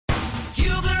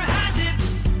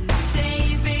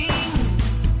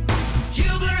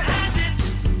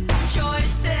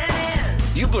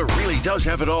does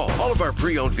have it all. All of our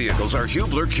pre-owned vehicles are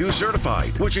Hubler Q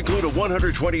certified, which include a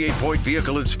 128-point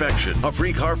vehicle inspection, a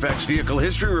free Carfax vehicle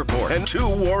history report, and 2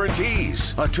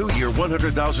 warranties. A 2-year,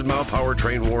 100,000-mile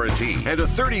powertrain warranty, and a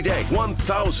 30-day,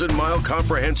 1,000-mile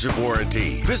comprehensive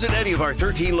warranty. Visit any of our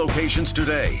 13 locations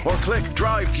today, or click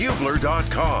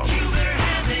drivehubler.com. Hubler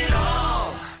has it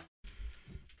all.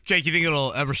 Jake, you think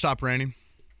it'll ever stop raining?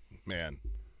 Man.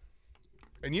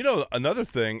 And you know, another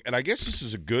thing, and I guess this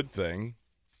is a good thing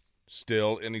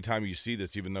still, anytime you see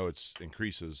this, even though it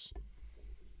increases,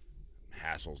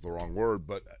 hassle's the wrong word,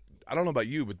 but I don't know about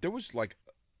you, but there was like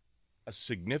a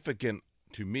significant,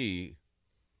 to me,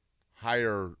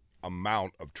 higher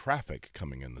amount of traffic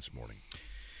coming in this morning.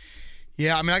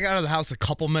 Yeah, I mean, I got out of the house a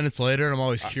couple minutes later, and I'm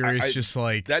always curious, just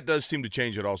like... That does seem to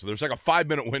change it also. There's like a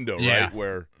 5-minute window, right?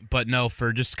 Where, but no,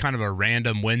 for just kind of a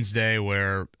random Wednesday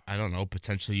where, I don't know,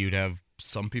 potentially you'd have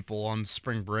some people on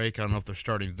spring break. I don't know if they're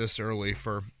starting this early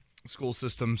for school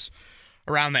systems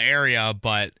around the area,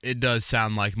 but it does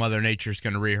sound like Mother Nature's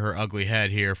going to rear her ugly head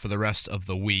here for the rest of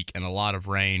the week, and a lot of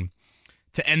rain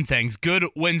to end things. Good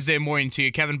Wednesday morning to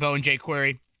you. Kevin Bowen, Jay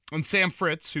Query, and Sam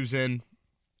Fritz, who's in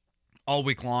all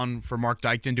week long for Mark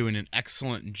Dykton, doing an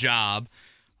excellent job.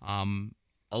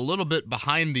 A little bit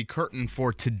behind the curtain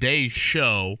for today's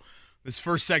show. This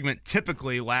first segment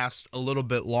typically lasts a little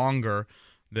bit longer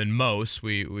than most.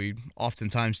 We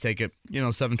oftentimes take it,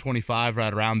 7:25,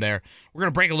 right around there. We're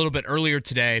going to break a little bit earlier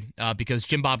today because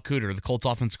Jim Bob Cooter, the Colts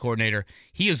offensive coordinator,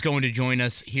 he is going to join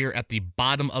us here at the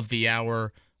bottom of the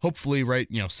hour, hopefully right,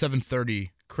 7:30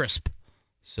 crisp.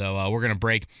 So we're going to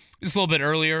break just a little bit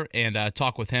earlier and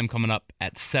talk with him coming up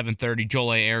at 7:30.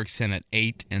 Joel A. Erickson at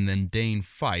 8, and then Dane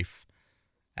Fife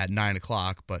at 9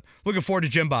 o'clock. But looking forward to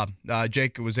Jim Bob.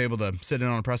 Jake was able to sit in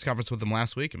on a press conference with him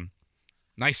last week, and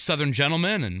nice Southern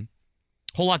gentleman, and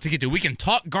a whole lot to get to. We can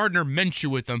talk Gardner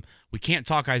Minshew with him. We can't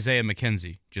talk Isaiah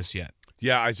McKenzie just yet.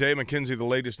 Yeah, Isaiah McKenzie, the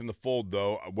latest in the fold,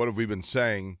 though. What have we been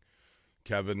saying,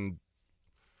 Kevin?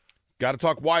 Got to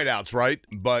talk wideouts, right?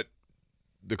 But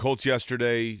the Colts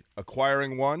yesterday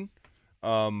acquiring one.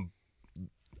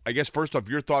 I guess first off,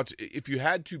 your thoughts, if you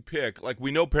had to pick, like we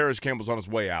know Paris Campbell's on his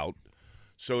way out,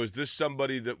 so is this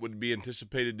somebody that would be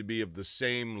anticipated to be of the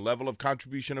same level of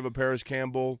contribution of a Paris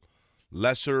Campbell,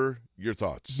 lesser? Your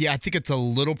thoughts? Yeah, I think it's a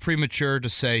little premature to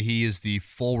say he is the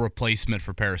full replacement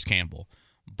for Paris Campbell,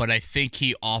 but I think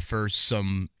he offers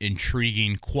some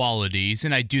intriguing qualities,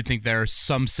 and I do think there are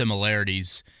some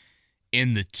similarities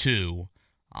in the two.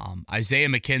 Isaiah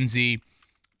McKenzie,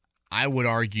 I would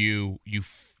argue you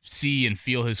see and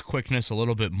feel his quickness a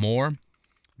little bit more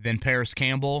than Paris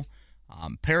Campbell.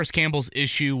 Paris Campbell's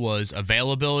issue was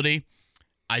availability.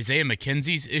 Isaiah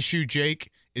McKenzie's issue, Jake,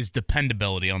 is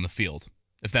dependability on the field,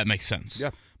 if that makes sense. Yeah.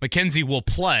 McKenzie will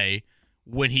play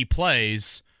when he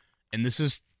plays, and this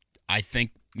is, I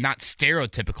think, not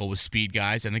stereotypical with speed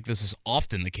guys. I think this is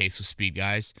often the case with speed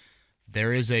guys.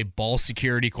 There is a ball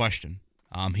security question.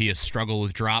 He has struggled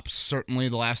with drops, certainly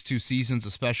the last 2 seasons,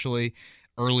 especially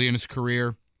early in his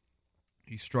career.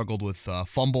 He struggled with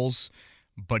fumbles,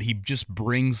 but he just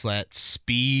brings that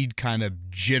speed kind of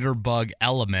jitterbug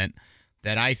element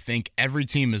that I think every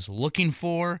team is looking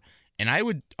for, and I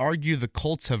would argue the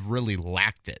Colts have really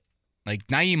lacked it. Like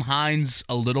Nyheim Hines,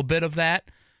 a little bit of that,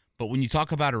 but when you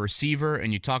talk about a receiver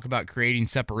and you talk about creating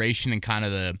separation in kind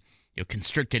of the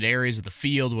constricted areas of the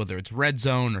field, whether it's red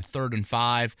zone or 3rd and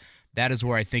 5, that is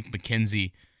where I think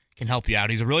McKenzie can help you out.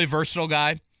 He's a really versatile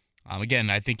guy. Again,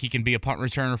 I think he can be a punt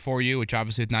returner for you, which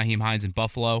obviously with Nyheim Hines in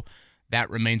Buffalo, that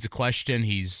remains a question.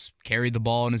 He's carried the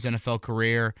ball in his NFL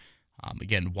career.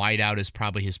 Again, wideout is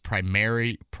probably his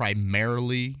primary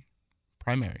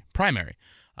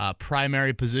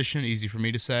position. Easy for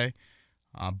me to say.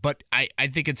 But I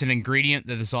think it's an ingredient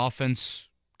that this offense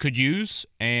could use,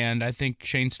 and I think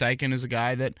Shane Steichen is a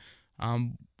guy that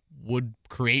would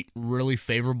create really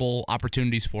favorable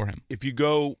opportunities for him. If you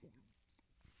go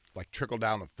like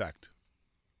trickle-down effect,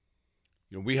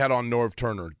 we had on Norv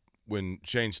Turner when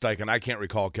Shane Steichen, I can't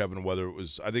recall, Kevin, whether it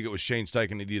was, I think it was Shane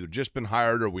Steichen had either just been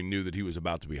hired or we knew that he was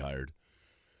about to be hired.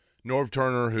 Norv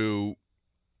Turner, who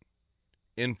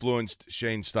influenced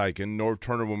Shane Steichen. Norv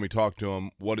Turner, when we talked to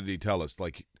him, what did he tell us?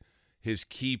 Like his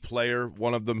key player,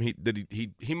 one of them,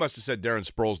 he must have said Darren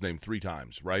Sproles' name 3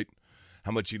 times, right?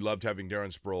 How much he loved having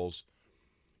Darren Sproles.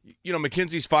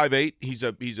 McKenzie's 5'8".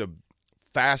 He's a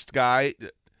fast guy,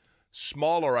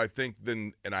 smaller, I think,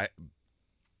 than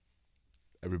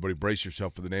everybody brace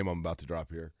yourself for the name I'm about to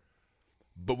drop here.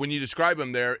 But when you describe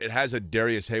him there, it has a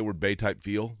Darius Hayward-Bay type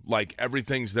feel. Like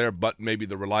everything's there but maybe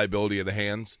the reliability of the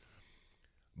hands.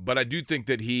 But I do think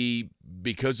that he,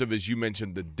 because of, as you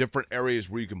mentioned, the different areas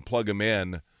where you can plug him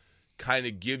in, kind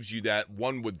of gives you that.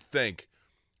 One would think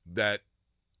that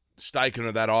Steichen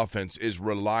or that offense is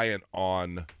reliant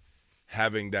on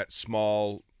having that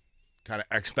small kind of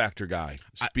X-factor guy,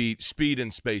 speed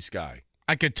and space guy.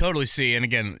 I could totally see, and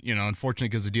again, unfortunately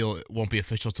because the deal won't be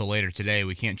official till later today,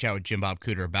 we can't chat with Jim Bob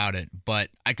Cooter about it, but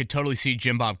I could totally see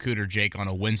Jim Bob Cooter, Jake, on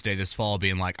a Wednesday this fall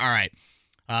being like, all right,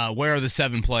 where are the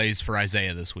 7 plays for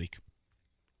Isaiah this week?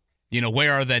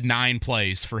 Where are the 9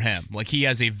 plays for him? Like, he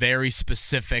has a very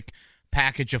specific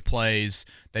package of plays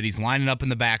that he's lining up in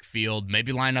the backfield,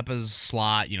 maybe lining up as a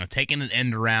slot, taking an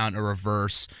end around, a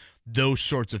reverse, those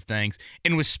sorts of things.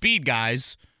 And with speed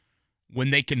guys,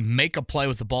 when they can make a play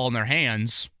with the ball in their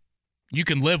hands, you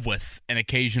can live with an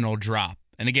occasional drop.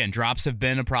 And again, drops have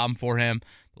been a problem for him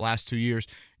the last 2 years.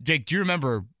 Jake, do you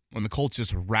remember when the Colts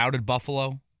just routed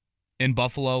Buffalo in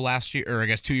Buffalo last year, or I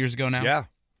guess 2 years ago now? Yeah.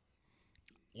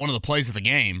 One of the plays of the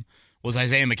game was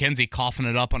Isaiah McKenzie coughing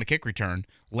it up on a kick return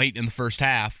late in the first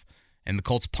half, and the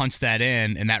Colts punched that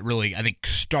in, and that really, I think,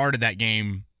 started that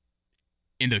game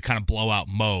into kind of blowout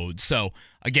mode. So,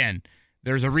 again,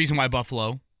 there's a reason why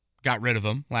Buffalo got rid of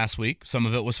him last week. Some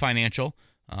of it was financial.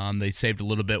 They saved a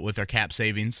little bit with their cap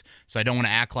savings. So I don't want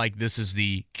to act like this is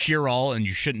the cure-all and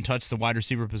you shouldn't touch the wide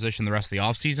receiver position the rest of the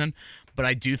offseason. But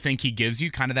I do think he gives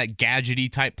you kind of that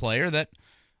gadgety type player that,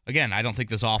 again, I don't think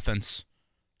this offense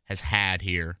has had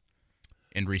here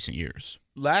in recent years.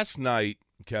 Last night,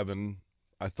 Kevin,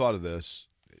 I thought of this.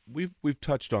 We've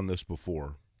touched on this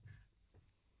before.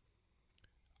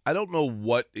 I don't know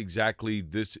what exactly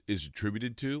this is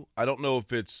attributed to. I don't know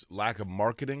if it's lack of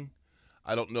marketing.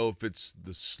 I don't know if it's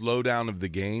the slowdown of the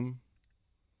game.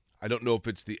 I don't know if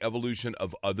it's the evolution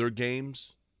of other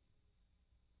games.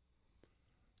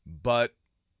 But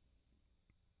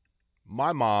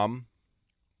my mom,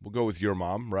 we'll go with your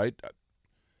mom, right?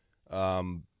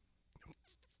 For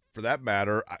that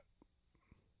matter,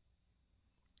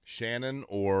 Shannon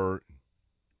or,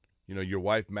 your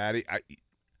wife, Maddie,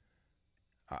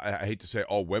 I hate to say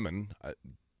all women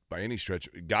by any stretch.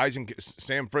 Guys, and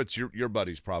Sam Fritz, your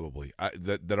buddies probably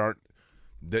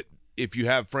that if you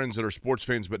have friends that are sports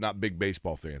fans but not big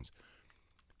baseball fans.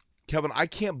 Kevin, I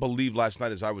can't believe last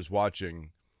night as I was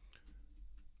watching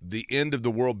the end of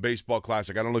the World Baseball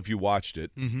Classic. I don't know if you watched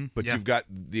it, but You've got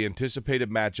the anticipated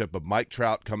matchup of Mike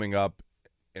Trout coming up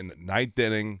in the 9th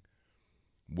inning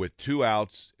with 2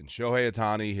 outs, and Shohei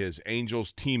Ohtani, his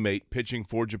Angels teammate, pitching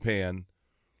for Japan.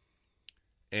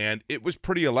 And it was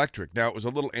pretty electric. Now, it was a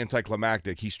little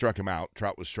anticlimactic. He struck him out.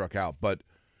 Trout was struck out. But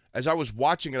as I was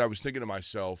watching it, I was thinking to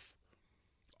myself,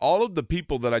 all of the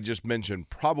people that I just mentioned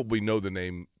probably know the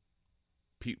name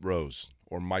Pete Rose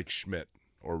or Mike Schmidt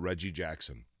or Reggie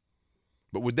Jackson.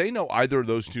 But would they know either of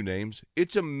those 2 names?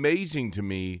 It's amazing to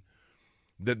me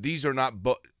that these are not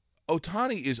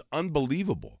Ohtani is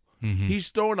unbelievable. Mm-hmm. He's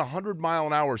throwing a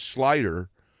 100-mile-an-hour slider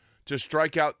to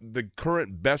strike out the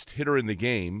current best hitter in the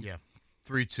game. Yeah.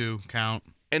 3-2 count.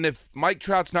 And if Mike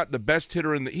Trout's not the best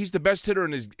hitter he's the best hitter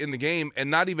in the game, and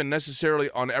not even necessarily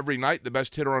on every night the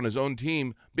best hitter on his own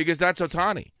team, because that's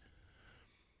Ohtani.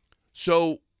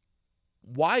 So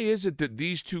why is it that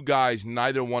these 2 guys,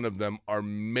 neither one of them, are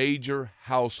major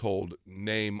household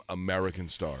name American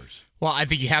stars? Well, I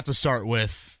think you have to start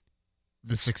with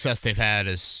the success they've had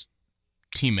as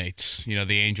teammates.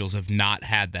 The Angels have not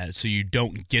had that, so you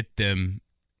don't get them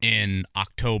in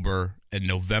October and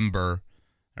November,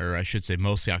 or I should say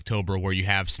mostly October, where you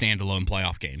have standalone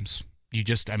playoff games.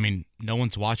 No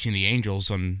one's watching the Angels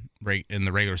in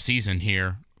the regular season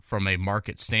here from a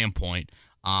market standpoint.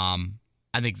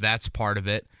 I think that's part of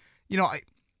it. I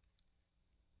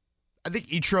think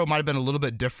Ichiro might have been a little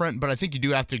bit different, but I think you do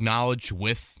have to acknowledge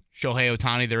with Shohei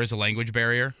Ohtani there is a language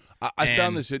barrier. I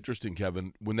found this interesting,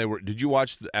 Kevin. Did you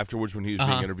watch afterwards when he was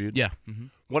being interviewed? Yeah. Mm-hmm.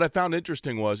 What I found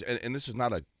interesting was, and this is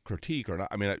not a critique or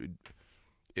not.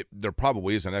 There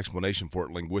probably is an explanation for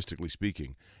it linguistically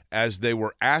speaking. As they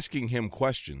were asking him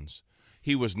questions,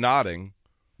 he was nodding,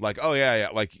 like, "Oh yeah,"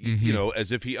 like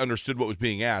as if he understood what was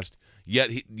being asked.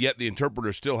 Yet the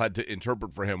interpreter still had to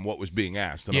interpret for him what was being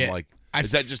asked, and I'm like,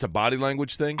 is that just a body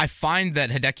language thing? I find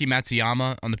that Hideki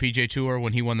Matsuyama on the PGA Tour,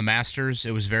 when he won the Masters,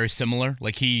 it was very similar.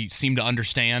 Like, he seemed to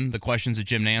understand the questions that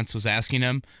Jim Nantz was asking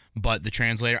him, but the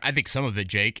translator, I think some of it,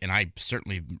 Jake, and I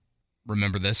certainly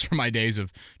remember this from my days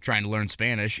of trying to learn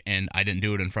Spanish, and I didn't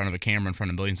do it in front of a camera in front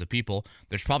of millions of people.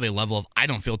 There's probably a level of I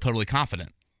don't feel totally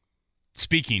confident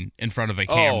speaking in front of a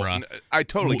camera. I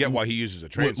totally get why he uses a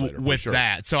translator with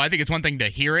that. So I think it's one thing to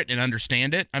hear it and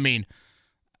understand it.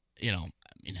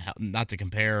 Not to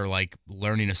compare like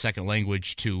learning a second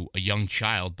language to a young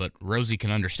child, but Rosie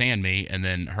can understand me, and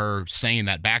then her saying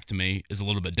that back to me is a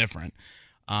little bit different.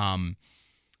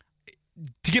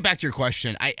 to get back to your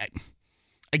question, I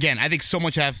think so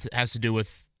much has to do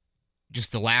with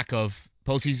just the lack of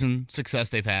postseason success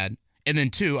they've had. And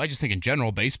then, two, I just think in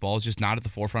general, baseball is just not at the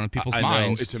forefront of people's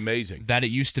minds. It's amazing that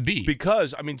it used to be.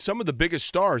 Because, I mean, some of the biggest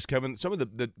stars, Kevin, some of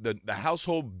the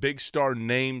household big star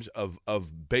names of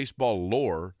baseball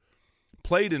lore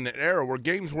played in an era where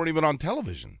games weren't even on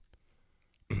television.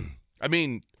 I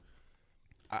mean,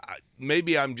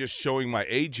 maybe I'm just showing my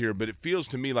age here, but it feels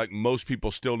to me like most people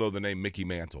still know the name Mickey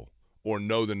Mantle or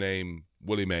know the name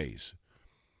Willie Mays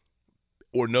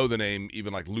or know the name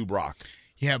even like Lou Brock.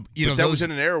 Yeah, but that was in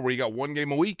an era where you got one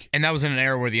game a week. And that was in an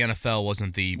era where the NFL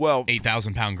wasn't the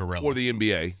 8,000-pound gorilla. Or the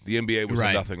NBA. The NBA was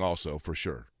nothing also, for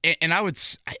sure. And I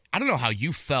don't know how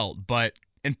you felt, but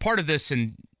and part of this,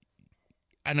 and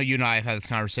I know you and I have had this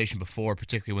conversation before,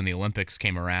 particularly when the Olympics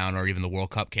came around or even the World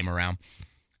Cup came around.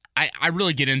 I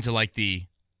really get into like the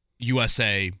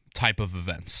USA type of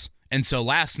events. And so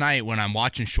last night when I'm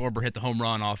watching Schwarber hit the home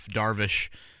run off Darvish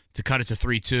to cut it to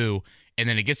 3-2, and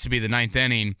then it gets to be the ninth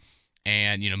inning,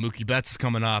 and, Mookie Betts is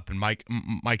coming up and Mike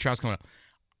Trout's coming up.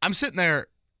 I'm sitting there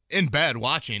in bed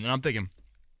watching, and I'm thinking,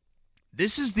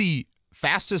 this is the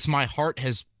fastest my heart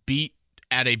has beat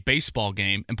at a baseball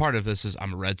game. And part of this is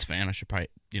I'm a Reds fan. I should probably,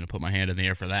 put my hand in the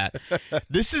air for that.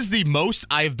 This is the most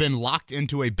I've been locked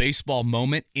into a baseball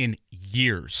moment in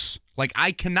years. Like,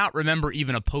 I cannot remember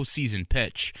even a postseason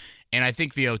pitch. And I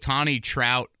think the Ohtani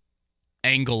Trout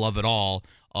angle of it all,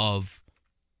 of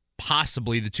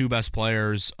possibly the two best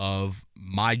players of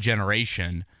my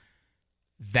generation,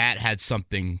 that had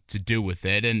something to do with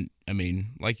it. And, I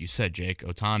mean, like you said, Jake,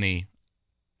 Ohtani,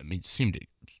 seemed to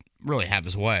really have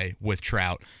his way with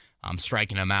Trout,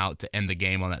 striking him out to end the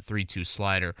game on that 3-2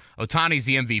 slider. Ohtani's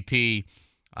the MVP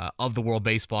of the World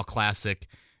Baseball Classic.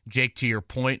 Jake, to your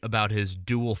point about his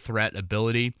dual threat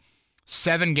ability,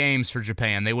 7 games for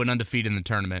Japan. They went undefeated in the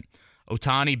tournament.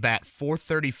 Ohtani bat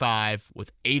 .435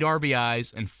 with 8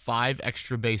 RBIs and 5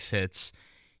 extra base hits.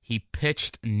 He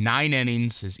pitched 9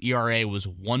 innings. His ERA was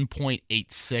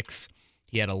 1.86.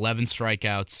 He had 11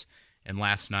 strikeouts. And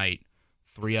last night,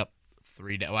 3 up,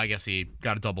 3 down. Well, I guess he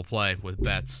got a double play with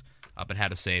Betts, but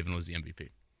had a save and was the MVP.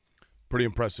 Pretty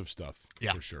impressive stuff,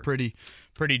 yeah, for sure. Pretty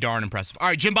darn impressive. All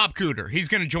right, Jim Bob Cooter. He's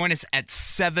going to join us at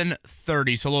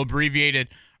 7:30, so a little abbreviated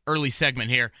early segment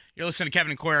here. You're listening to Kevin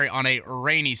and Query on a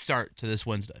rainy start to this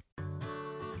Wednesday.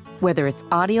 Whether it's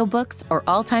audiobooks or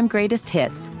all-time greatest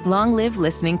hits, long live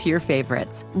listening to your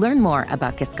favorites. Learn more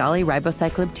about Kisqali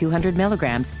Ribociclib 200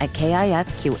 milligrams at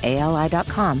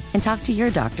KISQALI.com and talk to your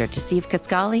doctor to see if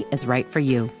Kisqali is right for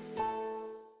you.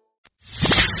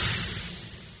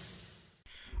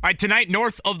 All right, tonight,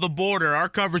 north of the border, our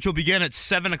coverage will begin at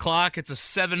 7 o'clock. It's a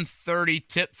 7:30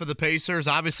 tip for the Pacers.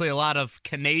 Obviously, a lot of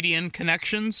Canadian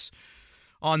connections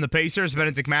on the Pacers.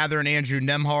 Benedict Mather and Andrew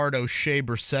Nembhard, O'Shea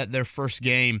Brissett, their first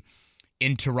game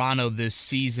in Toronto this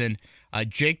season.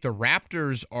 Jake, the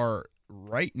Raptors are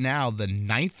right now the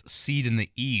 9th seed in the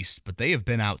East, but they have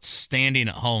been outstanding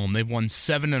at home. They've won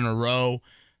 7 in a row.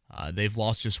 They've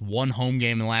lost just 1 home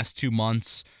game in the last 2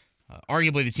 months.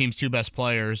 Arguably the team's 2 best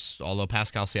players, although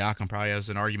Pascal Siakam probably has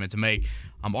an argument to make,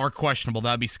 are questionable.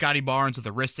 That would be Scotty Barnes with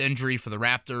a wrist injury for the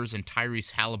Raptors, and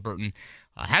Tyrese Halliburton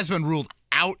has been ruled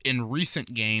out in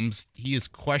recent games. He is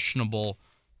questionable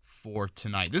for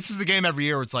tonight. This is the game every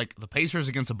year where it's like the Pacers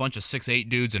against a bunch of 6'8"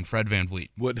 dudes and Fred VanVleet.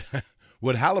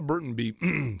 Would Halliburton be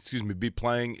be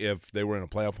playing if they were in a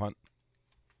playoff hunt?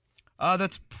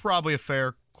 That's probably a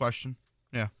fair question.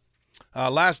 Yeah.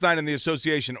 Last night in the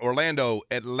association, Orlando,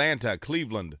 Atlanta,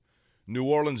 Cleveland, New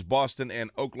Orleans, Boston, and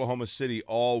Oklahoma City,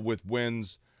 all with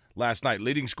wins last night.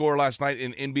 Leading scorer last night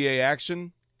in NBA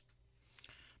action?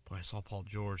 Boy, I saw Paul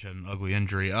George had an ugly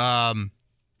injury. No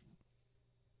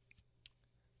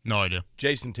idea.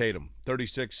 Jason Tatum,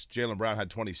 36. Jaylen Brown had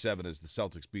 27 as the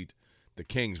Celtics beat the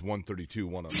Kings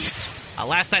 132-100.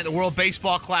 Last night, the World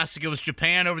Baseball Classic, it was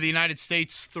Japan over the United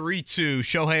States 3-2.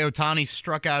 Shohei Ohtani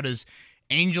struck out his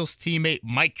Angels teammate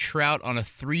Mike Trout on a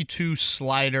 3-2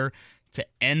 slider to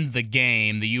end the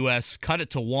game. The U.S. cut it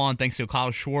to 1 thanks to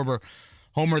Kyle Schwarber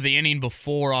homer the inning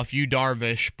before off Yu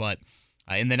Darvish, but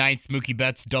in the 9th, Mookie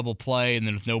Betts double play, and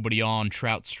then with nobody on,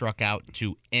 Trout struck out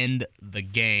to end the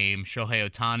game. Shohei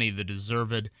Ohtani, the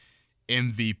deserved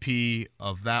MVP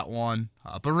of that one.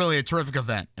 But really a terrific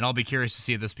event, and I'll be curious to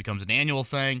see if this becomes an annual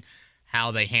thing,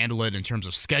 how they handle it in terms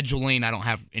of scheduling. I don't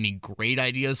have any great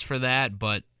ideas for that,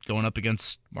 but going up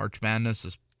against March Madness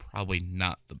is probably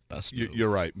not the best move. You're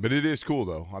right, but it is cool,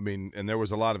 though. I mean, and there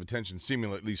was a lot of attention,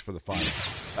 seemingly at least for the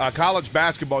finals. College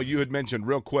basketball, you had mentioned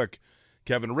real quick,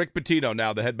 Kevin. Rick Pitino,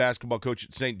 now the head basketball coach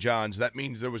at St. John's. That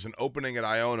means there was an opening at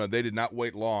Iona. They did not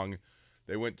wait long.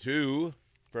 They went to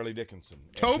Fairleigh Dickinson.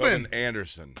 Tobin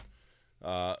Anderson,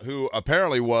 who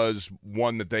apparently was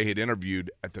one that they had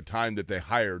interviewed at the time that they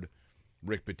hired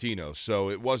Rick Pitino. So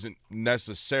it wasn't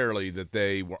necessarily that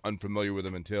they were unfamiliar with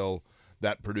him until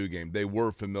that Purdue game. They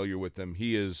were familiar with him.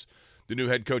 He is the new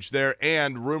head coach there,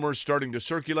 and rumors starting to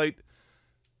circulate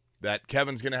that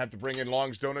Kevin's going to have to bring in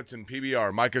Long's Donuts and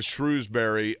PBR. Micah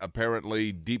Shrewsbury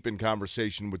apparently deep in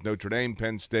conversation with Notre Dame,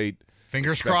 Penn State.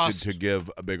 Fingers crossed. To give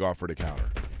a big offer to counter.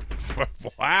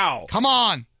 Wow. Come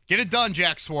on. Get it done,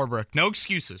 Jack Swarbrick. No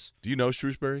excuses. Do you know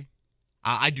Shrewsbury?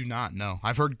 I do not know.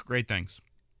 I've heard great things.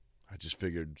 I just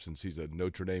figured since he's a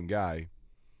Notre Dame guy,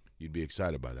 you'd be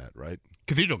excited by that, right?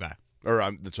 Cathedral guy. Or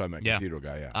that's what I meant, Cathedral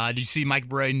guy, yeah. Did you see Mike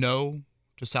Bray no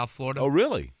to South Florida? Oh,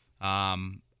 really?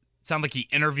 Sounded like he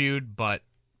interviewed, but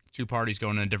two parties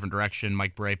going in a different direction.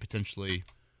 Mike Bray potentially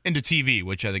into TV,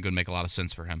 which I think would make a lot of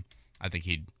sense for him. I think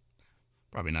he'd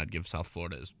probably not give South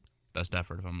Florida his best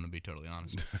effort, if I'm going to be totally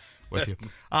honest with you.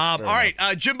 All right,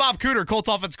 Jim Bob Cooter, Colts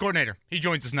offense coordinator. He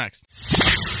joins us next.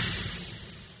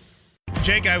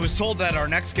 Jake, I was told that our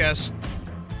next guest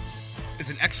is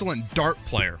an excellent dart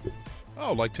player.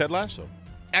 Oh, like Ted Lasso.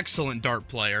 Excellent dart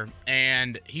player,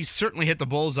 and he certainly hit the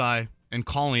bullseye in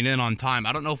calling in on time.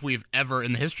 I don't know if we've ever,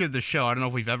 in the history of the show, I don't know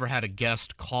if we've ever had a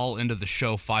guest call into the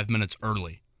show 5 minutes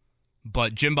early.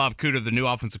 But Jim Bob Cooter, the new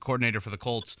offensive coordinator for the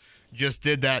Colts, just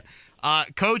did that.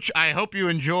 Coach, I hope you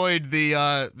enjoyed the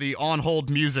on-hold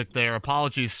music there.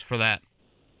 Apologies for that.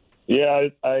 Yeah,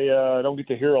 I don't get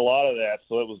to hear a lot of that,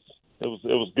 so it was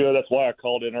good. That's why I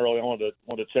called in early. I wanted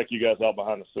to check you guys out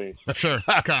behind the scenes. Sure.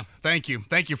 Okay. Thank you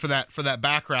for that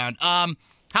background.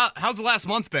 How's the last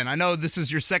month been? I know this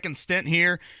is your second stint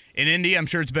here in Indy. I'm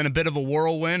sure it's been a bit of a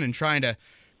whirlwind and trying to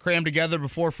cram together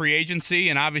before free agency,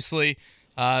 and obviously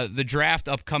the draft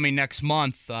upcoming next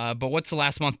month. But what's the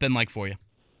last month been like for you?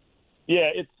 Yeah,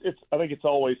 it's. I think it's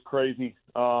always crazy.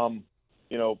 After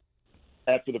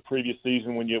the previous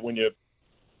season, when you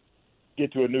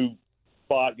get to a new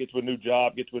spot, get to a new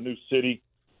job, get to a new city,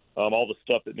 all the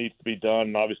stuff that needs to be done,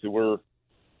 and obviously we're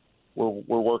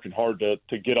working hard to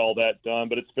get all that done.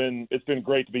 But it's been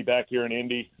great to be back here in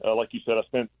Indy. Like you said, I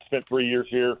spent 3 years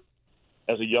here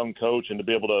as a young coach, and to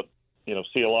be able to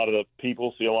see a lot of the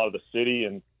people, see a lot of the city,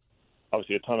 and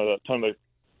obviously a ton of the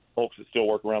folks that still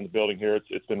work around the building here.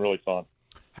 It's been really fun.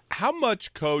 How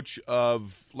much, Coach,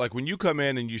 of like when you come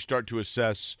in and you start to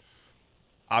assess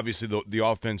obviously the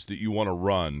offense that you want to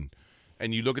run,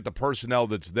 and you look at the personnel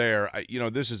that's there,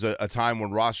 this is a time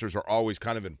when rosters are always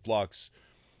kind of in flux.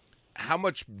 How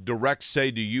much direct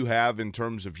say do you have in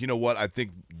terms of, I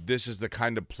think this is the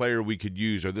kind of player we could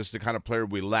use, or this is the kind of player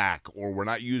we lack, or we're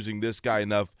not using this guy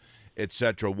enough,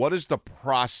 etc.? What is the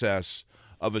process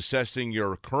of assessing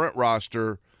your current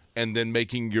roster and then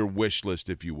making your wish list,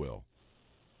 if you will?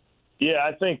 Yeah,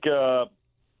 I think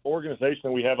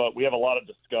organizationally we have a lot of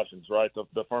discussions, right?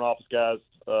 The front office guys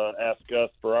ask us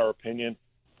for our opinion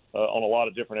on a lot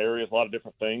of different areas, a lot of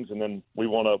different things, and then we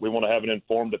want to have an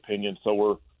informed opinion. So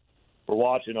we're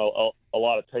watching a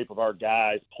lot of tape of our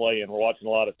guys playing. We're watching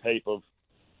a lot of tape of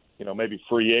maybe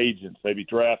free agents, maybe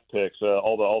draft picks,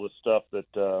 all the stuff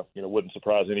that wouldn't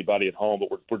surprise anybody at home.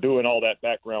 But we're doing all that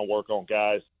background work on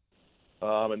guys.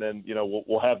 And then,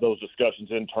 we'll have those discussions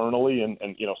internally. And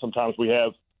sometimes we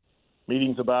have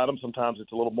meetings about them. Sometimes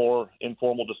it's a little more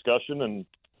informal discussion. And,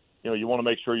 you want to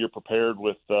make sure you're prepared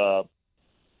with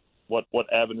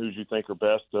what avenues you think are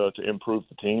best to improve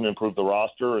the team, improve the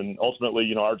roster. And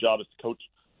ultimately, our job is to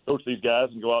coach these guys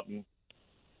and go out and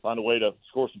find a way to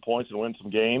score some points and win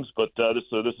some games. But this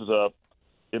is a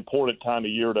important time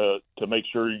of year to make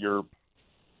sure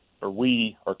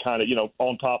we are kind of,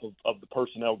 on top of the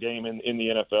personnel game in the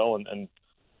NFL and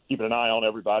keeping an eye on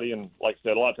everybody. And like I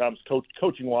said, a lot of times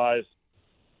coaching-wise,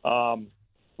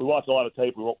 we watch a lot of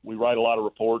tape, we write a lot of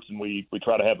reports, and we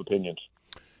try to have opinions.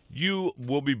 You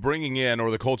will be bringing in,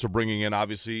 or the Colts are bringing in,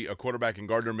 obviously, a quarterback in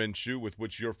Gardner Minshew, with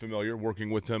which you're familiar,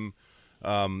 working with him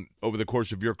over the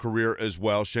course of your career as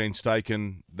well. Shane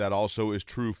Steichen, that also is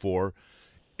true for.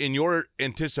 In your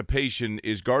anticipation,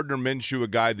 is Gardner Minshew a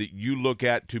guy that you look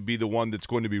at to be the one that's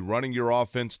going to be running your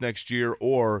offense next year,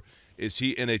 or is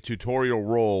he in a tutorial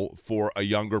role for a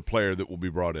younger player that will be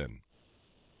brought in?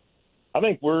 I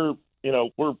think we're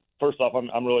first off,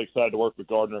 I'm really excited to work with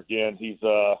Gardner again. He's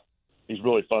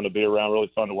really fun to be around,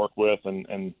 really fun to work with,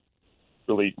 and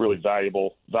really, really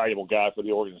valuable guy for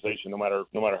the organization, no matter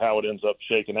how it ends up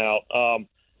shaking out.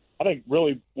 I think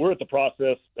really we're at the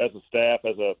process as a staff,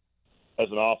 as an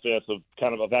offense, of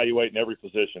kind of evaluating every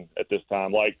position at this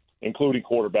time, like including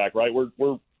quarterback. Right, we're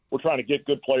trying to get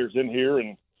good players in here,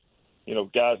 and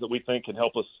guys that we think can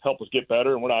help us get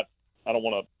better. And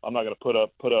I'm not going to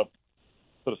put a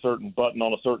put a certain button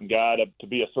on a certain guy to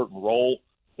be a certain role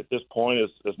at this point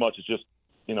as much as just,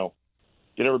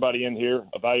 get everybody in here,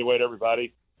 evaluate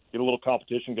everybody, get a little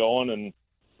competition going, and,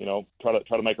 try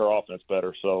to make our offense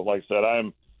better. So, like I said,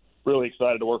 I'm really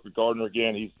excited to work with Gardner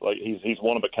again. He's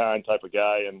one of a kind type of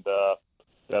guy, and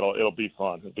it'll be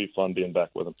fun. It'll be fun being back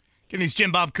with him. And he's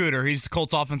Jim Bob Cooter. He's the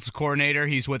Colts offensive coordinator.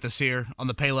 He's with us here on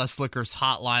the Payless Liquors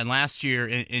hotline last year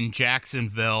in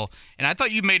Jacksonville. And I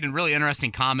thought you made a really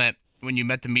interesting comment when you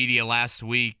met the media last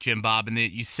week, Jim Bob, and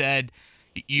that you said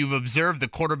you've observed the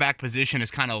quarterback position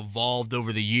has kind of evolved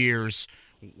over the years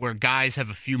where guys have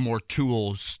a few more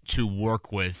tools to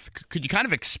work with. Could you kind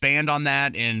of expand on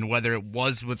that, and whether it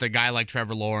was with a guy like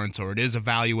Trevor Lawrence or it is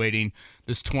evaluating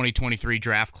this 2023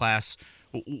 draft class?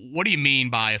 What do you mean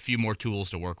by a few more tools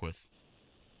to work with?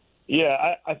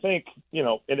 Yeah, I think,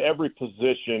 in every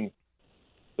position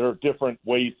there are different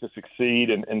ways to succeed,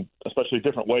 and especially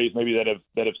different ways maybe that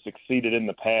have succeeded in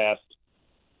the past.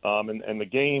 And the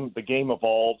game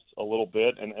evolves a little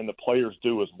bit, and the players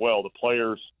do as well. The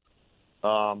players,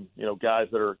 guys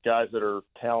that are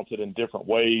talented in different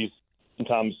ways.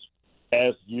 Sometimes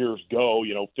as years go,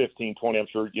 15, 20, I'm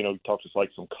sure, you talk to like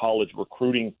some college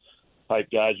recruiting type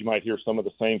guys, you might hear some of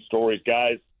the same stories.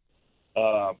 Guys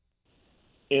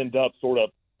end up sort of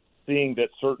seeing that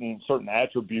certain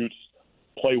attributes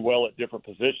play well at different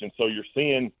positions. So you're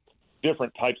seeing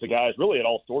different types of guys really at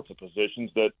all sorts of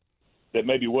positions that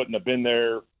maybe wouldn't have been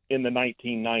there in the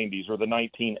 1990s or the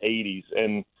 1980s.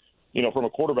 And, from a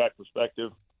quarterback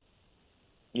perspective,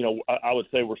 I would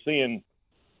say we're seeing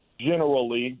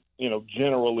generally,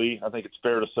 I think it's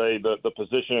fair to say the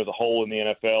position as a whole in the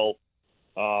NFL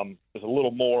is a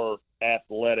little more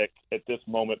athletic at this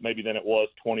moment maybe than it was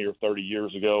 20 or 30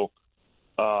 years ago.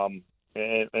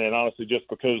 And honestly, just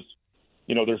because,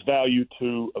 there's value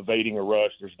to evading a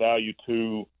rush. There's value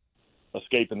to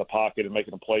escaping the pocket and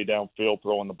making a play downfield,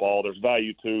 throwing the ball. There's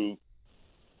value to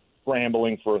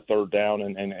scrambling for a third down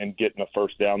and getting a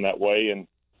first down that way. And,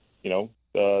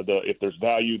 if there's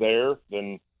value there,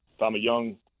 then if I'm a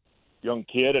young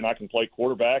kid and I can play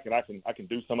quarterback and I can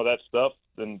do some of that stuff,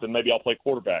 then maybe I'll play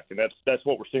quarterback. And that's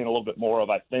what we're seeing a little bit more of,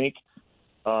 I think.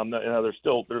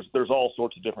 There's all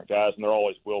sorts of different guys, and there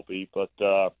always will be. But,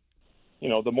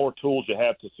 the more tools you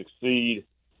have to succeed,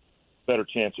 better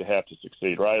chance you have to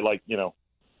succeed, right? Like, you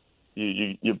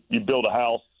build a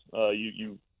house,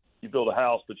 you build a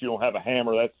house, but you don't have a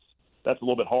hammer. That's a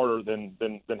little bit harder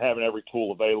than having every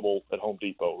tool available at Home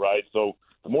Depot, right? So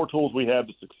the more tools we have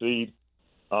to succeed,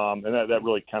 and that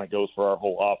really kind of goes for our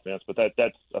whole offense. But I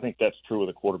think that's true of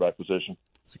the quarterback position.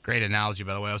 It's a great analogy,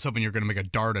 by the way. I was hoping you were going to make a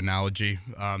dart analogy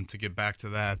to get back to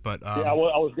that. But I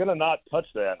was going to not touch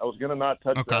that. Okay.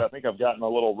 That. I think I've gotten a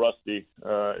little rusty.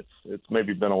 It's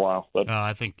maybe been a while. But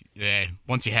I think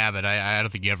once you have it, I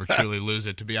don't think you ever truly lose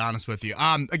it, to be honest with you.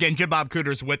 Again, Jim Bob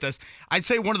Cooter is with us. I'd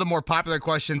say one of the more popular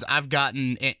questions I've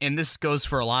gotten, and this goes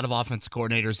for a lot of offensive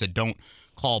coordinators that don't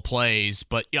call plays,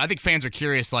 but I think fans are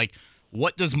curious, like,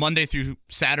 what does Monday through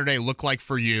Saturday look like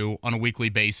for you on a weekly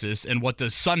basis, and what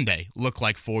does Sunday look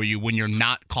like for you when you're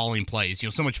not calling plays?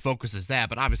 So much focus is that,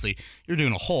 but obviously you're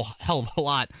doing a whole hell of a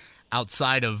lot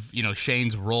outside of,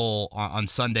 Shane's role on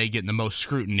Sunday, getting the most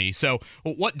scrutiny. So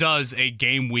what does a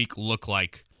game week look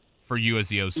like for you as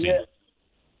the OC?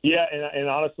 Yeah, and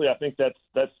honestly, I think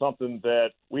that's something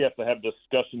that we have to have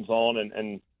discussions on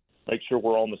and make sure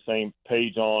we're on the same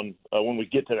page on when we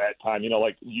get to that time.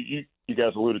 Like you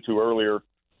guys alluded to earlier,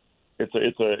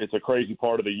 it's a crazy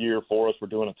part of the year for us. We're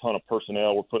doing a ton of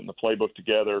personnel. We're putting the playbook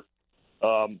together.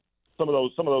 Some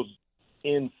of those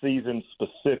in-season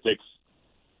specifics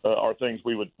are things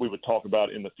we would talk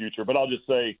about in the future. But I'll just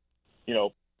say, I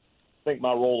think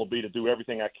my role will be to do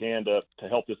everything I can to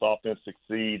help this offense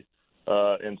succeed,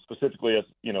 and specifically as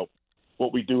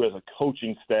what we do as a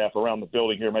coaching staff around the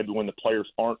building here, maybe when the players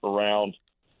aren't around,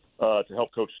 to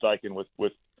help Coach Steichen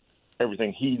with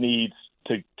everything he needs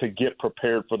to get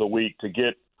prepared for the week, to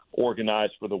get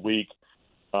organized for the week.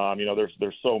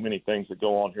 There's so many things that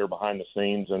go on here behind the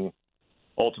scenes, and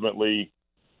ultimately,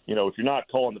 if you're not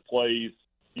calling the plays,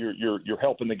 you're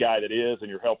helping the guy that is,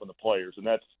 and you're helping the players, and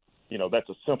that's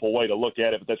a simple way to look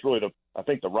at it, but that's really I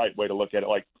think the right way to look at it.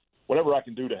 Like, whatever I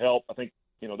can do to help, I think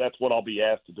that's what I'll be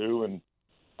asked to do, and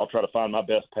I'll try to find my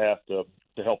best path to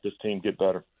help this team get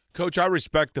better. Coach, I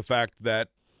respect the fact that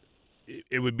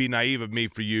it would be naive of me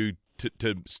for you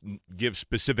to give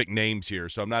specific names here,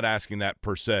 so I'm not asking that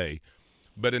per se.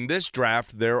 But in this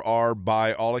draft, there are,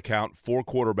 by all account, 4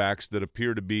 quarterbacks that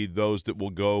appear to be those that will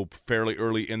go fairly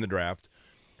early in the draft.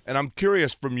 And I'm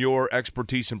curious, from your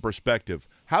expertise and perspective,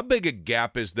 how big a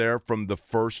gap is there from the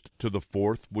first to the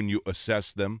fourth when you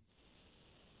assess them?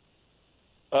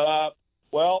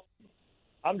 Well,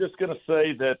 I'm just going to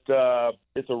say that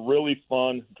it's a really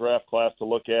fun draft class to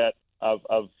look at.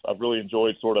 I've really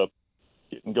enjoyed sort of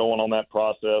getting going on that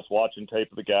process, watching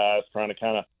tape of the guys, trying to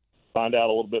kind of find out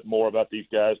a little bit more about these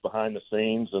guys behind the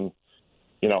scenes. And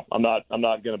I'm not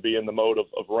going to be in the mode of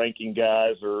ranking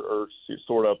guys or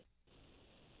sort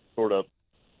of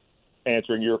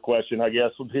answering your question, I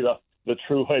guess would be the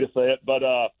true way to say it. But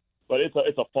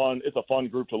it's a fun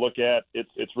group to look at.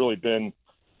 It's really been,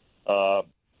 like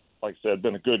I said,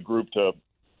 been a good group to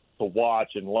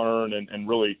watch and learn and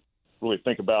really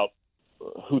think about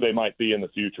who they might be in the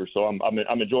future. So I'm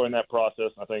enjoying that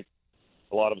process. And I think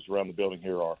a lot of us around the building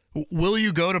here are. Will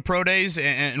you go to pro days,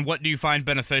 and what do you find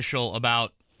beneficial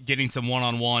about getting some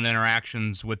one-on-one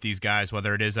interactions with these guys,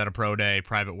 whether it is at a pro day,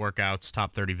 private workouts,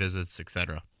 top 30 visits,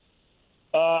 etc.?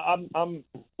 I'm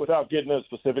without getting into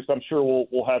specifics, I'm sure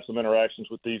we'll have some interactions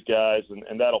with these guys,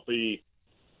 and that'll be,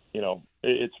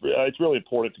 it's really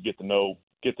important to get to know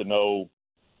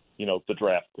the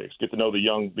draft picks, get to know the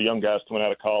young guys coming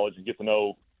out of college, and get to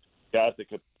know guys that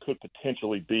could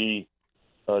potentially be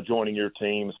joining your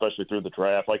team, especially through the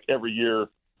draft. Like every year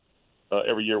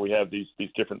we have these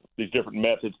different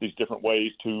methods, these different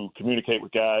ways to communicate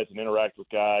with guys and interact with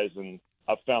guys, and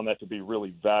I've found that to be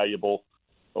really valuable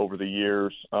over the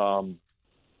years.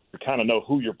 To kind of know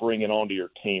who you're bringing onto your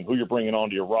team, who you're bringing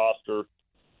onto your roster,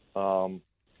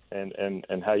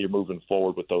 and how you're moving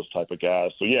forward with those type of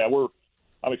guys. So yeah,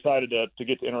 I'm excited to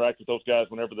get to interact with those guys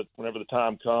whenever the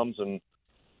time comes, and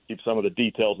keep some of the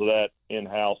details of that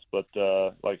in-house. But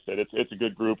like I said, it's a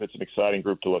good group. It's an exciting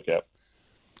group to look at.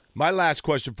 My last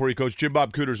question for you, Coach. Jim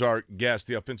Bob Cooter is our guest,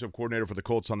 the offensive coordinator for the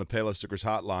Colts on the Payless Stickers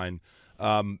Hotline.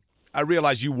 I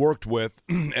realize you worked with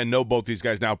and know both these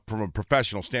guys now from a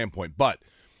professional standpoint, but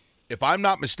if I'm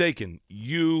not mistaken,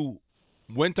 you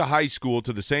went to high school,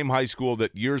 to the same high school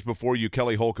that years before you,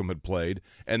 Kelly Holcomb, had played,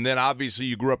 and then obviously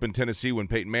you grew up in Tennessee when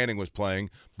Peyton Manning was playing.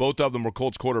 Both of them were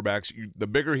Colts quarterbacks. The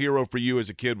bigger hero for you as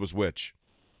a kid was which?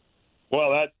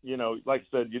 Well, that, like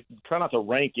I said, you try not to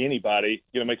rank anybody,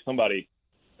 make somebody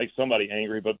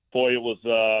angry, but boy, it was,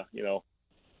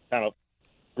 kind of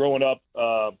growing up,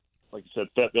 like you said,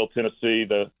 Fayetteville, Tennessee,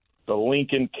 the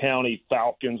Lincoln County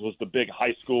Falcons was the big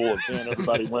high school, and then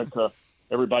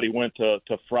everybody went to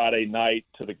Friday night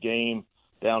to the game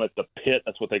down at the pit.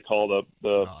 That's what they call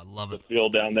the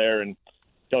field down there. And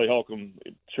Kelly Holcomb,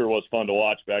 it sure was fun to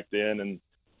watch back then. And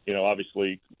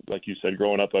obviously, like you said,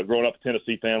 growing up a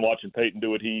Tennessee fan, watching Peyton do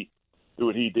what he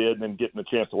did, and then getting the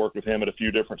chance to work with him at a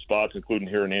few different spots, including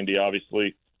here in Indy,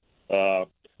 obviously.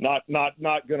 Not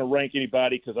going to rank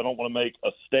anybody because I don't want to make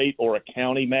a state or a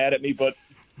county mad at me, but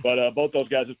both those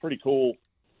guys is pretty cool.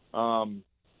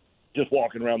 Just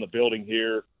walking around the building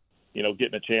here,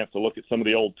 getting a chance to look at some of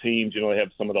the old teams. They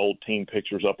have some of the old team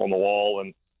pictures up on the wall,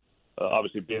 and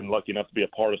obviously being lucky enough to be a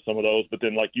part of some of those. But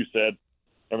then, like you said,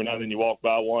 every now and then you walk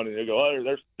by one and you go,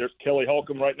 "Oh, there's Kelly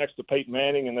Holcomb right next to Peyton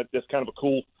Manning," and that's kind of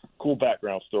a cool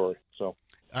background story. So.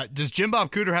 Does Jim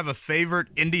Bob Cooter have a favorite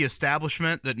Indy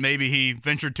establishment that maybe he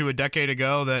ventured to a decade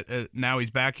ago that now he's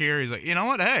back here? He's like, you know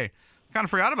what? Hey, kind of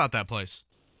forgot about that place.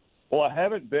 Well, I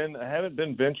haven't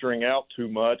been venturing out too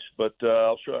much, but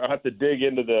I'll have to dig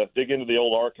into the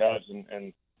old archives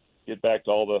and get back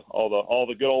to all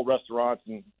the good old restaurants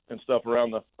and stuff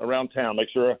around town. Make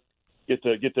sure I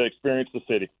get to experience the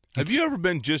city. Have you ever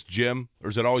been just Jim, or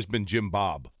has it always been Jim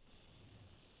Bob?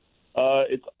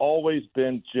 It's always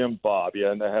been Jim Bob,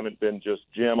 yeah, and I haven't been just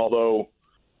Jim, although,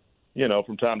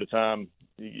 from time to time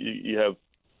you have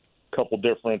a couple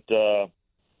different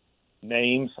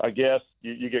names, I guess.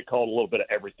 You get called a little bit of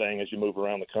everything as you move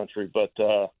around the country, but,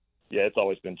 yeah, it's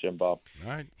always been Jim Bob.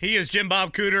 All right. He is Jim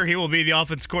Bob Cooter. He will be the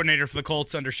offensive coordinator for the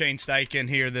Colts under Shane Steichen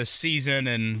here this season,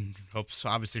 and hopes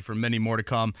obviously for many more to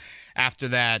come after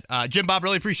that. Jim Bob,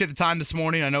 really appreciate the time this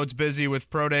morning. I know it's busy with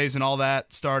pro days and all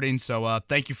that starting, so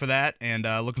thank you for that, and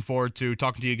looking forward to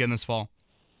talking to you again this fall.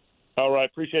 All right.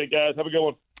 Appreciate it, guys. Have a good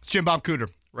one. It's Jim Bob Cooter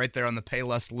right there on the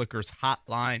Payless Liquors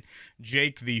hotline.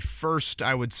 Jake, the first,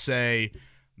 I would say,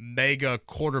 mega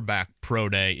quarterback pro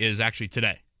day is actually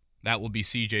today. That will be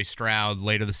C.J. Stroud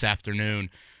later this afternoon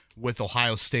with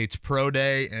Ohio State's pro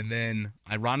day. And then,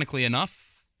 ironically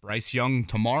enough, Bryce Young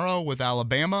tomorrow with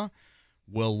Alabama,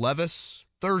 Will Levis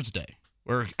Thursday,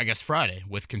 or I guess Friday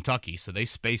with Kentucky. So they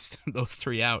spaced those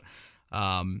three out.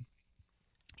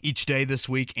 Each day this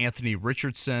week, Anthony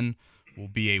Richardson will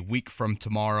be a week from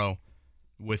tomorrow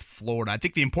with Florida. I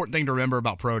think the important thing to remember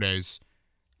about pro days,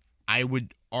 I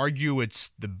would argue it's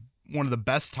one of the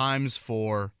best times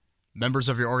for members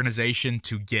of your organization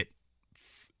to get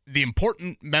the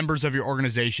important members of your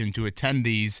organization to attend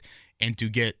these and to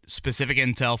get specific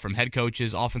intel from head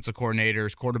coaches, offensive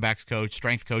coordinators, quarterbacks coach,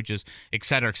 strength coaches, et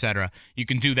cetera, you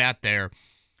can do that there.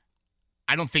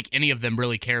 I don't think any of them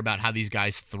really care about how these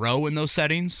guys throw in those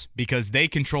settings because they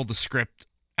control the script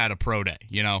at a pro day.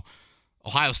 You know,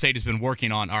 Ohio State has been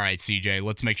working on, all right, CJ,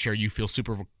 let's make sure you feel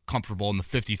super comfortable in the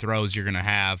 50 throws you're going to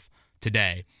have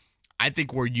today. I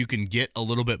think where you can get a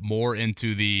little bit more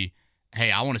into the, hey,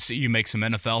 I want to see you make some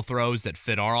NFL throws that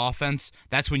fit our offense,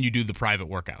 that's when you do the private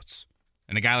workouts.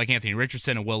 And a guy like Anthony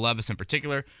Richardson and Will Levis in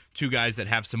particular, two guys that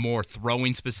have some more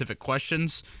throwing-specific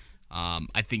questions,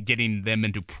 I think getting them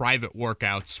into private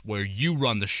workouts where you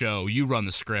run the show, you run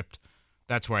the script,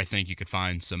 that's where I think you could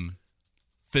find some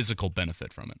physical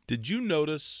benefit from it. Did you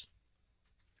notice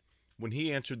when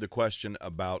he answered the question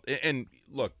about, and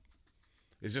look,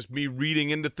 is this me reading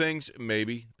into things?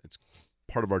 Maybe. It's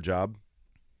part of our job.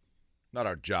 Not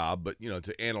our job, but,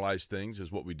 to analyze things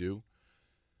is what we do.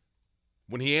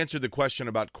 When he answered the question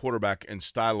about quarterback and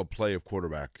style of play of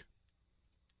quarterback,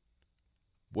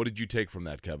 what did you take from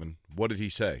that, Kevin? What did he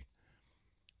say?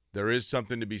 There is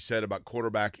something to be said about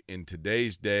quarterback in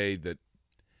today's day that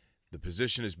the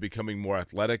position is becoming more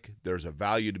athletic. There's a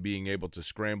value to being able to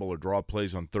scramble or draw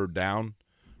plays on third down,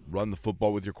 run the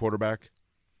football with your quarterback.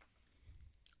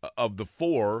 Of the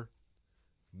four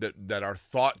that are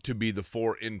thought to be the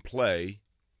four in play,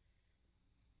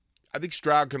 I think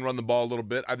Stroud can run the ball a little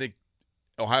bit. I think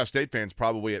Ohio State fans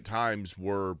probably at times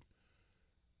were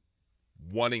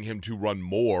wanting him to run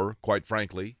more, quite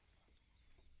frankly.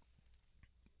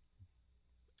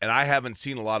 And I haven't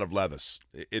seen a lot of Levis,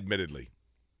 admittedly.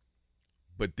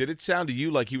 But did it sound to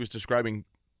you like he was describing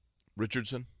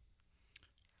Richardson?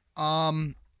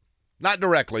 Not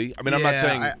directly. I mean, I'm not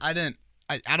saying I didn't.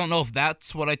 I don't know if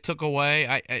that's what I took away.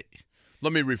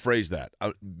 Let me rephrase that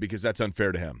because that's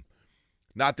unfair to him.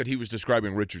 Not that he was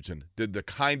describing Richardson. Did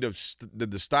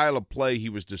the style of play he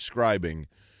was describing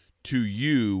to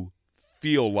you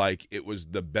feel like it was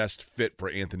the best fit for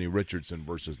Anthony Richardson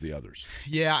versus the others?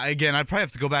 Yeah, again, I'd probably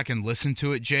have to go back and listen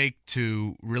to it, Jake,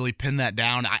 to really pin that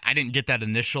down. I didn't get that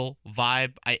initial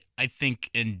vibe. I think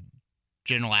in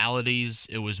generalities,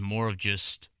 it was more of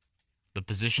just the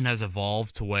position has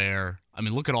evolved to where, I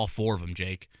mean, look at all four of them,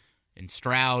 Jake. In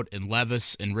Stroud, in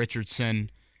Levis, in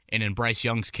Richardson, and in Bryce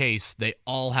Young's case, they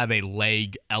all have a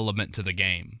leg element to the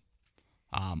game.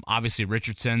 Obviously,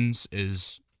 Richardson's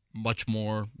is much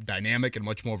more dynamic and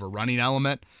much more of a running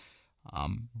element.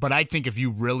 But I think if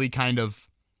you really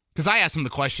because I asked him the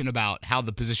question about how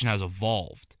the position has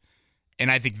evolved,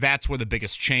 and I think that's where the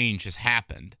biggest change has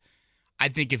happened. I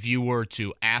think if you were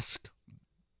to ask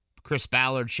Chris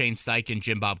Ballard, Shane Steichen,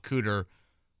 Jim Bob Cooter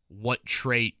what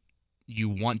trait you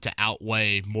want to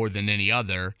outweigh more than any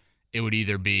other, it would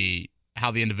either be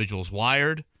how the individual is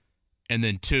wired, and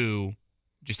then two,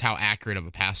 just how accurate of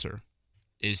a passer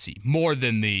is he, more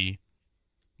than the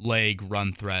leg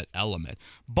run threat element.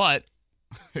 But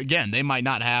again, they might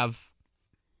not have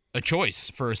a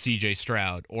choice for a CJ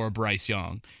Stroud or a Bryce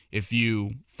Young if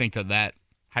you think that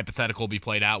hypothetical will be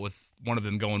played out with one of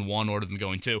them going one or them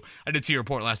going two. I did see a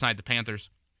report last night. The Panthers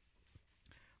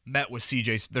met with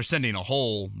CJ. They're sending a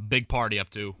whole big party up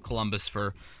to Columbus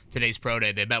for today's pro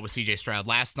day. They met with CJ Stroud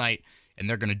last night, and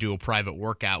they're going to do a private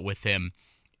workout with him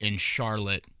in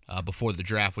Charlotte before the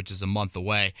draft, which is a month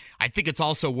away. I think it's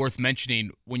also worth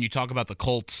mentioning when you talk about the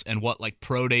Colts and what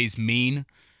pro days mean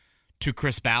to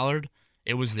Chris Ballard.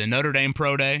 It was the Notre Dame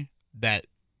pro day that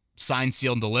signed,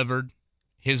 sealed, and delivered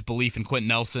his belief in Quentin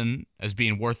Nelson as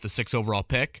being worth the 6th overall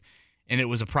pick. And it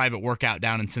was a private workout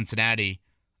down in Cincinnati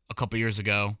a couple years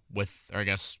ago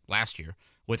last year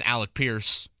with Alec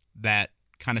Pierce that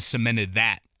kind of cemented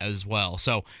that as well.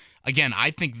 So again,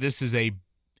 I think this is a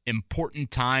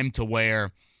important time to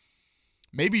where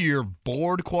maybe your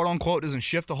board, quote unquote, doesn't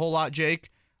shift a whole lot, Jake,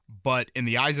 but in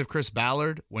the eyes of Chris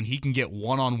Ballard, when he can get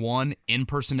one-on-one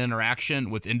in-person interaction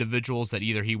with individuals that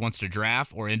either he wants to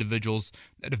draft or individuals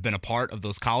that have been a part of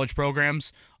those college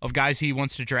programs of guys he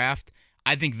wants to draft,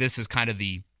 I think this is kind of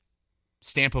the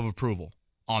stamp of approval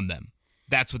on them.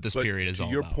 That's what this period is all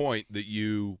about. To your point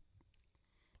that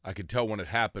I could tell when it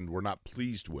happened, we're not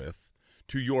pleased with.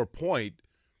 To your point,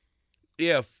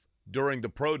 if during the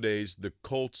pro days the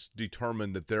Colts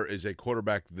determine that there is a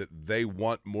quarterback that they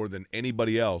want more than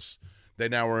anybody else, they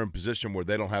now are in a position where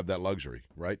they don't have that luxury,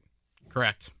 right?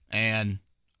 Correct. And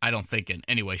I don't think in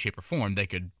any way, shape, or form they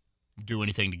could do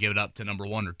anything to give it up to number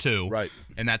 1 or 2. Right.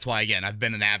 And that's why, again, I've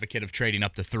been an advocate of trading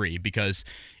up to 3, because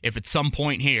if at some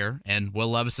point here, and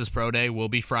Will Levis's pro day will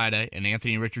be Friday, and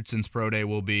Anthony Richardson's pro day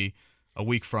will be a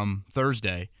week from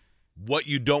Thursday, What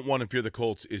you don't want if you're the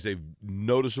Colts is a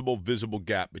noticeable, visible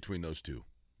gap between those two,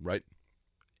 right?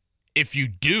 If you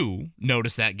do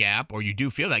notice that gap or you do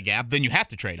feel that gap, then you have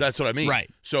to trade him. That's what I mean. Right.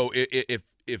 So if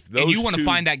those and you want to two-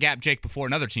 find that gap, Jake, before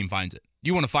another team finds it.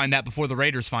 You want to find that before the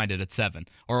Raiders find it at 7,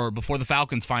 or before the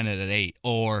Falcons find it at 8,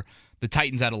 or the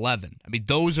Titans at 11. I mean,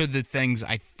 those are the things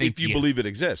I think. If you believe it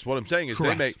exists, what I'm saying is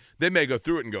Correct. they may go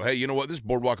through it and go, hey, you know what? This is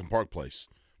Boardwalk and Park Place.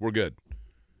 We're good.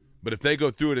 But if they go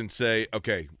through it and say,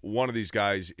 okay, one of these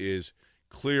guys is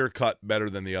clear cut better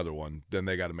than the other one, then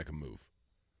they got to make a move.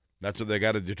 That's what they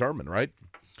got to determine, right?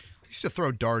 I used to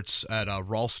throw darts at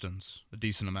Ralston's a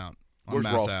decent amount on Where's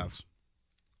Mass Ralston's?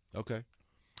 Ave. Okay.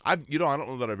 I don't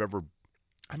know that I've ever.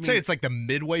 I'd say it's like the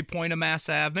midway point of Mass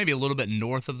Ave, maybe a little bit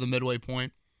north of the midway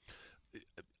point.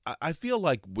 I feel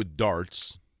like with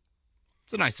darts,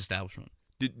 It's a nice establishment.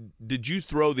 did you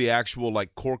throw the actual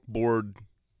like corkboard,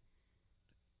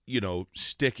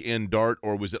 stick in dart,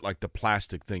 or was it like the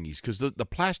plastic thingies? Because the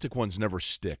plastic ones never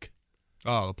stick.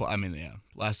 Oh, I mean, yeah,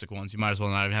 plastic ones. You might as well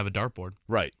not even have a dartboard.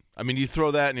 Right. I mean, you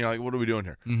throw that and you're like, what are we doing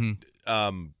here?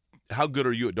 Mm-hmm. How good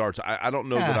are you at darts? I don't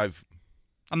know that I've.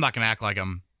 I'm not going to act like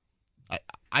I'm.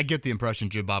 I get the impression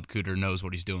Jim Bob Cooter knows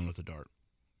what he's doing with the dart.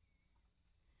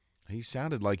 He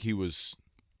sounded like he was.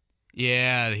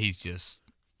 Yeah, he's just.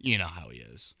 You know how he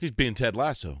is. He's being Ted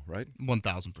Lasso, right?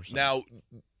 1,000%. Now,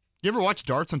 you ever watch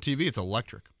darts on TV? It's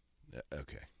electric.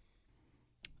 okay.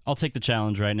 I'll take the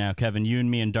challenge right now, Kevin. You and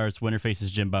me in darts. Winner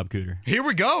faces Jim Bob Cooter. Here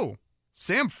we go.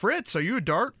 Sam Fritz, are you a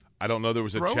dart? I don't know there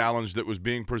was a Throw? challenge that was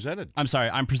being presented. I'm sorry.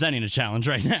 I'm presenting a challenge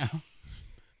right now.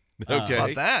 Okay. How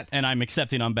about that? And I'm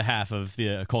accepting on behalf of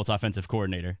the Colts offensive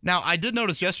coordinator. Now, I did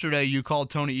notice yesterday you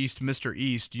called Tony East Mr.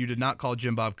 East. You did not call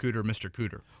Jim Bob Cooter Mr.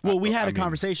 Cooter. Well, we I had a mean,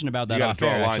 conversation about you that gotta off draw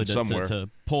a air, line actually, somewhere. to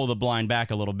pull the blind back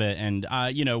a little bit. And,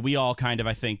 we all kind of,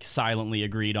 I think, silently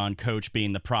agreed on coach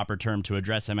being the proper term to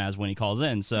address him as when he calls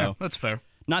in. So, Yeah, that's fair.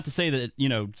 not to say that,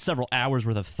 several hours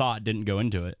worth of thought didn't go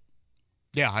into it.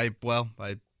 Yeah,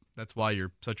 that's why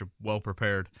you're such a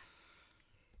well-prepared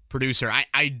producer.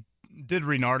 I did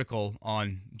read an article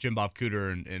on Jim Bob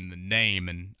Cooter and the name,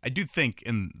 and I do think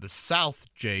in the South,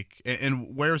 Jake,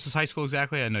 and where is his high school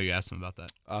exactly? I know you asked him about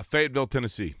that. Fayetteville,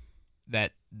 Tennessee.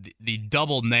 That the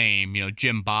double name,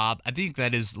 Jim Bob, I think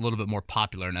that is a little bit more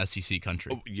popular in SEC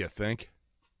country. Oh, you think?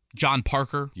 John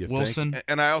Parker, You Wilson. think?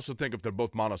 And I also think if they're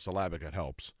both monosyllabic, it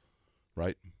helps,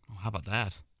 right? Oh, how about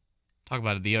that? Talk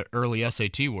about the early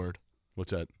SAT word.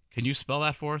 What's that? Can you spell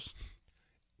that for us?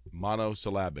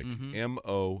 Monosyllabic.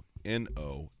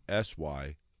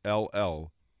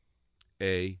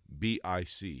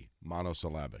 MONOSYLLABIC.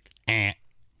 Monosyllabic.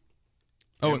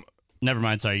 Oh, never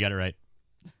mind. Sorry, you got it right.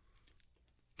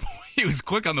 He was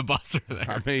quick on the buzzer there.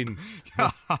 I mean,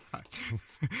 I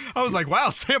was like, wow,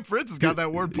 Sam Fritz has got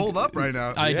that word pulled up right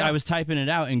now. I was typing it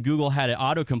out, and Google had it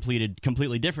auto-completed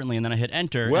completely differently, and then I hit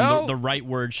enter, Well- and the right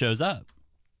word shows up.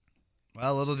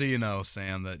 Well, little do you know,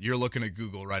 Sam, that you're looking at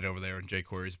Google right over there in Jay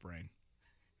Corey's brain.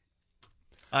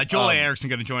 Joel Erickson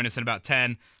going to join us in about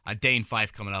 10. Dane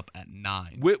Fife coming up at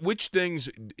 9. which things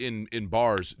in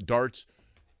bars, darts,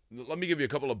 let me give you a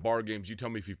couple of bar games. You tell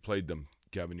me if you've played them.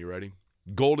 Kevin, you ready?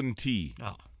 Golden Tee.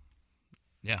 Oh,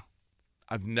 yeah.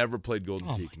 I've never played Golden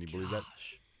Oh, Tee. my Can you believe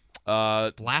gosh.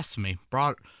 that? Blasphemy.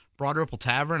 Broad Ripple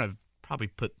Tavern, I've probably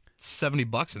put $70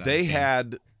 in that. They game.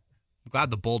 had I'm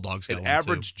glad the Bulldogs got an one,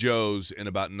 average Joe's in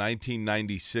about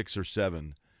 1996 or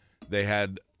 7. They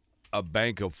had a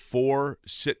bank of 4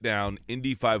 sit-down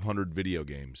Indy 500 video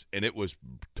games, and it was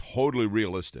totally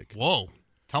realistic. too. Whoa.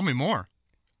 Tell me more.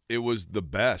 It was the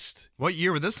best. What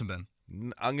year would this have been?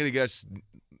 I'm going to guess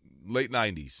late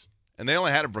 90s. And they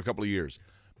only had them for a couple of years.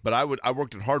 But I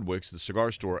worked at Hardwick's, the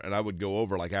cigar store, and I would go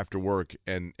over like after work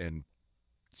and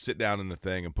sit down in the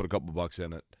thing and put a couple bucks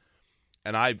in it.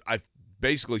 And I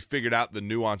basically figured out the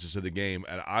nuances of the game,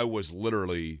 and I was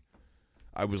like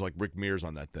Rick Mears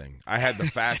on that thing. I had the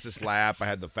fastest lap. I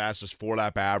had the fastest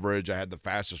 4-lap average. I had the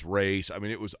fastest race. I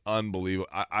mean, it was unbelievable.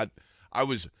 I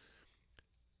was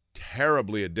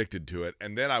terribly addicted to it.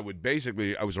 And then I was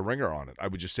a ringer on it. I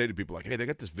would just say to people like, hey, they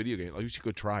got this video game. Like, you should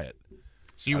go try it.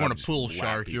 So you And I weren't would a just pool whack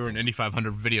shark. You were an people. Indy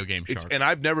 500 video game shark. And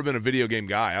I've never been a video game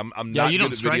guy. I'm Yeah, not you good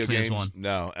don't at strike video me as games. one.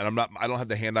 No, and I don't have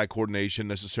the hand-eye coordination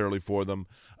necessarily for them.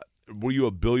 Were you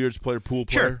a billiards player, pool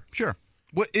player? Sure.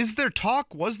 Was there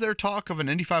talk of an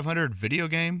Indy 500 video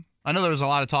game? I know there was a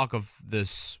lot of talk of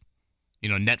this,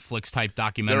 Netflix type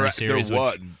documentary series. There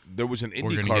was an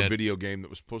we're gonna IndyCar get. video game that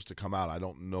was supposed to come out. I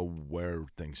don't know where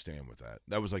things stand with that.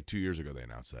 That was like 2 years ago they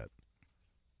announced that.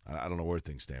 I don't know where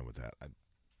things stand with that.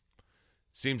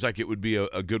 Seems like it would be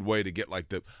a good way to get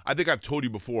like I think I've told you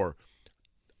before,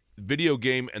 video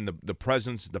game and the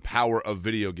presence, the power of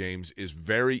video games is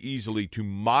very easily, to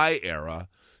my era,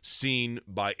 seen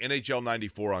by NHL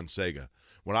 94 on Sega.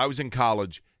 When I was in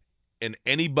college, and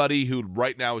anybody who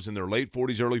right now is in their late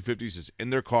 40s, early 50s is in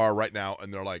their car right now,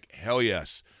 and they're like, hell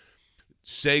yes.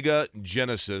 Sega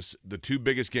Genesis, the two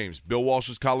biggest games, Bill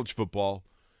Walsh's college football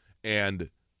and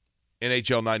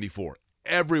NHL 94.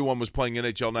 Everyone was playing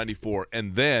NHL 94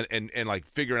 and then and like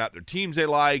figuring out their teams they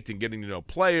liked and getting to know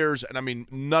players. And I mean,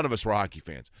 none of us were hockey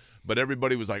fans, but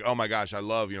everybody was like, oh my gosh, I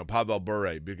love, Pavel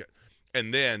Bure.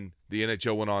 And then the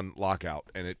NHL went on lockout,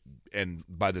 and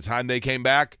by the time they came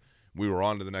back, we were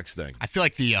on to the next thing. I feel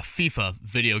like the FIFA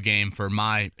video game for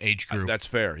my age group that's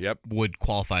fair, yep, would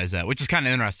qualify as that, which is kind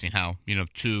of interesting how,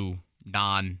 two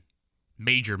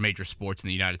major sports in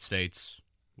the United States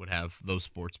would have those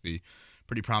sports be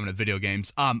pretty prominent video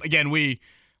games. Again,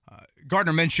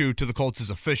 Gardner Minshew to the Colts is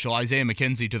official. Isaiah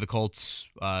McKenzie to the Colts.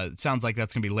 It sounds like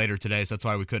that's going to be later today, so that's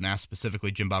why we couldn't ask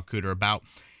specifically Jim Bob Cooter about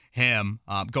him.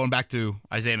 Going back to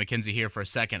Isaiah McKenzie here for a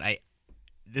second,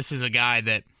 this is a guy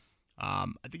that I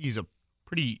think he's a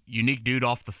pretty unique dude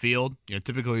off the field.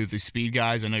 Typically with these speed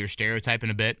guys, I know you're stereotyping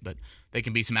a bit, but they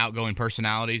can be some outgoing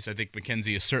personalities. I think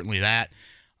McKenzie is certainly that.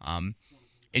 And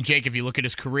Jake, if you look at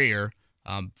his career,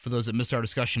 for those that missed our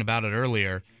discussion about it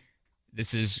earlier,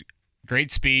 this is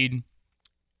great speed,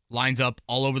 lines up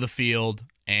all over the field,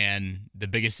 and the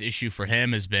biggest issue for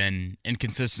him has been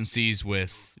inconsistencies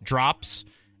with drops,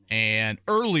 and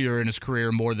earlier in his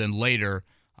career more than later,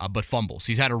 but fumbles.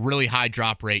 He's had a really high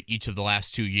drop rate each of the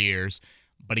last 2 years.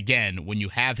 But again, when you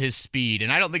have his speed,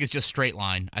 and I don't think it's just straight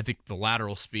line, I think the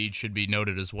lateral speed should be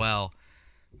noted as well.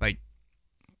 Like,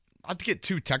 not to get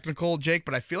too technical, Jake,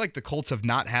 but I feel like the Colts have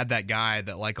not had that guy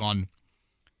that, like, on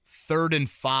 3rd and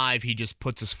 5, he just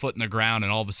puts his foot in the ground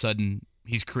and all of a sudden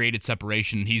he's created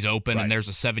separation, he's open, right, and there's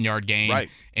a 7-yard gain, right,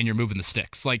 and you're moving the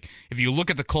sticks. Like, if you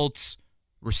look at the Colts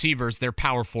receivers, they're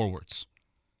power forwards.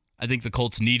 I think the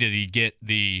Colts needed to get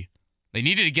the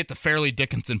Fairleigh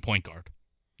Dickinson point guard.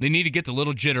 They need to get the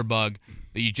little jitterbug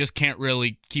that you just can't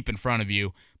really keep in front of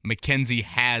you. McKenzie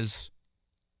has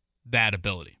that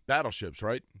ability. Battleships,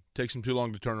 right? Takes them too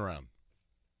long to turn around.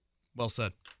 Well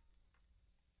said.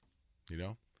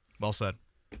 Well said.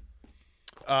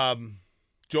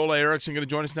 Joel A. Erickson going to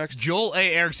join us next? Joel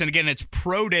A. Erickson. Again, it's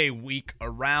pro day week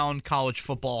around college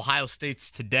football. Ohio State's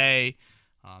today.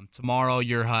 Tomorrow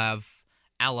you'll have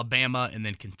Alabama, and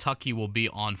then Kentucky will be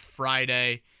on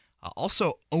Friday.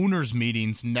 Also, owners'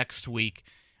 meetings next week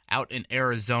out in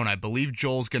Arizona. I believe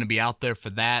Joel's going to be out there for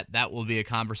that. That will be a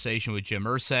conversation with Jim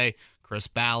Irsay, Chris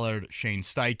Ballard, Shane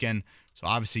Steichen. So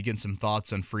obviously getting some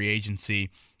thoughts on free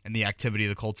agency and the activity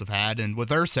the Colts have had. And with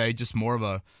Irsay, just more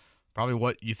of probably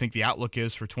what you think the outlook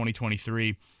is for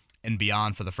 2023 and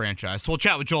beyond for the franchise. So we'll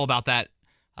chat with Joel about that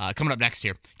coming up next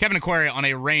here. Kevin Aquaria on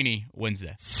a rainy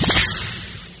Wednesday.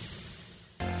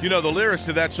 The lyrics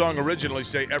to that song originally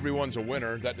say everyone's a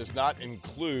winner. That does not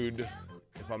include,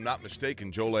 if I'm not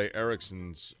mistaken, Joel A.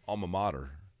 Erickson's alma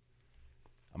mater.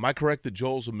 Am I correct that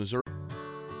Joel's a Missouri?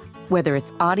 Whether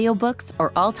it's audiobooks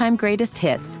or all-time greatest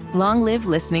hits, long live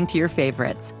listening to your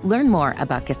favorites. Learn more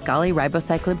about Kisqali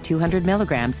Ribociclib 200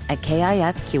 milligrams at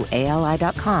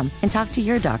KISQALI.com and talk to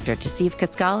your doctor to see if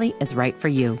Kisqali is right for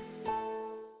you.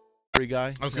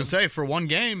 Guy. I was going to say, for one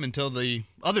game until the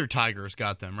other Tigers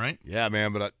got them, right? Yeah,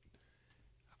 man, but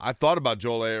I thought about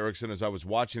Joel A. Erickson as I was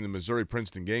watching the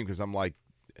Missouri-Princeton game because I'm like,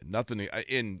 nothing.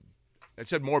 It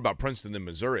said more about Princeton than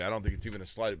Missouri. I don't think it's even a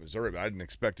slight at Missouri, but I didn't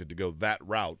expect it to go that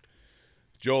route.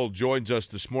 Joel joins us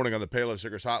this morning on the Payless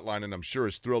Liquors Hotline, and I'm sure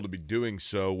is thrilled to be doing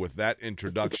so with that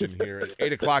introduction here at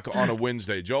 8 o'clock on a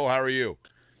Wednesday. Joel, how are you?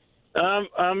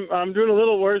 I'm doing a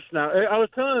little worse now. I was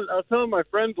telling my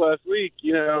friends last week,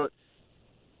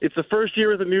 it's the first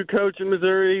year with a new coach in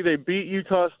Missouri. They beat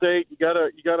Utah State. You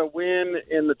gotta win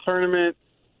in the tournament.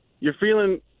 You're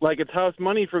feeling like it's house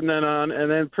money from then on,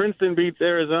 and then Princeton beats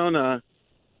Arizona,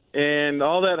 and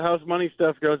all that house money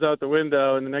stuff goes out the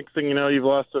window. And the next thing you know, you've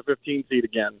lost to a 15 seed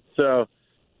again. So,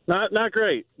 not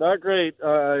great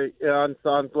on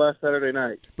last Saturday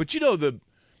night. But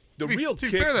the real to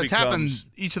be kick fair, that's becomes... happened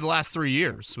each of the last 3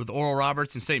 years with Oral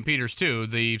Roberts and St. Peter's too.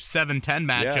 The 7-10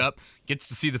 matchup gets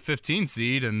to see the 15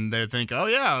 seed, and they think, oh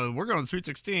yeah, we're going to the Sweet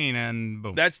 16, and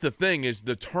boom. That's the thing is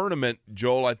the tournament,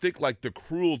 Joel. I think like the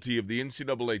cruelty of the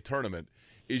NCAA tournament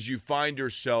is you find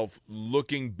yourself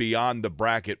looking beyond the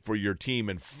bracket for your team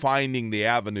and finding the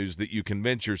avenues that you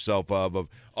convince yourself of,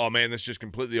 oh man, this just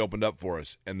completely opened up for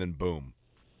us, and then boom.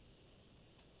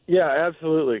 Yeah,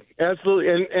 absolutely.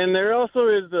 And there also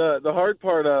is the hard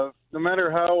part of no matter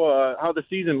how the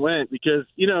season went, because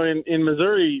in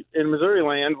Missouri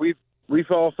land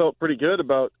we've all felt pretty good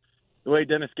about the way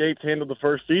Dennis Gates handled the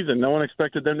first season. No one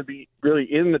expected them to be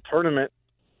really in the tournament,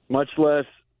 much less,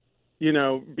 be in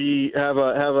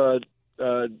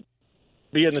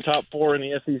the top 4 in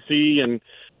the SEC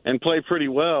and play pretty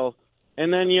well.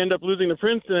 And then you end up losing to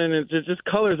Princeton, and it just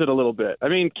colors it a little bit. I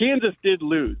mean, Kansas did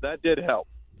lose. That did help.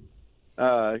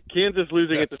 Kansas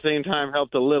losing at the same time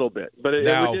helped a little bit, but it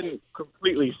didn't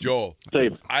completely save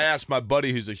it. I asked my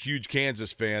buddy who's a huge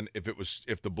Kansas fan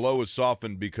if the blow was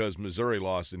softened because Missouri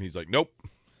lost, and he's like, nope.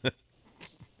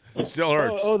 It still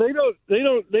hurts.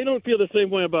 They don't feel the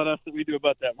same way about us that we do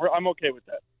about them. I'm okay with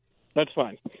that. That's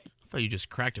fine. I thought you just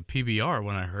cracked a PBR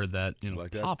when I heard that,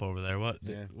 like that? pop over there. What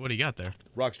do you got there?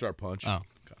 Rockstar Punch. Oh,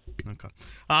 okay.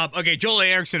 Okay, Joel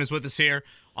Erickson is with us here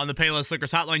on the Payless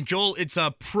Liquors Hotline. Joel, it's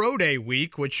a pro day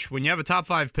week, which when you have a top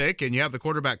 5 pick and you have the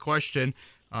quarterback question,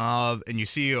 and you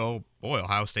see,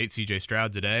 Ohio State, C.J.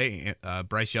 Stroud today,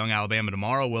 Bryce Young, Alabama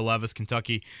tomorrow, Will Levis,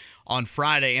 Kentucky on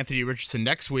Friday, Anthony Richardson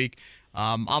next week.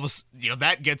 Obviously,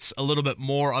 that gets a little bit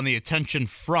more on the attention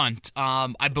front.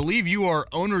 I believe you are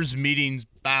owners' meetings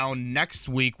bound next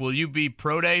week. Will you be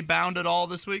pro day bound at all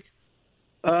this week?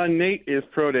 Nate is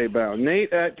pro day bound.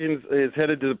 Nate Atkins is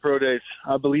headed to the pro days.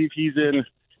 I believe he's in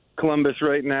Columbus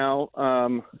right now.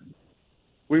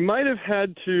 We might have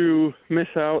had to miss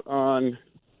out on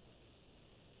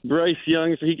Bryce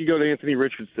Young so he could go to Anthony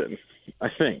Richardson, I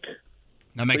think.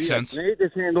 That makes sense. Nate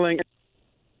is handling.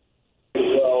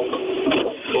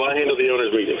 Well, I handle the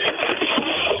owners' meeting.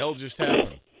 What the hell just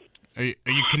happened? Are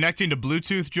you connecting to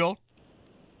Bluetooth, Joel?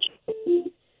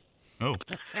 Oh.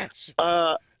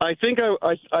 I think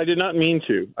I did not mean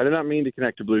to. I did not mean to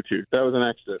connect to Bluetooth. That was an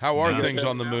accident. How are things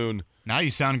on the moon? Now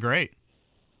you sound great.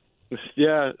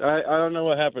 Yeah, I don't know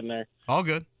what happened there. All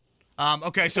good.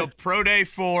 Okay, so pro day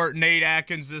for Nate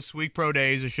Atkins this week, pro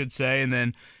days, I should say, and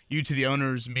then you to the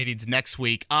owners' meetings next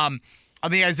week. On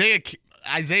the Isaiah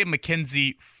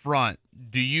McKenzie front,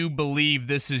 do you believe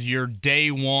this is your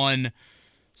day one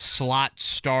slot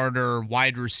starter,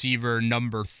 wide receiver,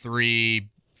 number 3,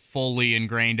 fully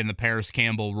ingrained in the Paris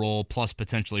Campbell role, plus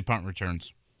potentially punt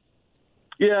returns?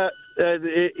 Yeah,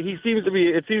 it seems to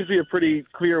be a pretty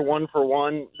clear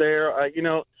 1-for-1 there.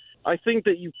 I think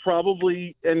that you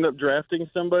probably end up drafting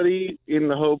somebody in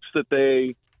the hopes that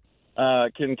they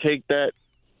can take that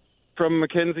from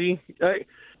McKenzie.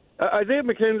 Isaiah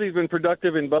McKenzie's been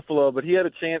productive in Buffalo, but he had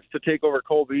a chance to take over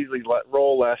Cole Beasley's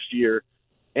role last year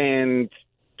and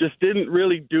just didn't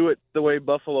really do it the way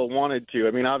Buffalo wanted to.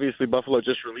 I mean, obviously Buffalo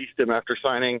just released him after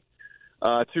signing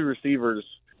 2 receivers,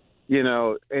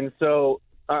 and so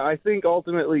I think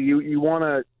ultimately you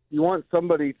want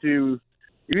somebody to.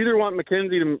 You either want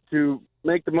McKenzie to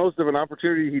make the most of an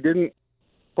opportunity he didn't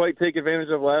quite take advantage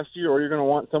of last year, or you're going to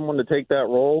want someone to take that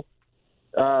role.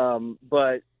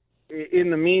 But in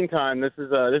the meantime, this is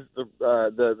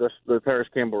the Paris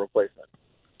Campbell replacement.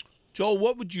 Joel,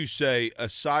 what would you say,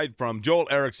 aside from – Joel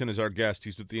Erickson is our guest.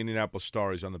 He's with the Indianapolis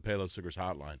Star. He's on the Payless Liquors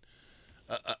Hotline.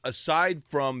 Aside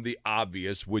from the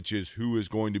obvious, which is who is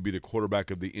going to be the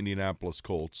quarterback of the Indianapolis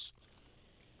Colts,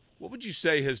 what would you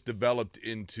say has developed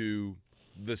into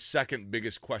the second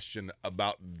biggest question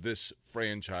about this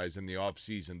franchise in the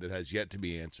offseason that has yet to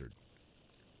be answered?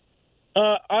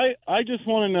 I just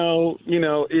want to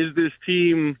know, is this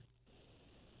team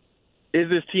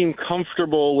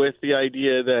comfortable with the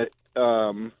idea that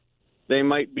they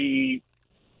might be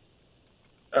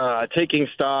taking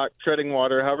stock, treading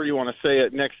water, however you want to say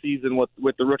it, next season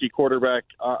with the rookie quarterback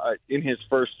in his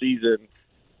first season,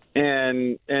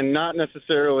 and not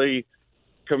necessarily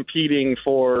competing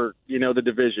for the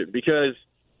division, because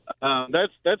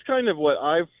that's kind of what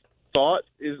I've thought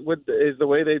is the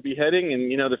way they'd be heading,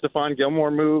 and the Stephon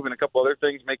Gilmore move and a couple other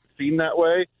things make it seem that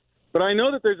way. But I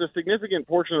know that there's a significant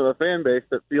portion of the fan base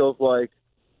that feels like,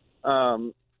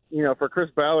 for Chris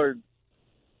Ballard's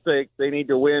sake, they need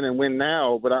to win and win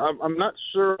now. But I'm not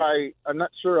sure. I'm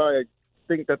not sure I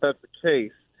think that that's the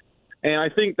case. And I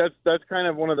think that's kind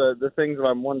of one of the things that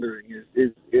I'm wondering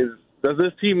is does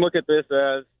this team look at this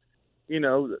as,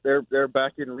 they're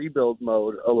back in rebuild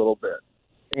mode a little bit,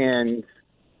 and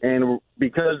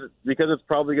because it's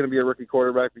probably going to be a rookie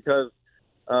quarterback, because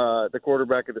the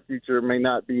quarterback of the future may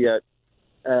not be at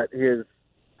his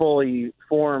fully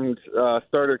formed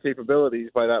starter capabilities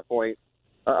by that point.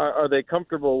 Are they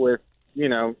comfortable with,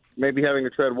 maybe having to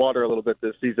tread water a little bit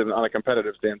this season on a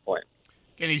competitive standpoint?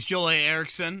 And he's Joel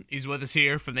Erickson. He's with us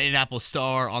here from the Indianapolis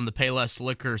Star on the Payless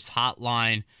Liquors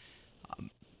Hotline.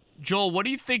 Joel, what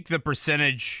do you think the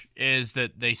percentage is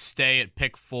that they stay at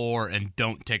pick 4 and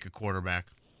don't take a quarterback?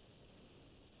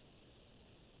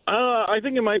 I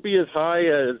think it might be as high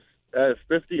as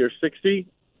 50 or 60.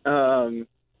 Someone's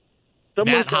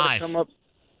got to come up.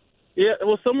 Yeah,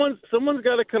 well, someone's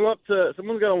got to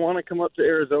want to come up to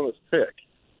Arizona's pick,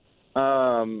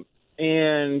 and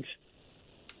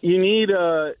you need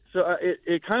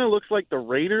it kind of looks like the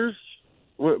Raiders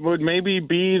would maybe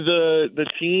be the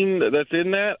team that's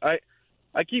in that.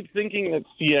 I keep thinking that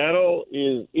Seattle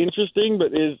is interesting,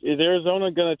 but is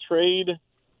Arizona going to trade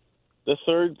the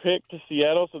third pick to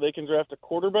Seattle so they can draft a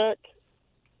quarterback?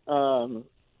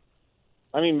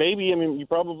 Maybe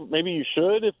you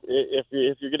should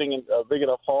if you're getting a big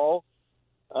enough haul.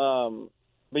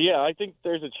 But yeah, I think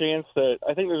there's a chance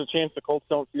the Colts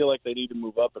don't feel like they need to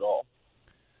move up at all.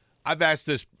 I've asked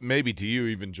this maybe to you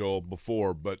even, Joel,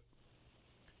 before, but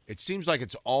it seems like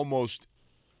it's almost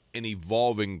an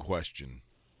evolving question.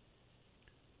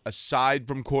 Aside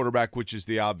from quarterback, which is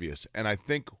the obvious, and I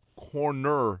think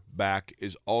cornerback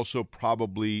is also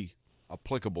probably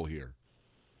applicable here.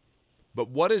 But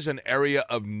what is an area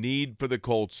of need for the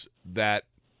Colts that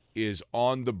is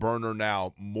on the burner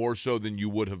now more so than you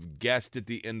would have guessed at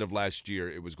the end of last year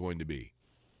it was going to be?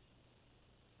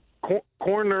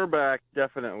 Cornerback,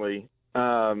 definitely.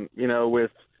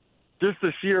 With just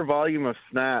the sheer volume of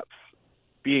snaps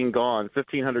being gone,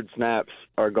 1,500 snaps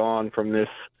are gone from this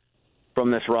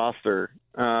roster,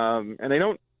 and they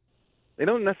don't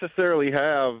necessarily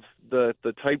have the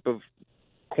type of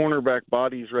cornerback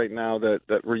bodies right now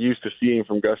that we're used to seeing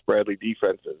from Gus Bradley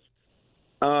defenses.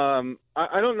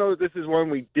 I don't know if this is one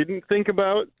we didn't think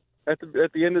about at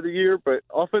the end of the year, but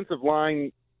offensive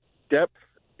line depth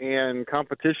and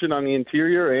competition on the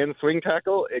interior and swing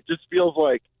tackle, it just feels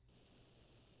like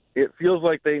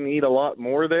they need a lot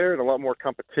more there and a lot more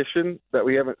competition that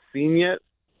we haven't seen yet.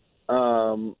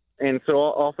 And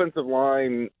so offensive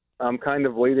line, I'm kind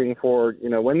of waiting for,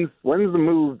 when's the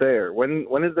move there? When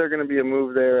is there going to be a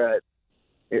move there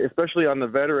especially on the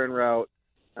veteran route?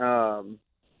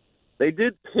 They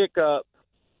did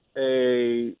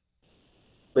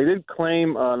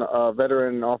claim on a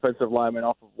veteran offensive lineman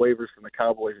off of waivers from the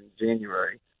Cowboys in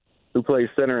January who plays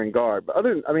center and guard. But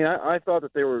I thought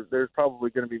that there's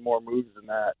probably going to be more moves than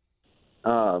that.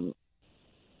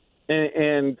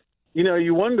 And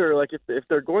you wonder, like, if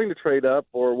they're going to trade up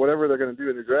or whatever they're going to do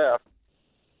in the draft,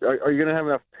 are you going to have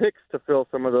enough picks to fill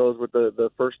some of those with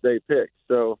the first day picks?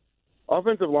 So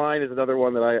offensive line is another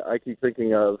one that I keep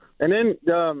thinking of. And then,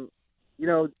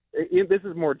 this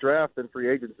is more draft than free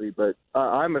agency, but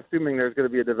I'm assuming there's going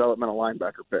to be a developmental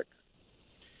linebacker pick.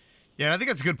 Yeah, I think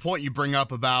that's a good point you bring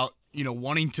up about,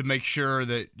 wanting to make sure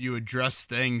that you address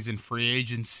things in free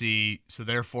agency, so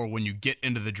therefore when you get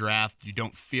into the draft, you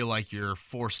don't feel like you're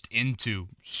forced into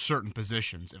certain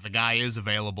positions. If a guy is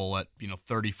available at,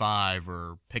 35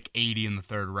 or pick 80 in the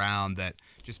third round, that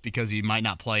just because he might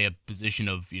not play a position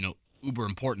of, uber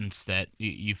importance, that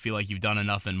you feel like you've done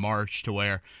enough in March to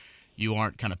where you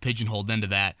aren't kind of pigeonholed into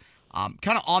that.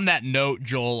 Kind of on that note,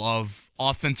 Joel, of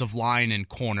offensive line and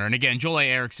corner, and again, Joel A.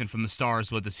 Erickson from the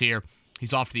Stars with us here.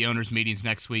 He's off to the owners' meetings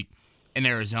next week in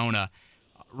Arizona.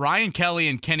 Ryan Kelly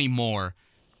and Kenny Moore,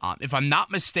 if I'm not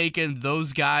mistaken,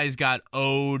 those guys got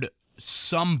owed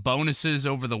some bonuses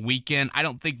over the weekend. I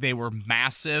don't think they were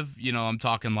massive. I'm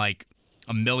talking like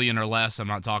 $1 million or less. I'm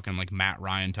not talking like Matt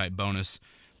Ryan type bonus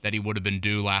that he would have been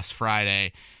due last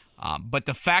Friday. But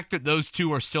the fact that those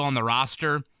two are still on the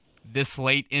roster this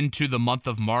late into the month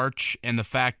of March, and the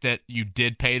fact that you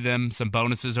did pay them some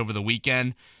bonuses over the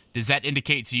weekend, does that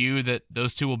indicate to you that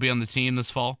those two will be on the team this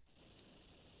fall?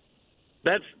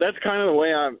 That's kind of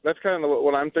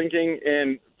what I'm thinking,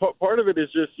 and part of it is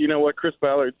just what Chris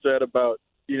Ballard said about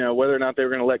whether or not they were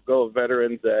going to let go of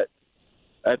veterans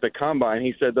at the combine.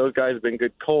 He said those guys have been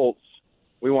good Colts.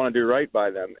 We want to do right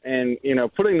by them, and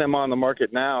putting them on the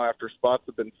market now after spots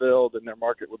have been filled and their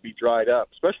market would be dried up,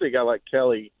 especially a guy like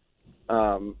Kelly,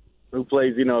 who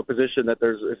plays a position that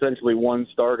there's essentially one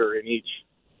starter in each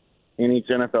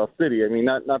NFL city. I mean,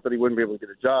 not that he wouldn't be able to get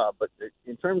a job, but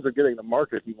in terms of getting the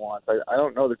market he wants, I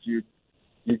don't know that you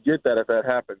get that if that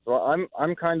happens. So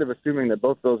I'm kind of assuming that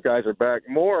both those guys are back.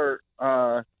 More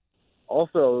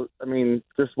also, I mean,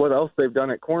 just what else they've done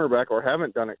at cornerback or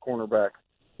haven't done at cornerback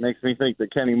makes me think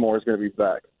that Kenny Moore is going to be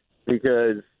back,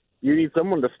 because you need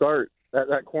someone to start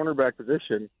that cornerback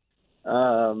position.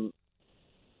 I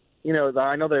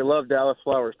know they love Dallas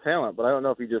Flowers' talent, but I don't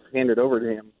know if he just handed over to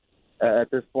him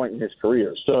at this point in his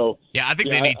career. So yeah, I think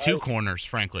they need two corners,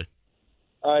 frankly.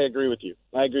 I agree with you.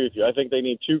 I think they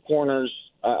need two corners.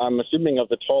 I'm assuming of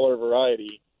the taller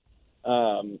variety.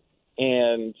 And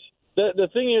the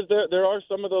thing is, there are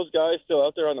some of those guys still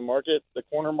out there on the market. The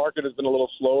corner market has been a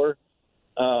little slower.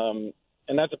 And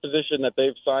that's a position that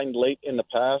they've signed late in the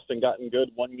past and gotten good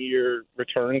one-year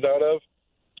returns out of.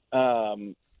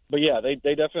 But yeah,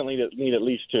 they definitely need at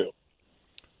least two.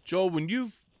 Joel, when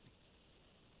you've,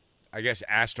 I guess,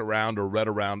 asked around or read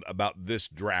around about this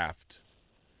draft,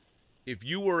 if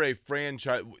you were a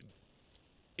franchise,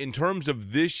 in terms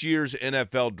of this year's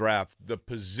NFL draft, the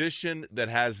position that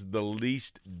has the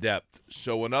least depth.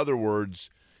 So, in other words,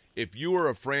 if you were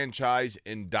a franchise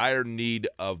in dire need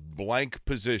of blank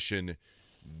position,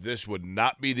 this would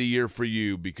not be the year for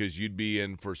you because you'd be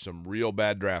in for some real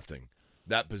bad drafting.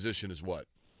 That position is what?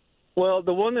 Well,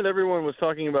 the one that everyone was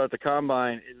talking about at the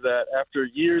Combine is that after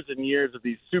years and years of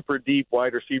these super deep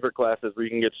wide receiver classes where you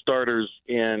can get starters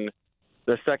in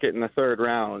the second and the third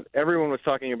round, everyone was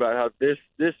talking about how this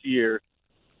year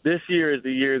is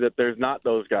the year that there's not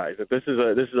those guys. That this is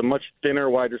a much thinner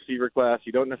wide receiver class.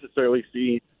 You don't necessarily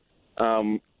see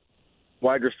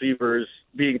wide receivers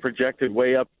being projected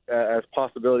way up as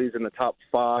possibilities in the top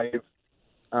 5.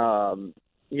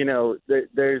 It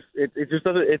just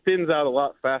doesn't. It thins out a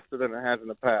lot faster than it has in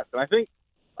the past. And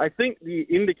I think the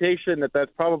indication that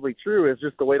that's probably true is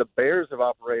just the way the Bears have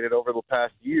operated over the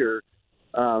past year.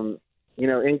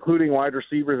 Including wide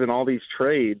receivers in all these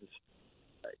trades.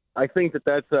 I think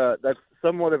that's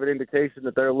somewhat of an indication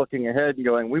that they're looking ahead and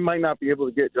going, we might not be able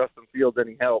to get Justin Fields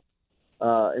any help,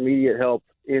 immediate help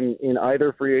in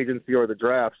either free agency or the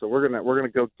draft. So we're gonna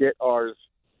go get ours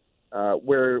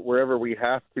wherever we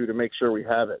have to make sure we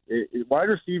have it. Wide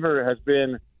receiver has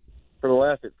been for the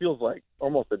last, it feels like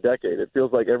almost a decade. It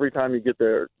feels like every time you get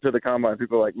there to the Combine,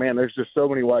 people are like, man, there's just so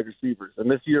many wide receivers.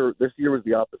 And this year was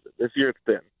the opposite. This year it's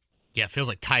thin. Yeah, it feels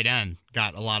like tight end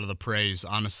got a lot of the praise,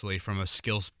 honestly, from a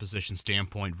skills position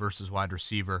standpoint versus wide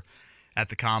receiver at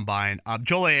the Combine.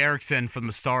 Joel A. Erickson from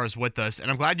the Stars with us, and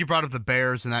I'm glad you brought up the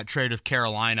Bears and that trade with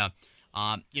Carolina.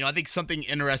 I think something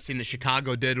interesting that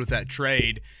Chicago did with that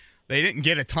trade, they didn't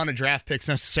get a ton of draft picks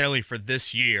necessarily for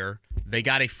this year. They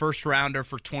got a first-rounder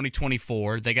for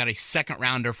 2024. They got a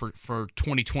second-rounder for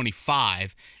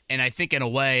 2025, and I think in a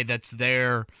way that's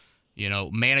their –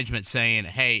 management saying,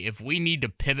 hey, if we need to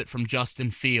pivot from Justin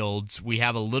Fields, we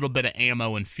have a little bit of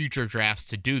ammo in future drafts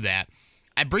to do that.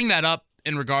 I bring that up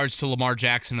in regards to Lamar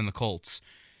Jackson and the Colts.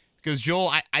 Because,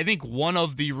 Joel, I think one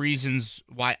of the reasons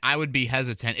why I would be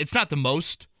hesitant, it's not the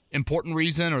most important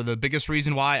reason or the biggest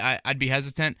reason why I'd be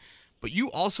hesitant, but you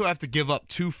also have to give up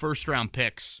 2 first-round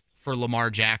picks for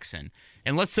Lamar Jackson.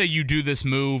 And let's say you do this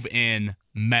move in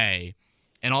May,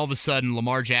 and all of a sudden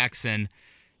Lamar Jackson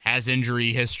has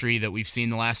injury history that we've seen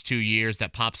the last 2 years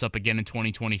that pops up again in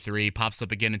 2023, pops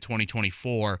up again in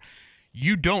 2024.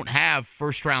 You don't have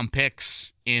first-round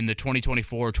picks in the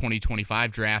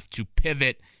 2024-2025 draft to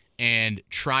pivot and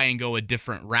try and go a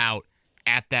different route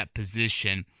at that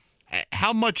position.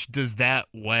 How much does that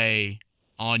weigh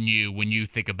on you when you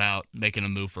think about making a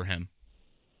move for him?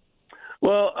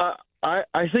 Well,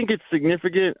 I think it's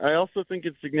significant. I also think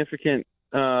it's significant,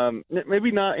 maybe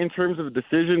not in terms of a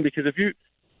decision, because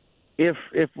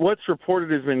if what's reported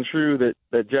has been true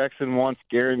that Jackson wants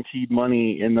guaranteed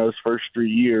money in those first 3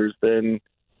 years, then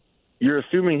you're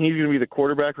assuming he's going to be the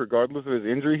quarterback regardless of his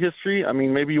injury history. I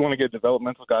mean, maybe you want to get a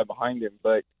developmental guy behind him,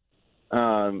 but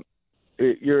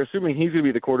you're assuming he's going to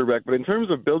be the quarterback. But in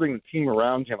terms of building the team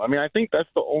around him, I mean, I think that's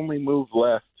the only move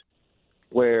left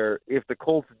where if the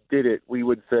Colts did it, we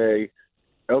would say,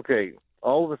 okay,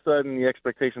 all of a sudden the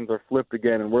expectations are flipped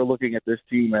again, and we're looking at this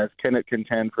team as, can it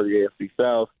contend for the AFC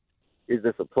South? Is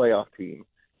this a playoff team?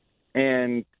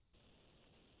 And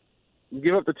you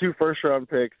give up the 2 first-round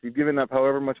picks. You've given up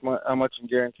how much in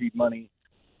guaranteed money.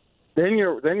 Then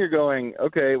you're going,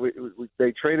 okay.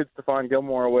 They traded Stephon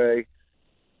Gilmore away.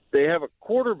 They have a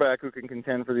quarterback who can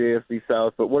contend for the AFC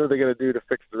South, but what are they going to do to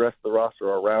fix the rest of the roster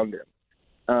around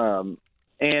him?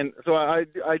 And so I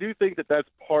do think that that's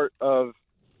part of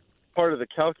the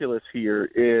calculus here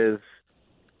is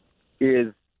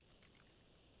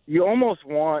you'd almost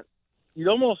want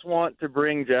to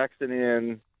bring Jackson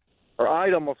in, or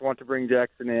I'd almost want to bring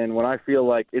Jackson in when I feel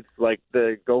like it's like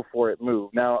the go for it move.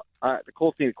 Now, the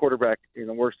Colts need a quarterback in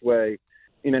the worst way,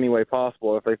 in any way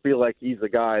possible. If they feel like he's the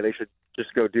guy, they should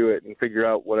just go do it and figure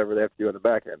out whatever they have to do on the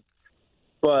back end.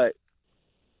 But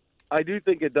I do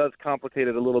think it does complicate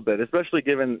it a little bit, especially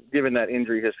given that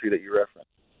injury history that you referenced.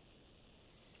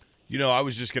 I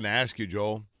was just going to ask you,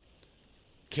 Joel,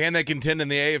 can they contend in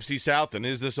the AFC South, and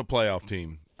is this a playoff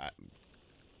team?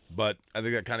 But I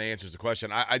think that kind of answers the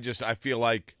question. I feel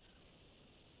like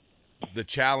the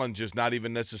challenge is not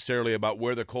even necessarily about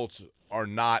where the Colts are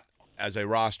not as a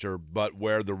roster, but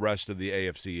where the rest of the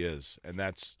AFC is, and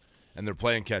they're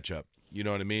playing catch up. You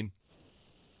know what I mean?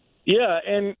 Yeah,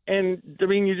 and I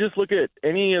mean, you just look at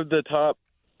any of the top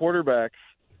quarterbacks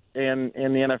in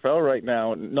the NFL right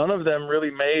now. None of them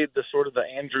really made the sort of the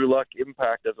Andrew Luck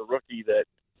impact as a rookie that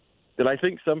that I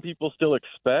think some people still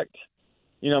expect.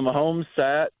 Mahomes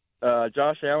sat.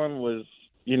 Josh Allen was,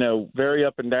 very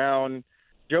up and down.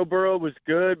 Joe Burrow was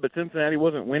good, but Cincinnati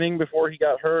wasn't winning before he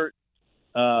got hurt.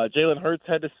 Jalen Hurts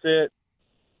had to sit.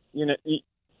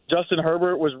 Justin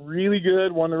Herbert was really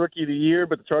good, won the Rookie of the Year,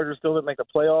 but the Chargers still didn't make the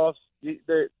playoffs.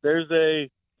 There's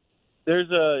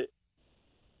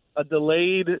a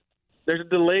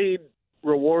delayed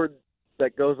reward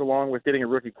that goes along with getting a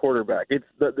rookie quarterback. It's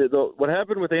what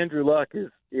happened with Andrew Luck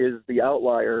is the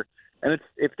outlier, and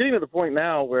it's getting to the point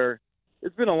now where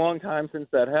it's been a long time since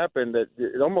that happened that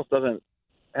it almost doesn't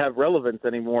have relevance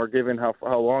anymore, given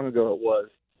how long ago it was.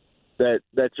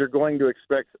 That you're going to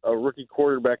expect a rookie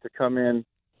quarterback to come in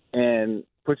and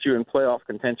put you in playoff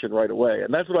contention right away.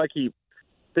 And that's what I keep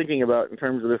thinking about in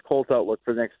terms of this Colts outlook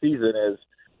for next season is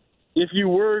if you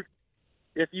were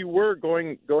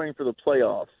going for the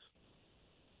playoffs,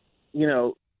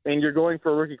 and you're going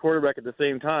for a rookie quarterback at the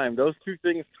same time, those two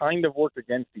things kind of work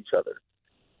against each other.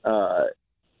 I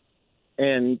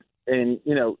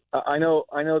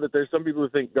know that there's some people who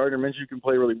think Gardner Minshew can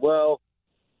play really well.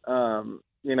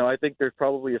 I think there's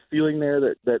probably a feeling there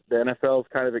that the NFL is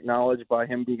kind of acknowledged by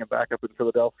him being a backup in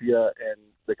Philadelphia and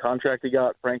the contract he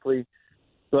got, frankly.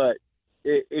 But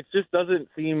it just doesn't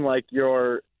seem like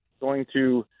you're going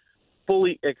to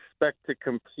fully expect to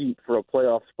compete for a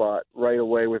playoff spot right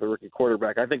away with a rookie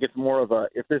quarterback. I think it's more of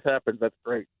if this happens, that's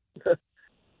great.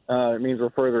 It means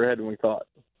we're further ahead than we thought.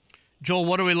 Joel,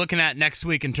 what are we looking at next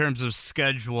week in terms of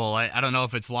schedule? I don't know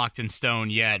if it's locked in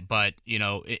stone yet, but,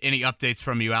 any updates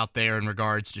from you out there in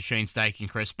regards to Shane Steichen,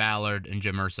 Chris Ballard, and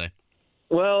Jim Irsay?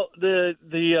 Well,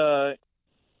 the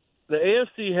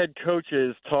AFC head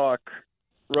coaches talk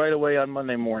right away on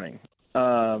Monday morning.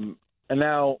 And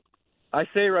now I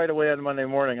say right away on Monday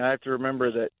morning, I have to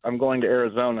remember that I'm going to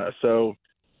Arizona. So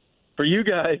for you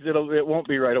guys, it won't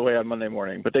be right away on Monday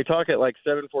morning, but they talk at like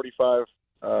 7:45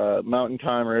 Mountain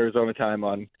Time or Arizona time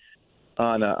on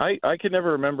I can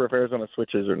never remember if Arizona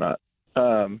switches or not.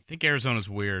 I think Arizona's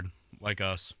weird, like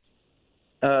us.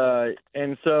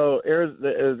 And so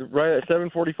right at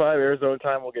 7:45 Arizona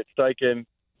time, we'll get Steichen.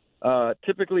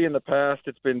 Typically in the past,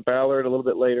 it's been Ballard a little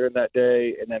bit later in that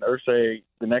day, and then Irsay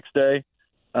the next day.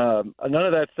 None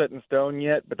of that's set in stone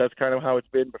yet, but that's kind of how it's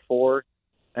been before.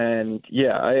 And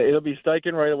yeah, it'll be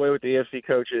Steichen right away with the AFC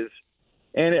coaches.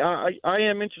 And I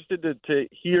am interested to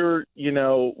hear,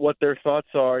 what their thoughts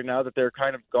are now that they're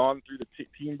kind of gone through the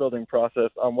team building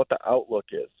process on what the outlook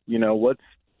is.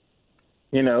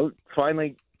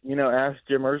 Finally, ask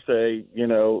Jim Irsay,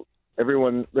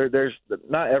 everyone, there's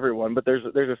not everyone, but there's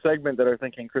a segment that are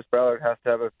thinking Chris Ballard has to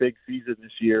have a big season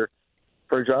this year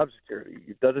for job security.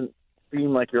 It doesn't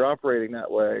seem like you're operating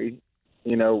that way.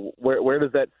 Where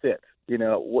does that sit?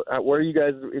 Where are you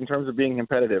guys in terms of being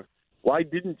competitive? Why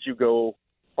didn't you go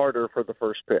harder for the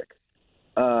first pick?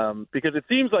 Because it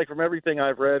seems like from everything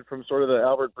I've read from sort of the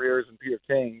Albert Breers and Peter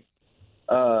King,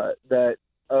 that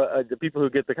the people who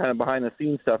get the kind of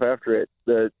behind-the-scenes stuff after it,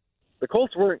 the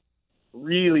Colts weren't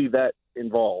really that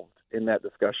involved in that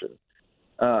discussion.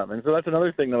 And so that's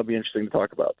another thing that'll be interesting to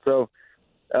talk about. So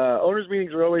owners'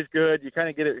 meetings are always good. You kind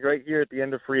of get it right here at the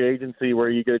end of free agency where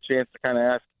you get a chance to kind of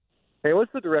ask, hey,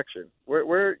 what's the direction?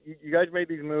 Where you guys made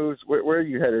these moves? Where are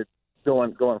you headed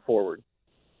going forward?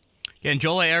 Yeah, and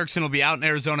Joel Erickson will be out in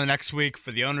Arizona next week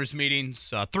for the owners' meetings.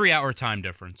 3-hour time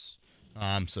difference.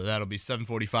 So that'll be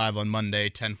 7:45 on Monday,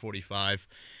 10:45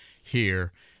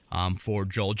 here for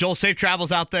Joel. Joel, safe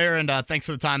travels out there, and thanks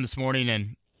for the time this morning.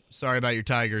 And sorry about your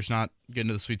Tigers not getting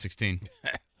to the Sweet 16.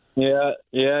 Yeah,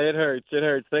 it hurts. It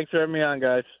hurts. Thanks for having me on,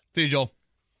 guys. See you, Joel.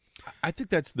 I think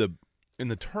that's in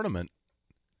the tournament.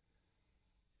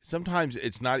 Sometimes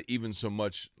it's not even so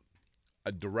much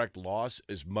a direct loss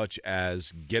as much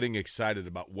as getting excited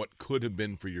about what could have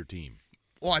been for your team.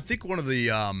 Well, I think one of the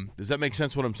does that make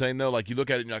sense what I'm saying, though? Like, you look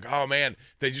at it and you're like, oh, man,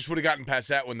 they just would have gotten past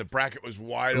that when the bracket was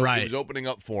wide open. Right. It was opening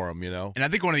up for them, And I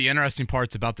think one of the interesting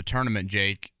parts about the tournament,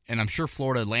 Jake, and I'm sure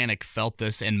Florida Atlantic felt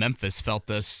this and Memphis felt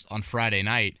this on Friday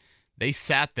night, they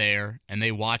sat there and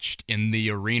they watched in the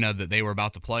arena that they were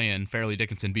about to play in, Fairleigh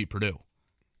Dickinson beat Purdue.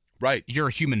 Right. You're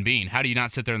a human being. How do you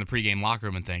not sit there in the pregame locker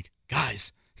room and think,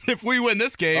 guys, if we win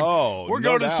this game, we're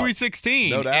going to the Sweet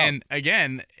 16. No doubt. And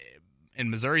again,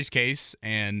 in Missouri's case,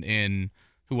 and in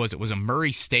who was it? Was it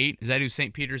Murray State? Is that who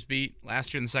St. Peter's beat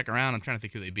last year in the second round? I'm trying to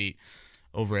think who they beat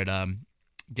over at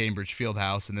Gainbridge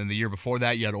Fieldhouse. And then the year before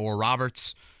that, you had Oral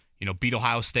Roberts, beat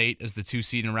Ohio State as the 2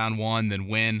 seed in round 1, then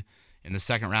win in the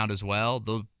second round as well.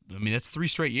 That's 3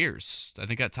 straight years. I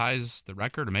think that ties the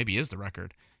record, or maybe is the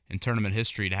record in tournament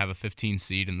history to have a 15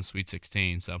 seed in the Sweet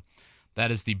 16. So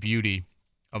that is the beauty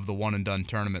of the one-and-done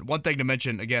tournament. One thing to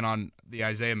mention, again, on the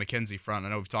Isaiah McKenzie front, I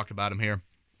know we've talked about him here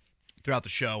throughout the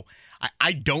show.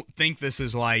 I don't think this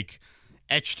is like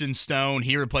etched in stone.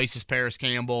 He replaces Paris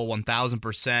Campbell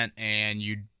 1,000%, and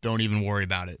you don't even worry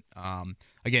about it.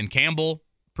 Again, Campbell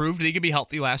proved that he could be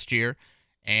healthy last year,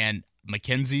 and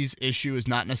McKenzie's issue has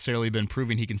not necessarily been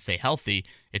proving he can stay healthy.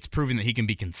 It's proving that he can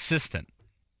be consistent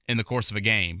in the course of a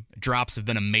game. Drops have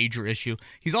been a major issue.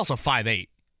 He's also 5'8".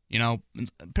 You know,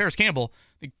 Paris Campbell,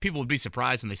 I think people would be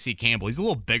surprised when they see Campbell. He's a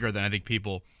little bigger than I think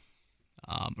people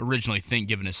originally think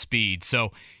given his speed.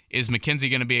 So is McKenzie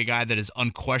going to be a guy that is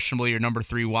unquestionably your number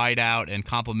 3 wideout and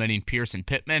complementing Pierce and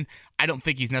Pittman? I don't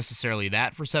think he's necessarily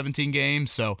that for 17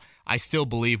 games, so I still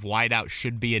believe wideout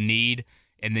should be a need,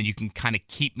 and then you can kind of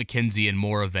keep McKenzie in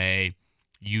more of a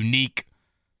unique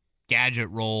gadget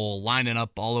role, lining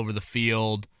up all over the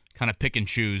field, kind of pick and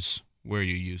choose where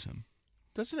you use him.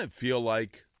 Doesn't it feel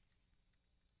like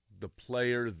the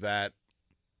player that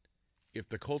if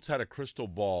the Colts had a crystal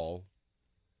ball,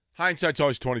 hindsight's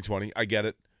always 20/20, I get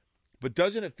it, but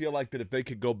doesn't it feel like that if they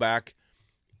could go back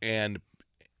and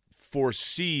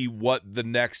foresee what the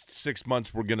next 6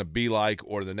 months were going to be like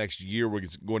or the next year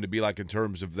was going to be like in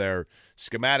terms of their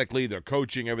schematically, their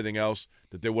coaching, everything else,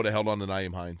 that they would have held on to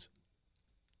Nyheim Hines?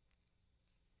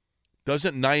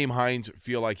 Doesn't Nyheim Hines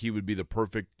feel like he would be the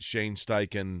perfect Shane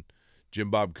Steichen,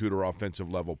 Jim Bob Cooter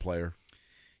offensive level player?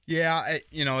 Yeah,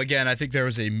 again, I think there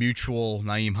was a mutual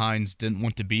Nyheim Hines didn't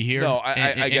want to be here I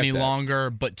get any that. longer.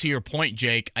 But to your point,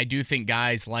 Jake, I do think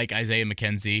guys like Isaiah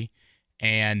McKenzie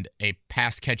and a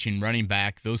pass-catching running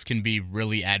back, those can be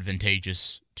really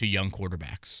advantageous to young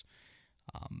quarterbacks.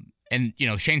 And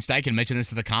Shane Steichen mentioned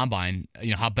this at the Combine,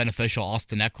 how beneficial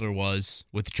Austin Eckler was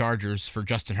with the Chargers for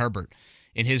Justin Herbert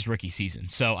in his rookie season.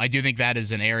 So I do think that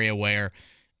is an area where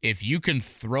if you can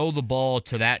throw the ball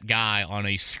to that guy on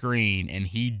a screen and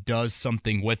he does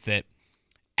something with it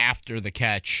after the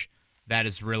catch, that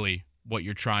is really what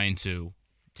you're trying to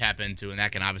tap into, and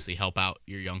that can obviously help out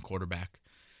your young quarterback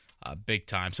big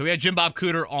time. So we had Jim Bob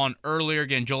Cooter on earlier.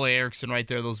 Again, Joel Erickson right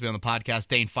there. Those will be on the podcast.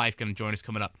 Dane Fife going to join us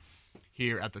coming up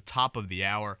here at the top of the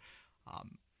hour.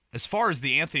 As far as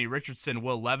the Anthony Richardson,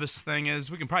 Will Levis thing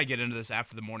is, we can probably get into this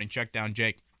after the morning check down,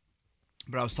 Jake.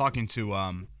 But I was talking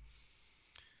to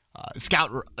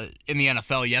scout in the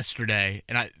NFL yesterday,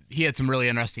 and he had some really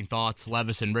interesting thoughts,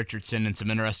 Levis and Richardson, and some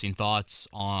interesting thoughts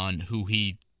on who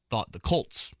he thought the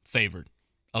Colts favored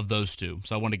of those two.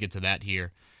 So I want to get to that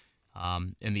here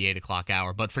in the 8 o'clock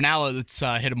hour. But for now, let's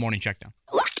hit a morning check down.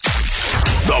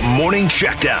 The Morning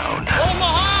Checkdown.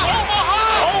 Omaha!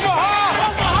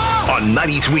 On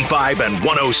 93.5 and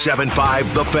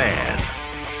 107.5 The Fan.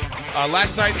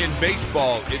 Last night in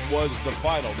baseball, it was the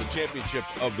final, the championship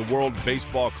of the World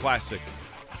Baseball Classic.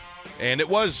 And it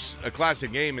was a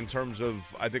classic game in terms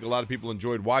of, I think a lot of people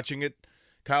enjoyed watching it.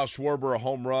 Kyle Schwarber, a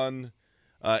home run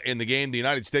in the game. The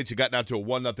United States had gotten out to a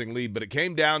 1-0 lead, but it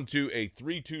came down to a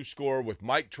 3-2 score with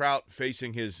Mike Trout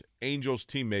facing his Angels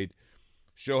teammate,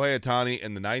 Shohei Ohtani,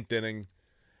 in the 9th inning.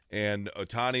 And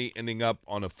Ohtani ending up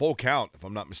on a full count, if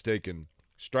I'm not mistaken,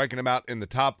 striking him out in the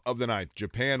top of the 9th.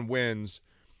 Japan wins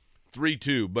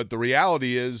 3-2. But the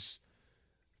reality is,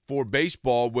 for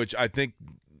baseball, which I think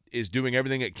is doing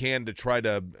everything it can to try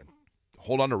to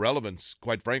hold on to relevance,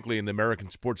 quite frankly, in the American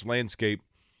sports landscape,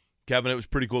 Kevin, it was a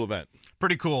pretty cool event.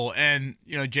 Pretty cool. And,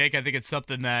 Jake, I think it's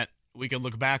something that we could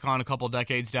look back on a couple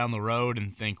decades down the road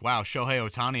and think, wow, Shohei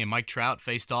Ohtani and Mike Trout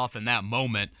faced off in that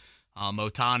moment.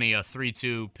 Ohtani, a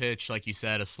 3-2 pitch, like you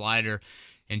said, a slider,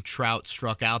 and Trout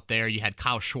struck out there. You had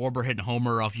Kyle Schwarber hitting a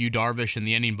homer off Yu Darvish in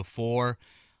the inning before.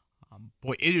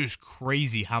 Boy, it is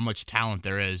crazy how much talent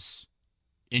there is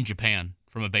in Japan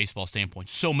from a baseball standpoint.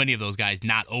 So many of those guys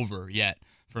not over yet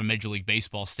from a Major League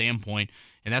Baseball standpoint,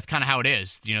 and that's kind of how it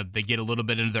is. They get a little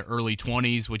bit into their early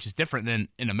 20s, which is different than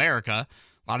in America.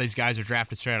 A lot of these guys are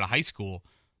drafted straight out of high school.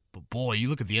 But, boy, you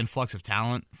look at the influx of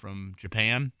talent from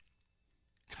Japan.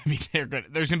 I mean, there's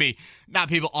going to be not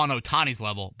people on Ohtani's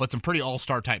level, but some pretty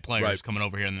all-star type players coming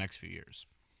over here in the next few years.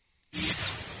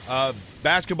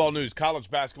 Basketball news,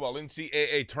 college basketball,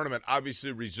 NCAA tournament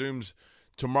obviously resumes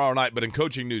tomorrow night. But in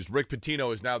coaching news, Rick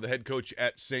Pitino is now the head coach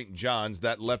at St. John's.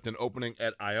 That left an opening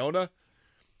at Iona,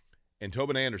 and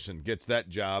Tobin Anderson gets that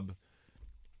job.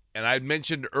 And I had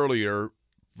mentioned earlier,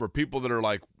 for people that are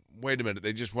like, wait a minute,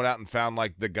 they just went out and found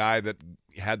like the guy that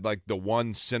had like the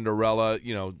one Cinderella.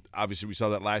 Obviously we saw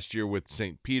that last year with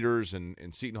St. Peter's and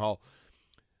Seton Hall.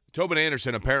 Tobin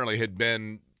Anderson apparently had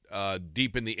been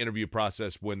deep in the interview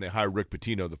process when they hired Rick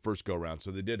Pitino the first go-round,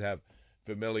 so they did have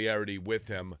familiarity with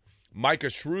him. Micah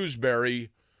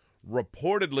Shrewsbury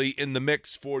reportedly in the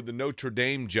mix for the Notre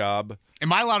Dame job.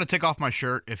 Am I allowed to take off my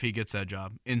shirt if he gets that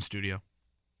job in studio?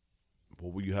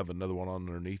 Well, will you have another one on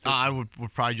underneath it? I would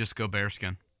probably just go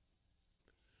bearskin.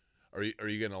 Are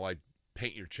you going to, like,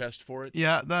 paint your chest for it?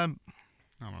 Yeah, I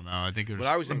don't know. I think it When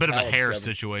I was a in bit college, of a hair Kevin,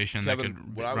 situation that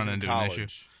could when I was run in into college, an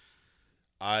issue.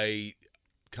 I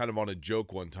kind of on a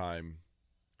joke one time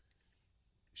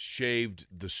shaved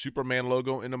the Superman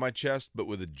logo into my chest, but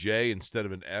with a J instead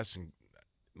of an S, and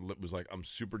it was like, I'm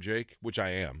Super Jake, which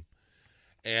I am.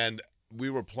 And we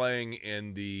were playing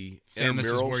in the Sam, this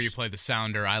is intramurals. where you play the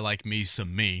sounder. I like me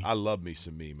some me. I love me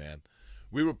some me, man.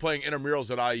 We were playing intramurals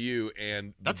at IU,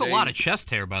 and That's a lot of chest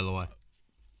hair, by the way.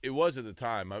 It was at the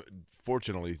time.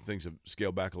 Fortunately, things have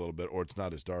scaled back a little bit, or it's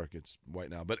not as dark. It's white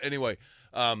now. But anyway,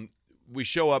 we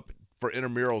show up for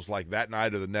intramurals like that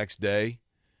night or the next day,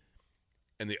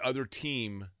 and the other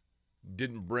team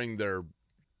didn't bring their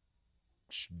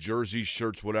jerseys,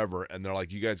 shirts, whatever, and they're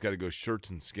like, you guys got to go shirts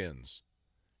and skins.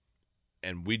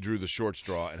 And we drew the short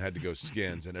straw and had to go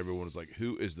skins, and everyone was like,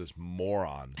 who is this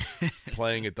moron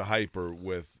playing at the Hyper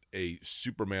with a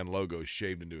Superman logo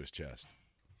shaved into his chest?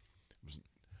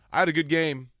 I had a good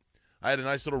game. I had a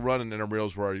nice little run in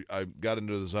intramurals where I got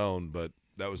into the zone, but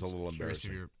that was a little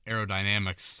embarrassing. Your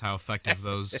aerodynamics, how effective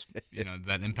those,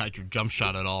 that impact your jump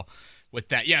shot at all. With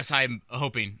that, yes, I'm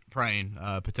hoping, praying,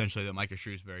 potentially that Micah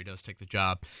Shrewsbury does take the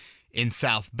job in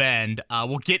South Bend.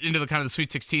 We'll get into the kind of the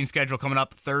Sweet 16 schedule coming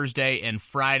up Thursday and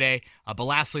Friday. But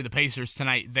lastly, the Pacers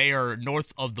tonight, they are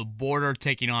north of the border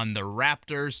taking on the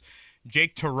Raptors.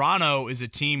 Jake, Toronto is a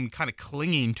team kind of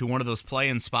clinging to one of those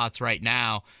play-in spots right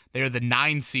now. They are the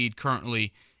 9 seed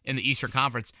currently in the Eastern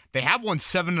Conference. They have won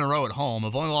 7 in a row at home.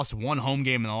 Have only lost 1 home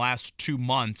game in the last 2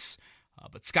 months.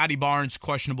 But Scotty Barnes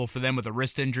questionable for them with a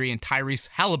wrist injury, and Tyrese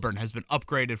Halliburton has been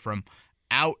upgraded from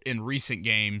out in recent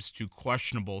games to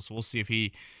questionable. So we'll see if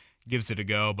he gives it a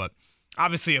go. But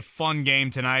obviously a fun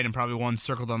game tonight, and probably one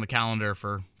circled on the calendar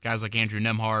for guys like Andrew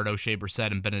Nembhard, O'Shea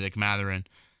Brissett, and Benedict Mathurin,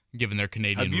 given their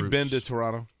Canadian roots. Have you been to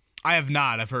Toronto? I have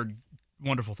not. I've heard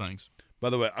wonderful things.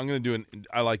 By the way, I'm going to do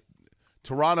I like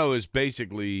Toronto is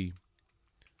basically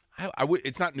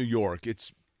it's not New York.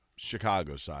 It's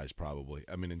Chicago size probably.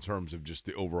 I mean, in terms of just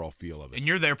the overall feel of it. And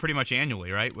you're there pretty much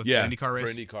annually, right? With the IndyCar race?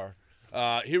 For IndyCar.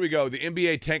 Here we go. The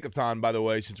NBA Tankathon, by the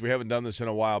way, since we haven't done this in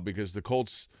a while, because the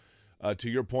Colts, to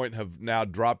your point, have now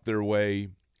dropped their way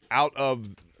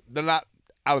they're not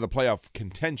out of the playoff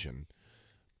contention,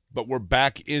 but we're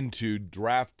back into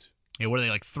draft. Yeah, what are they,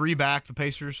 like 3 back, the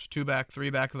Pacers, 2 back, 3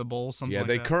 back of the Bulls, something like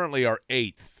that? Yeah, they currently are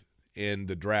 8th in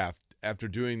the draft. After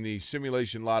doing the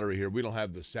simulation lottery here, we don't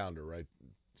have the sounder, right,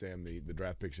 Sam, the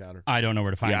draft pick sounder? I don't know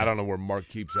where to find it. Yeah, I don't know where Mark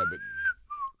keeps that, but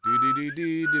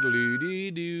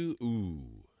do-do-do-do-do-do-do. Ooh.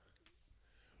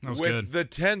 That was With good. the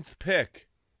 10th pick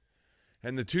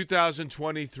and the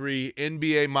 2023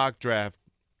 NBA mock draft,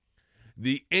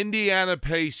 the Indiana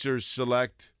Pacers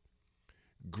select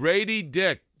Grady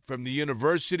Dick from the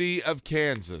University of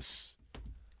Kansas.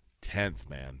 10th,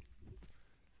 man.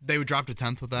 They would drop to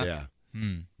 10th with that? Yeah.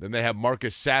 Then they have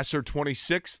Marcus Sasser,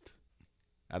 26th,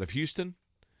 out of Houston.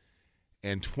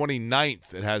 And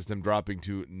 29th, it has them dropping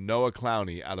to Noah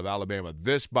Clowney out of Alabama.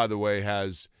 This, by the way,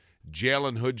 has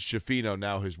Jalen Hood-Schifino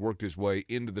now has worked his way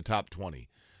into the top 20.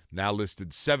 Now listed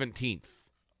 17th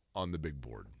on the big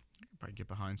board. Probably get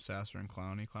behind Sasser and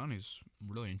Clowney. Clowney's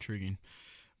really intriguing.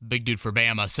 Big dude for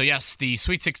Bama. So, yes, the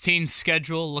Sweet 16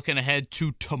 schedule looking ahead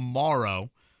to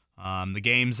tomorrow. The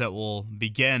games that will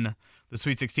begin the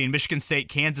Sweet 16. Michigan State,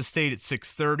 Kansas State at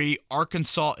 6:30.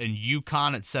 Arkansas and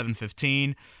UConn at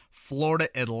 7:15. Florida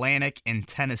Atlantic and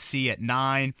Tennessee at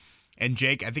 9. And,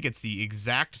 Jake, I think it's the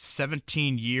exact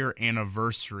 17-year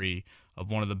anniversary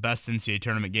of one of the best NCAA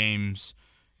tournament games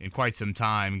in quite some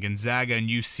time. Gonzaga and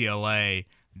UCLA,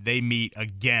 they meet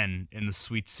again in the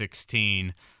Sweet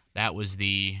 16. That was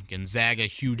the Gonzaga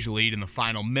huge lead in the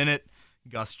final minute.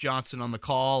 Gus Johnson on the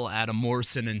call, Adam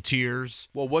Morrison in tears.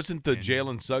 Well, wasn't the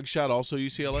Jalen Suggs shot also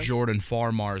UCLA? Jordan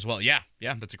Farmar as well. Yeah,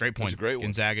 that's a great point. That's a great one.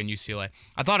 Gonzaga and UCLA.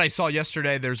 I thought I saw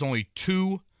yesterday there's only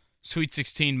 2 Sweet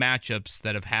 16 matchups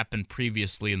that have happened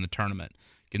previously in the tournament.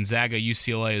 Gonzaga,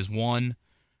 UCLA is 1.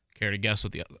 Care to guess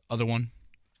what the other one?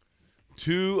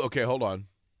 2. Okay, hold on.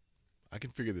 I can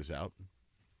figure this out.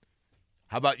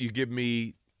 How about you give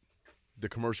me the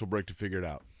commercial break to figure it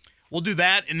out? We'll do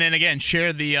that, and then, again,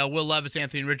 share the Will Levis,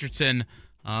 Anthony Richardson,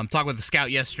 talk with the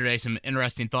scout yesterday, some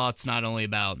interesting thoughts, not only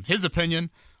about his opinion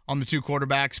on the 2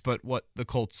 quarterbacks, but what the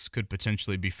Colts could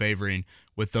potentially be favoring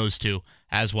with those 2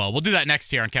 as well. We'll do that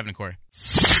next here on Kevin and Corey.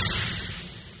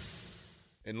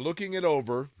 And looking it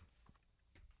over,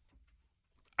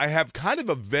 I have kind of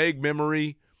a vague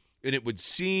memory And it would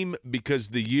seem, because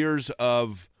the years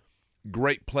of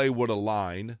great play would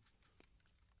align,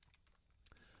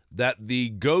 that the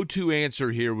go-to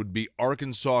answer here would be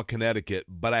Arkansas, Connecticut.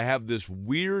 But I have this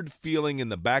weird feeling in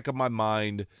the back of my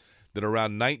mind that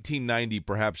around 1990,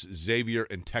 perhaps Xavier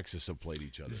and Texas have played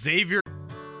each other. Xavier.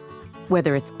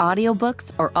 Whether it's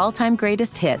audiobooks or all-time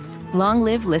greatest hits, long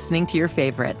live listening to your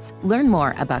favorites. Learn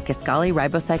more about Kisqali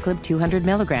Ribociclib 200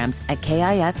 milligrams at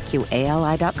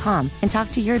KISQALI.com and talk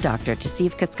to your doctor to see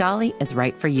if Kisqali is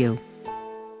right for you.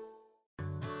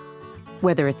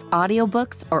 Whether it's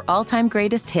audiobooks or all-time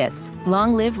greatest hits,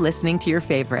 long live listening to your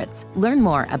favorites. Learn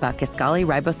more about Kisqali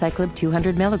Ribociclib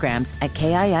 200 milligrams at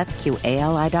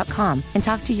KISQALI.com and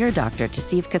talk to your doctor to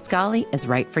see if Kisqali is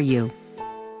right for you.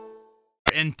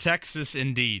 In Texas,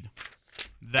 indeed.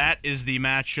 That is the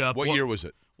matchup. What year was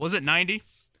it? Was it 90?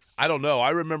 I don't know. I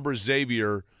remember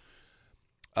Xavier,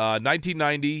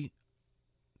 1990.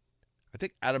 I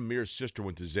think Adam Mears' sister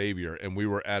went to Xavier, and we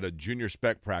were at a junior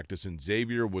spec practice, and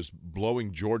Xavier was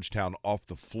blowing Georgetown off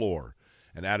the floor.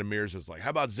 And Adam Mears was like,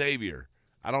 how about Xavier?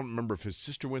 I don't remember if his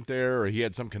sister went there or he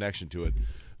had some connection to it.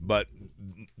 But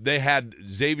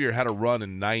Xavier had a run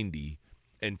in 90,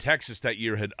 and Texas that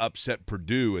year had upset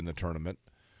Purdue in the tournament.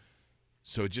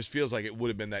 So it just feels like it would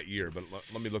have been that year. But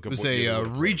let me look up. It was a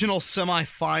regional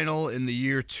semifinal in the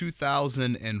year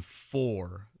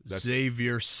 2004.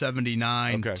 Xavier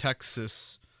 79, okay.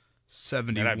 Texas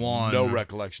 71. And I have no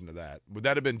recollection of that. Would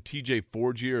that have been TJ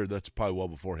Ford's year? That's probably well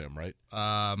before him, right?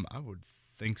 I would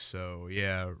think so.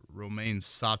 Yeah, Romain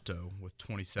Sato with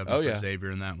 27 for Xavier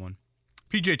in that one.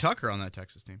 PJ Tucker on that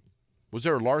Texas team. Was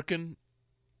there a Larkin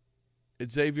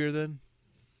at Xavier then?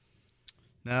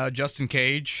 No, Justin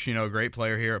Cage, a great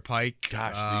player here at Pike.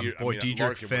 Gosh, Dietrich Larkin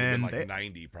would have Finn. been like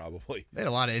 90 probably. They had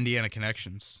a lot of Indiana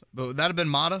connections. But would that have been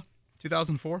Mata,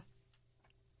 2004?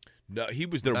 No, he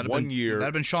was there one year. Would that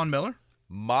have been Sean Miller?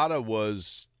 Mata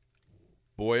was,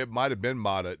 it might have been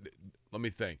Mata. Let me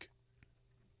think.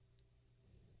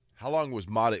 How long was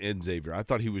Mata in Xavier? I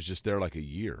thought he was just there like a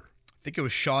year. I think it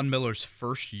was Sean Miller's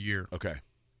first year. Okay.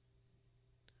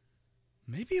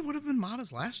 Maybe it would have been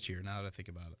Mata's last year, now that I think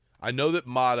about it. I know that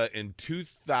Mata in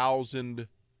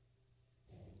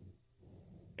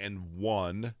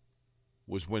 2001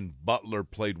 was when Butler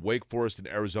played Wake Forest in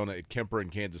Arizona at Kemper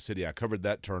in Kansas City. I covered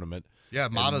that tournament. Yeah,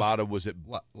 Mata was at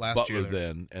last Butler year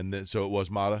then, and then so it was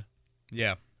Mata?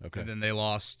 Yeah. Okay. And then they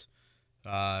lost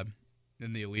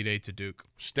in the Elite Eight to Duke.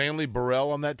 Stanley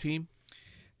Burrell on that team?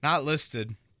 Not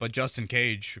listed, but Justin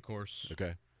Cage, of course.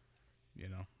 Okay.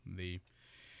 The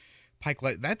Pike,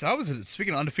 that was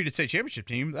speaking of undefeated state championship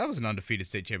team. That was an undefeated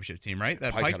state championship team, right?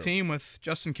 That Pike team with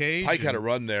Justin Cage. Pike had a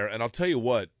run there, and I'll tell you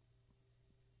what.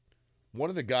 One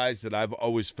of the guys that I've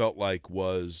always felt like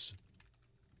was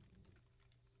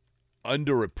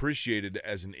underappreciated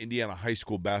as an Indiana high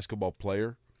school basketball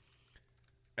player,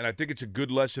 and I think it's a good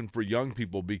lesson for young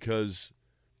people because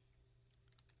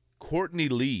Courtney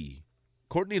Lee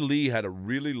had a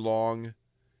really long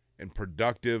and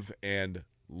productive and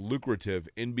lucrative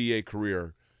NBA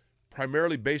career,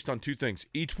 primarily based on two things.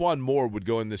 Etuan Moore would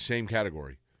go in the same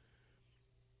category.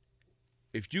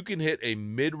 If you can hit a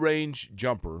mid-range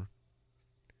jumper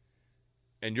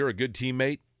and you're a good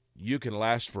teammate, you can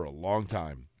last for a long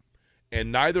time.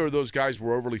 And neither of those guys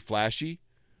were overly flashy,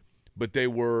 but they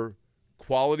were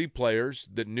quality players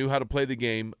that knew how to play the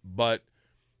game, but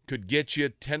could get you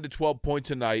 10 to 12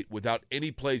 points a night without any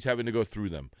plays having to go through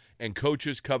them. And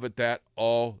coaches covet that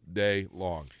all day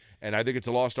long. And I think it's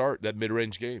a lost art, that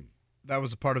mid-range game. That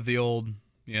was a part of the old,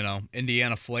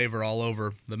 Indiana flavor all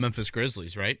over the Memphis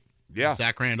Grizzlies, right? Yeah.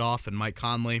 Zach Randolph and Mike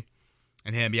Conley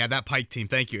and him. Yeah, that Pike team.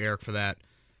 Thank you, Eric, for that.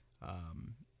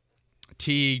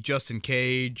 Teague, Justin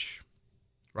Cage,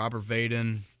 Robert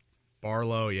Vaden,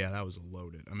 Barlow. Yeah, that was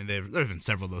loaded. I mean, there have been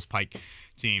several of those Pike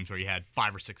teams where you had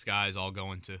 5 or 6 guys all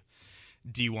going to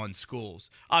D1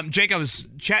 schools. Jake, I was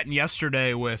chatting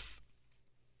yesterday with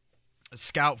a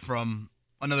scout from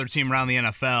another team around the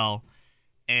NFL,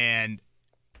 and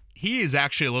he is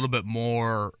actually a little bit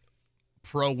more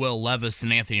pro Will Levis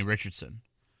than Anthony Richardson.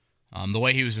 The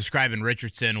way he was describing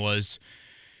Richardson was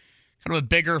kind of a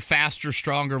bigger, faster,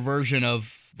 stronger version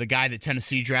of the guy that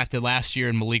Tennessee drafted last year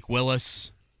in Malik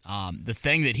Willis. The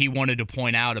thing that he wanted to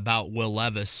point out about Will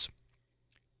Levis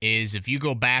is if you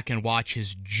go back and watch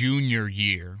his junior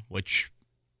year, which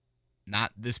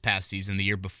not this past season, the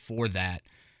year before that,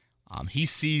 he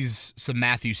sees some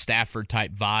Matthew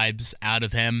Stafford-type vibes out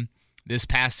of him. This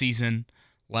past season,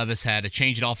 Levis had a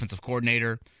change in offensive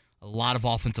coordinator, a lot of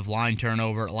offensive line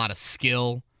turnover, a lot of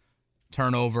skill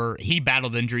turnover. He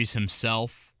battled injuries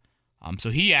himself. So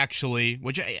he actually,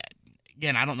 which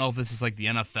again, I don't know if this is like the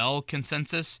NFL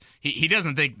consensus. He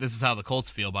doesn't think this is how the Colts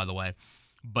feel, by the way,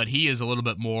 but he is a little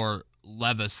bit more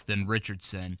Levis than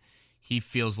Richardson. He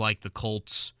feels like the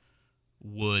Colts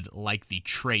would like the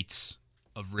traits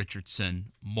of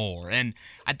Richardson more. And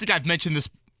I think I've mentioned this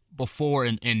before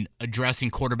in addressing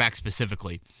quarterback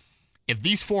specifically. If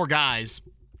these four guys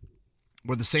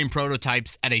were the same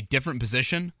prototypes at a different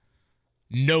position,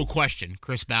 no question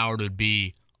Chris Ballard would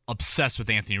be obsessed with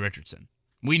Anthony Richardson.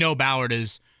 We know Ballard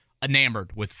is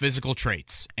enamored with physical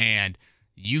traits, and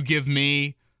you give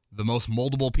me the most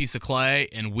moldable piece of clay,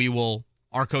 and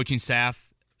our coaching staff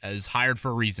is hired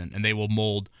for a reason, and they will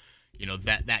mold,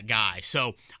 that guy.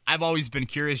 So I've always been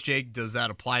curious, Jake, does that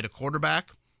apply to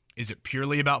quarterback? Is it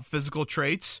purely about physical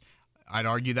traits? I'd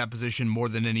argue that position more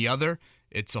than any other.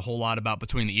 It's a whole lot about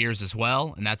between the ears as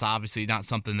well, and that's obviously not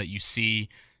something that you see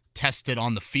tested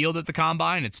on the field at the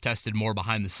combine. It's tested more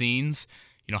behind the scenes.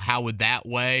 How would that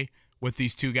weigh with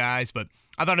these two guys? But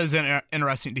I thought it was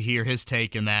interesting to hear his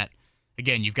take in that,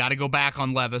 again, you've got to go back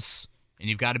on Levis, and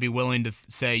you've got to be willing to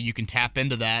say you can tap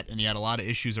into that, and he had a lot of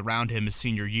issues around him his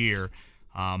senior year.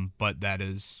 But that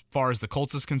is, as far as the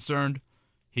Colts is concerned,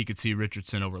 he could see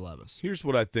Richardson over Levis. Here's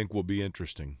what I think will be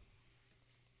interesting.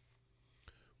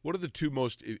 What are the two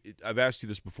most – I've asked you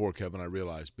this before, Kevin, I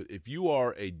realize, but if you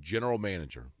are a general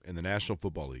manager in the National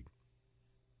Football League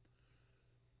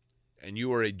and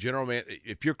you are a general man,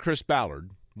 if you're Chris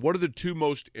Ballard, what are the two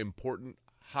most important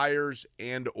hires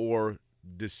and or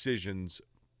decisions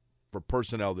for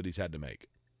personnel that he's had to make?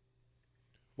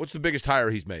 What's the biggest hire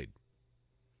he's made?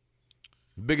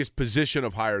 The biggest position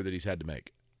of hire that he's had to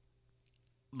make?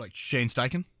 Like Shane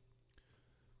Steichen?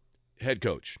 Head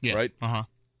coach, yeah. Right? Uh-huh.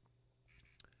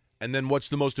 And then what's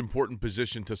the most important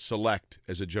position to select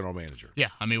as a general manager? Yeah,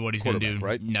 what he's going to do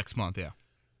right? next month, yeah.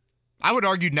 I would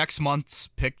argue next month's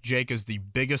pick, Jake, is the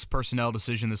biggest personnel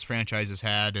decision this franchise has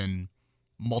had in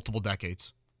multiple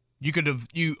decades.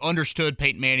 You understood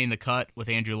Peyton Manning the cut with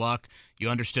Andrew Luck. You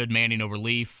understood Manning over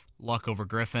Leaf, Luck over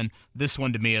Griffin. This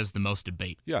one to me has the most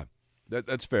debate. Yeah,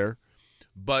 that's fair.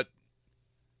 But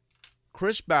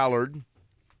Chris Ballard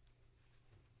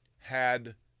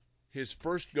had his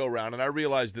first go-round, and I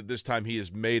realize that this time he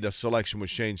has made a selection with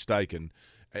Shane Steichen,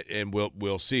 and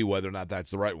we'll see whether or not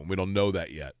that's the right one. We don't know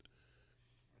that yet.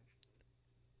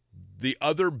 The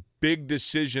other big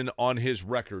decision on his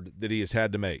record that he has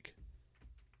had to make,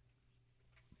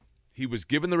 he was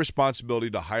given the responsibility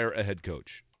to hire a head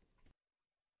coach.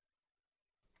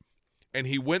 And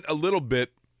he went a little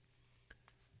bit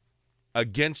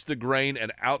against the grain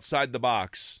and outside the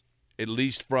box, at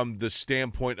least from the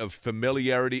standpoint of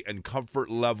familiarity and comfort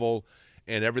level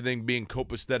and everything being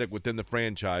copacetic within the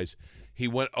franchise. He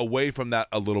went away from that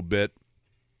a little bit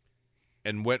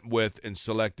and went with and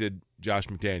selected Josh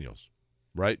McDaniels,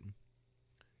 right?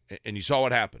 And you saw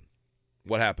what happened.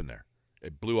 What happened there?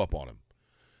 It blew up on him.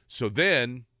 So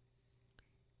then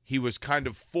he was kind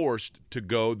of forced to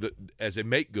go as a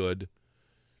make good,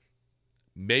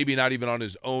 maybe not even on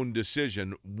his own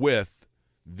decision, with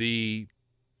the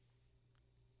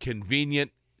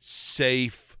convenient,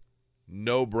 safe,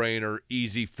 no-brainer,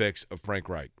 easy fix of Frank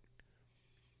Reich.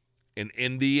 And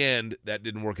in the end, that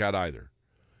didn't work out either.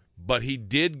 But he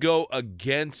did go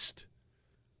against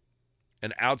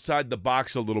and outside the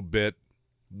box a little bit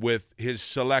with his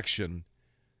selection,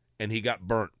 and he got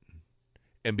burnt.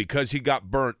 And because he got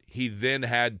burnt, he then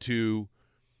had to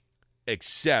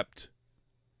accept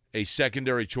a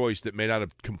secondary choice that may not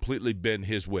have completely been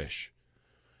his wish.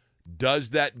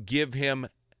 Does that give him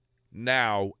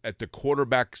now at the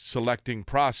quarterback selecting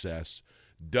process,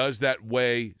 does that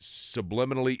weigh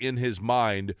subliminally in his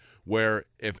mind where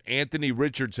if Anthony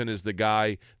Richardson is the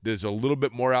guy that's a little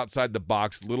bit more outside the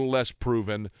box, a little less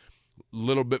proven, a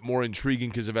little bit more intriguing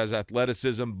because of his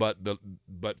athleticism, but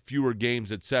fewer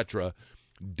games, etc.,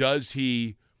 does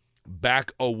he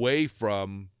back away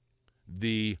from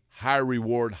the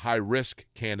high-reward, high-risk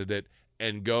candidate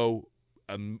and go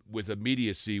with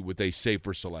immediacy with a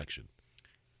safer selection?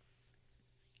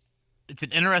 It's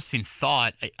an interesting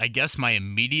thought. I guess my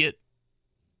immediate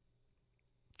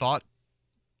thought,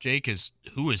 Jake, is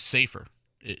who is safer?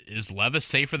 Is Levis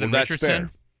safer than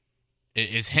Richardson? Fair.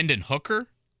 Is Hendon Hooker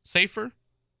safer?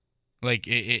 Like,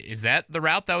 is that the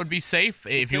route that would be safe?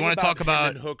 If you want to talk about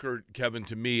Hendon Hooker, Kevin,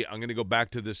 to me, I'm going to go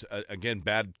back to this, again,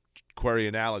 bad query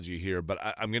analogy here, but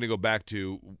I'm going to go back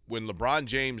to when LeBron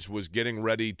James was getting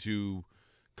ready to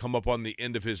come up on the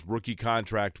end of his rookie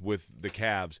contract with the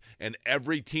Cavs, and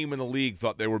every team in the league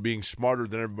thought they were being smarter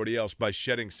than everybody else by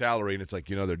shedding salary. And it's like,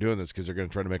 they're doing this because they're going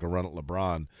to try to make a run at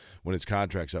LeBron when his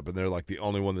contract's up, and they're like the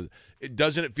only one that –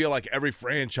 doesn't it feel like every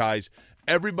franchise –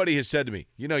 everybody has said to me,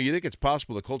 you think it's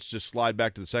possible the Colts just slide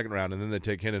back to the second round and then they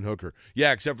take Hendon Hooker.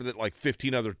 Yeah, except for that like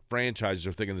 15 other franchises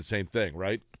are thinking the same thing,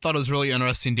 right? I thought it was really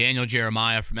interesting. Daniel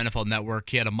Jeremiah from NFL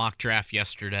Network, he had a mock draft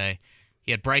yesterday.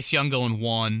 He had Bryce Young going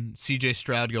 1, C.J.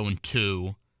 Stroud going 2.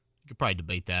 You could probably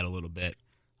debate that a little bit.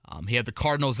 He had the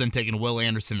Cardinals then taking Will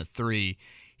Anderson at 3.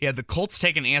 He had the Colts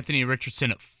taking Anthony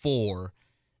Richardson at 4.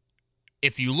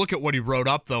 If you look at what he wrote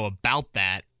up, though, about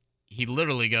that, he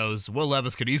literally goes, Will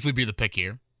Levis could easily be the pick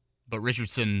here, but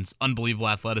Richardson's unbelievable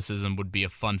athleticism would be a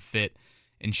fun fit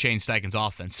in Shane Steichen's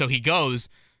offense. So he goes,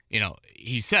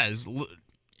 he says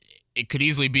it could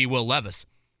easily be Will Levis.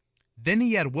 Then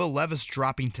he had Will Levis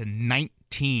dropping to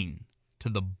 19 to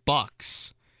the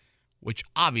Bucks, which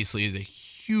obviously is a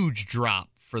huge drop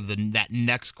for that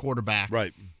next quarterback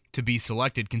to be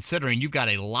selected, considering you've got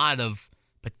a lot of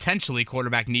potentially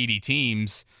quarterback-needy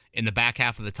teams in the back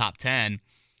half of the top 10.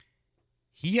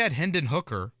 He had Hendon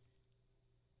Hooker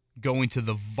going to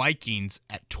the Vikings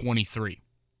at 23.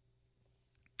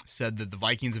 Said that the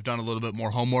Vikings have done a little bit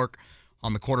more homework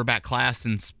on the quarterback class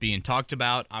since being talked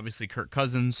about. Obviously, Kirk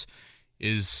Cousins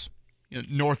is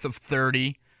north of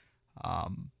 30.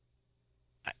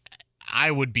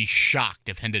 I would be shocked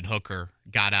if Hendon Hooker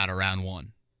got out of round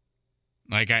 1.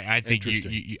 Like I think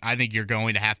I think you're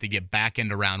going to have to get back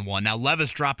into round 1. Now,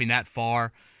 Levis dropping that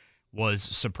far was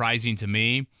surprising to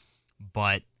me,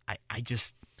 but I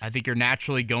think you're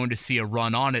naturally going to see a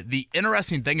run on it. The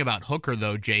interesting thing about Hooker,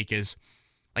 though, Jake, is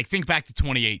think back to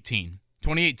 2018.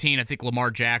 2018, I think Lamar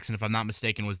Jackson, if I'm not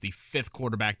mistaken, was the 5th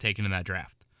quarterback taken in that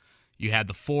draft. You had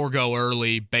the 4 go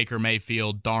early: Baker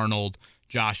Mayfield, Darnold,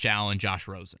 Josh Allen, Josh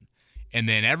Rosen. And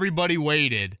then everybody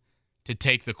waited to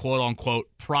take the quote-unquote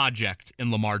project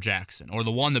in Lamar Jackson, or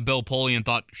the one that Bill Polian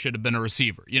thought should have been a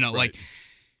receiver.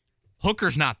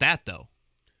 Hooker's not that, though.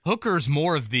 Hooker's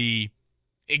more of the,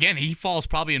 again, he falls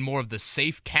probably in more of the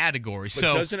safe category. But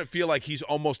doesn't it feel like he's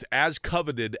almost as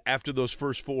coveted after those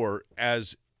first 4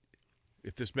 as,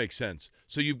 if this makes sense?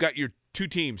 So you've got your 2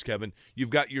 teams, Kevin. You've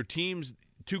got your teams,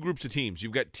 2 groups of teams.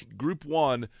 You've got group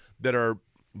 1 that are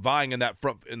vying in that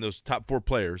front, in those top 4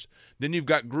 players. Then you've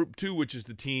got group 2, which is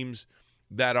the teams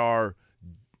that are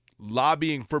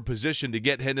lobbying for position to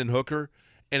get Hendon Hooker.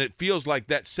 And it feels like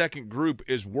that second group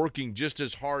is working just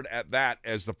as hard at that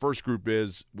as the first group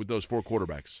is with those 4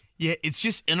 quarterbacks. Yeah, it's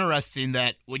just interesting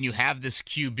that when you have this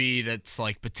QB that's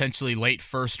like potentially late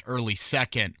first, early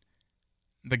second,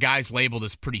 the guy's labeled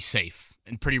as pretty safe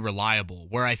and pretty reliable.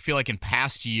 Where I feel like in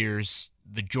past years,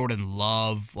 the Jordan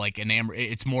Love,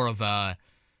 it's more of a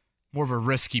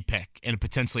risky pick and a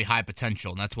potentially high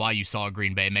potential. And that's why you saw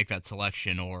Green Bay make that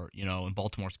selection, or, in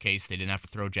Baltimore's case, they didn't have to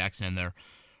throw Jackson in there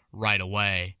right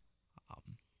away.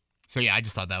 I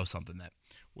just thought that was something that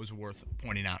was worth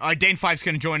pointing out. All right, Dane Fife's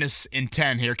going to join us in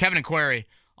 10 here. Kevin and Query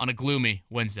on a gloomy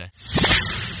Wednesday.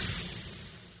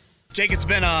 Jake, it's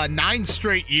been 9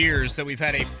 straight years that we've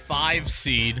had a 5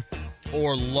 seed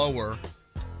or lower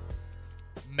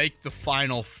make the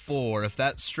Final Four. If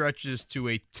that stretches to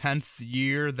a 10th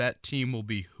year, that team will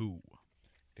be who?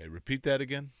 Okay, repeat that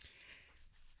again.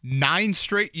 9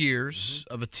 straight years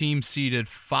of a team seeded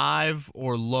 5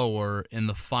 or lower in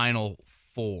the Final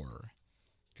Four.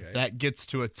 Okay. If that gets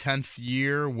to a 10th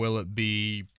year, will it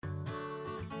be?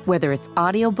 Whether it's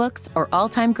audiobooks or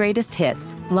all-time greatest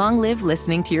hits, long live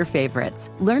listening to your favorites.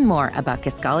 Learn more about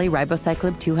Kisqali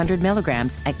Ribociclib 200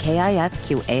 milligrams at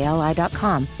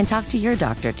KISQALI.com and talk to your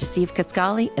doctor to see if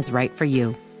Kisqali is right for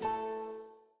you.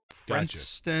 Gotcha.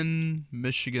 Princeton,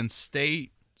 Michigan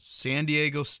State, San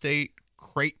Diego State,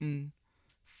 Creighton,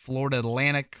 Florida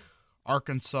Atlantic,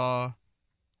 Arkansas,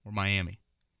 or Miami?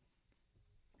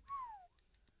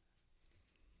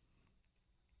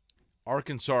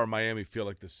 Arkansas or Miami feel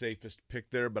like the safest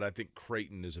pick there, but I think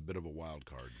Creighton is a bit of a wild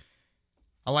card.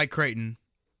 I like Creighton.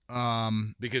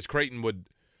 Because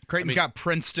Creighton's got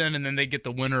Princeton, and then they get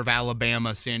the winner of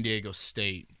Alabama, San Diego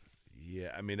State.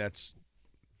 Yeah, that's,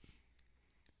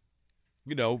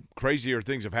 crazier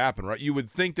things have happened, right? You would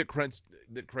think that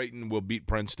Creighton will beat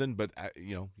Princeton, but,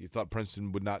 you thought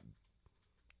Princeton would not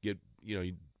get,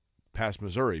 past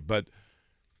Missouri. But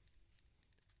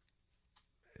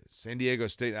San Diego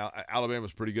State,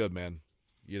 Alabama's pretty good, man,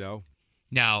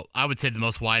 Now, I would say the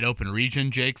most wide open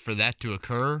region, Jake, for that to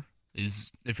occur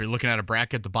is, if you're looking at a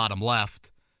bracket at the bottom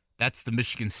left, that's the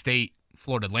Michigan State,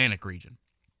 Florida Atlantic region.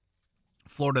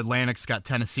 Florida Atlantic's got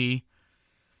Tennessee,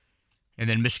 and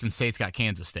then Michigan State's got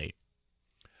Kansas State.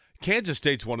 Kansas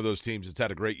State's one of those teams that's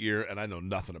had a great year, and I know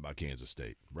nothing about Kansas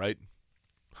State, right?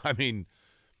 I mean,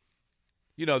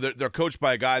 they're coached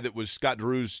by a guy that was Scott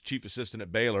Drew's chief assistant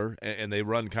at Baylor, and they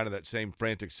run kind of that same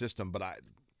frantic system. But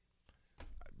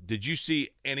did you see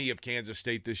any of Kansas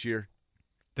State this year?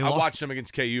 I watched them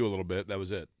against KU a little bit. That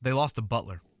was it. They lost to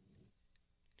Butler.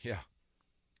 Yeah.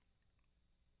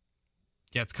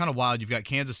 Yeah, it's kind of wild. You've got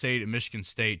Kansas State and Michigan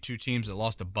State, two teams that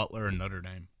lost to Butler and Notre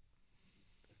Dame.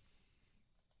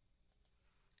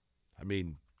 I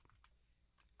mean,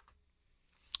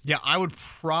 yeah, I would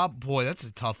boy, that's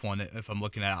a tough one if I'm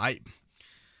looking at it.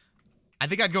 I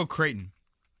think I'd go Creighton.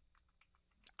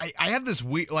 I have this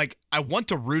weird, I want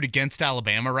to root against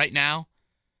Alabama right now.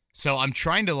 So I'm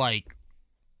trying to, I'm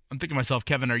thinking to myself,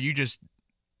 Kevin, are you just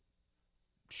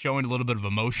showing a little bit of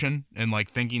emotion and,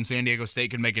 thinking San Diego State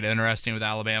could make it interesting with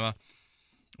Alabama?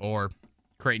 Or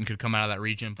Creighton could come out of that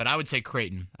region? But I would say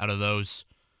Creighton out of those,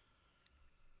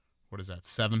 what is that,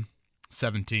 seven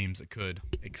teams that could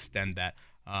extend that.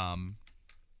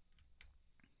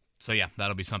 So, yeah,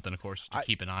 that'll be something, of course, to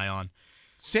keep an eye on.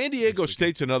 San Diego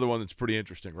State's another one that's pretty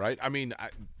interesting, right? I mean,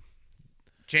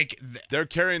 Jake, they're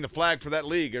carrying the flag for that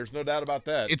league. There's no doubt about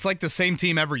that. It's like the same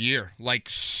team every year.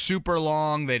 Super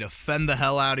long. They defend the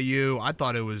hell out of you. I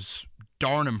thought it was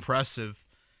darn impressive.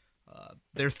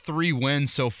 Their 3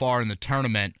 wins so far in the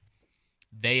tournament,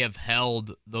 they have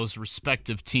held those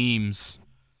respective teams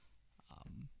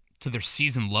to their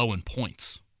season low in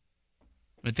points.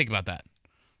 I mean, think about that.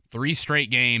 3 straight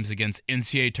games against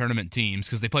NCAA tournament teams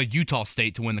because they played Utah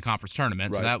State to win the conference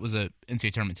tournament, so that was a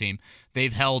NCAA tournament team.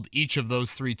 They've held each of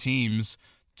those 3 teams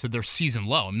to their season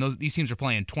low. I mean, these teams are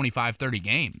playing 25, 30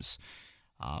 games.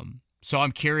 So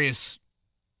I'm curious.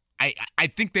 I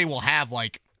think they will have,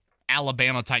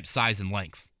 Alabama-type size and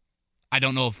length. I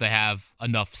don't know if they have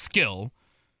enough skill,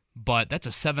 but that's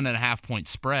a 7.5-point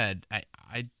spread. I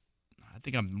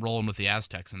think I'm rolling with the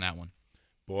Aztecs in that one.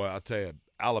 Boy, I'll tell you,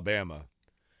 Alabama,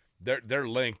 their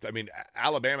length. I mean,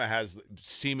 Alabama has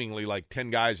seemingly 10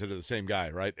 guys that are the same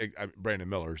guy, right? Brandon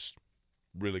Miller's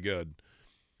really good,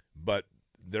 but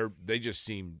they just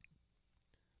seem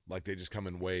like they just come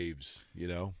in waves,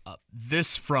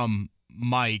 This from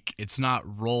Mike, it's not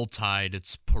roll tide,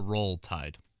 it's parole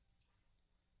tide.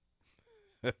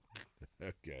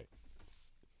 Okay.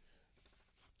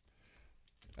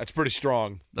 That's pretty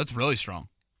strong. That's really strong.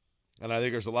 And I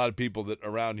think there's a lot of people that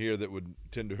around here that would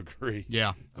tend to agree.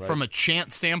 Yeah. Right? From a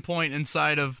chant standpoint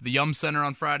inside of the Yum Center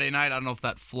on Friday night, I don't know if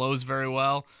that flows very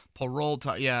well. Parole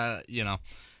tide, yeah,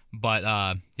 But,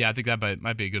 I think that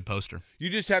might be a good poster. You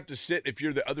just have to sit if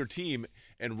you're the other team,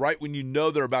 and right when you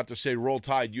know they're about to say roll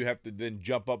tide, you have to then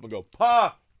jump up and go,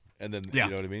 pa! And then, you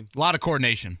know what I mean? A lot of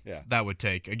coordination Yeah. that would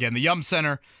take. Again, the Yum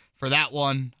Center for that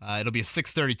one, it'll be a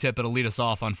 6:30 tip. It'll lead us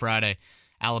off on Friday.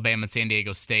 Alabama and San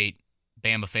Diego State.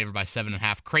 Bama favored by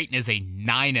 7.5. Creighton is a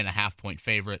 9.5-point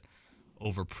favorite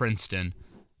over Princeton.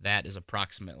 That is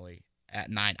approximately at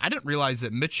 9. I didn't realize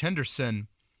that Mitch Henderson,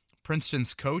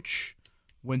 Princeton's coach,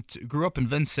 grew up in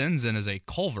Vincennes and is a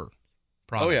Culver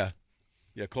product. Oh, yeah.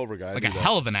 Yeah, Culver guy. Like a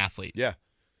hell of an athlete. Yeah.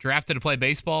 Drafted to play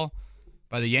baseball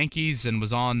by the Yankees and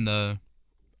was on the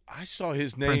I saw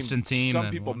his name. Princeton team.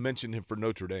 Some people mentioned him for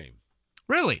Notre Dame.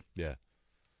 Really? Yeah.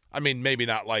 I mean, maybe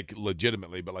not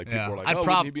legitimately, but people are like,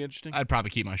 wouldn't he be interesting? I'd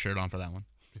probably keep my shirt on for that one.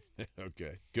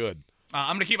 Okay, good.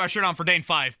 I'm going to keep my shirt on for Dane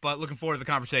Fife, but looking forward to the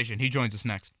conversation. He joins us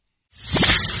next.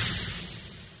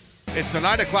 It's the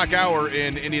 9 o'clock hour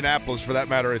in Indianapolis. For that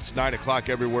matter, it's 9 o'clock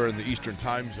everywhere in the Eastern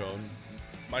time zone.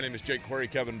 My name is Jake Query,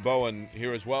 Kevin Bowen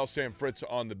here as well. Sam Fritz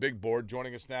on the big board.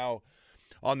 Joining us now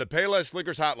on the Payless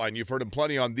Liquors Hotline. You've heard him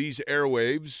plenty on these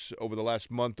airwaves over the last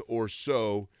month or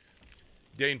so.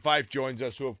 Dane Fife joins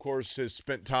us, who, of course, has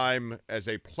spent time as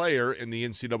a player in the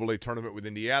NCAA tournament with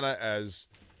Indiana, as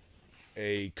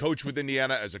a coach with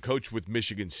Indiana, as a coach with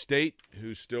Michigan State,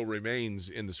 who still remains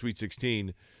in the Sweet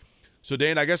 16. So,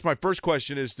 Dane, I guess my first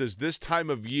question is, does this time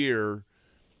of year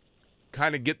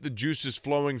kind of get the juices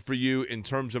flowing for you in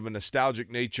terms of a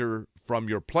nostalgic nature from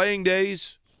your playing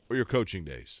days or your coaching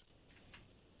days?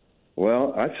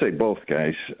 Well, I'd say both,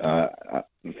 guys.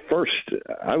 First,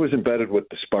 I was embedded with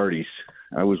the Sparties.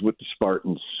 I was with the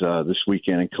Spartans this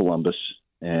weekend in Columbus,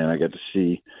 and I got to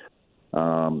see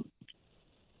a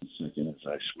second as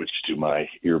I switch to my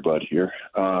earbud here.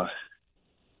 I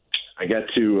got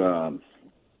to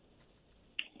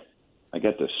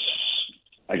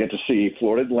see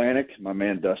Florida Atlantic, my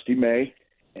man Dusty May,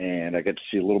 and I got to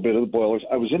see a little bit of the Boilers.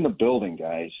 I was in the building,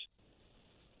 guys,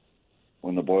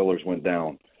 when the Boilers went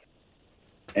down.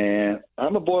 And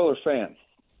I'm a Boiler fan.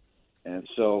 And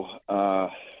so,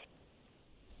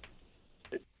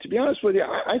 to be honest with you,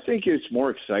 I think it's more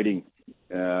exciting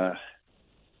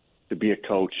to be a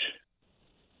coach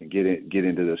and get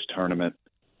into this tournament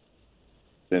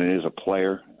than it is a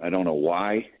player. I don't know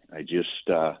why. I just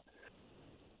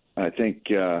I think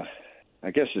I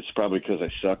guess it's probably because I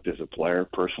sucked as a player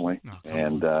personally,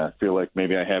 and I feel like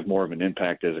maybe I have more of an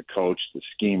impact as a coach. The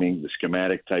scheming, the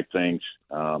schematic type things.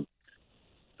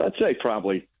 I'd say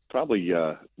probably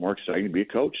more exciting to be a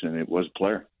coach than it was a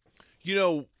player. You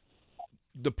know,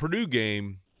 the Purdue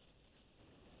game,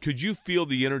 could you feel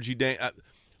the energy?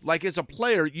 Like as a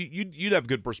player, you'd have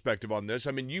good perspective on this.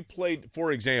 I mean, you played,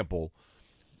 for example,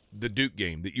 the Duke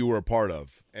game that you were a part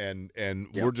of, and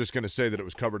we're just going to say that it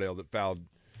was Coverdale that fouled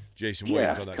Jason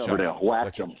Williams on that Coverdale shot.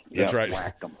 whacked him. That's right.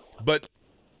 Whacked him. But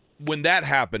when that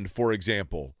happened, for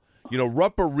example, you know,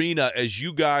 Rupp Arena, as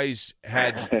you guys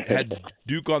had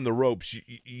Duke on the ropes,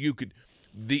 you could –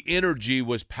 the energy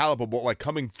was palpable, like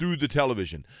coming through the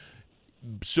television.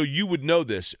 So you would know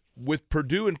this. With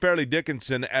Purdue and Fairleigh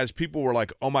Dickinson, as people were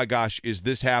like, oh, my gosh, is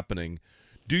this happening?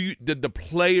 Did the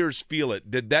players feel it?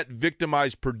 Did that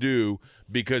victimize Purdue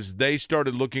because they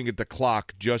started looking at the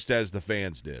clock just as the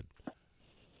fans did?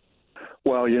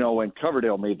 Well, you know, when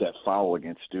Coverdale made that foul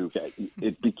against Duke,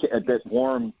 it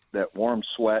became that warm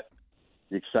sweat.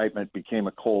 The excitement became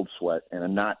a cold sweat and a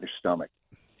knot in your stomach.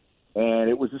 And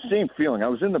it was the same feeling. I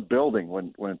was in the building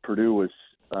when Purdue was,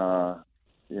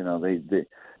 they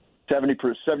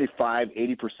 75,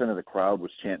 80% of the crowd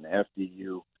was chanting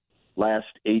FDU last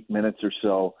 8 minutes or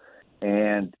so.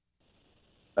 And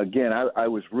again, I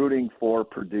was rooting for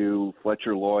Purdue,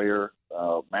 Fletcher Lawyer,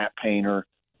 Matt Painter,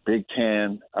 Big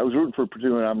Ten. I was rooting for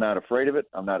Purdue, and I'm not afraid of it.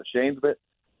 I'm not ashamed of it.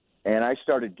 And I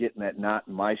started getting that knot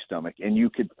in my stomach. And you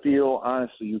could feel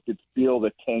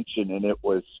the tension. And it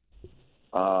was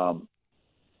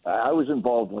I was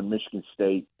involved when Michigan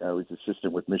State, I was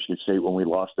assistant with Michigan State when we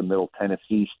lost to Middle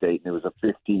Tennessee State, and it was a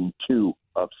 15-2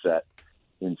 upset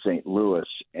in St. Louis.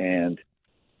 And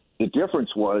the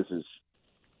difference was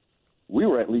we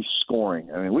were at least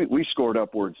scoring. I mean, we scored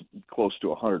upwards close to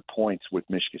 100 points with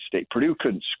Michigan State. Purdue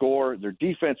couldn't score. Their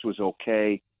defense was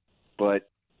okay, but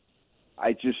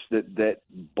that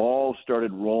ball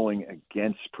started rolling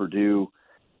against Purdue,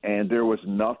 and there was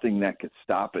nothing that could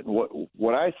stop it. And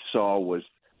what I saw was,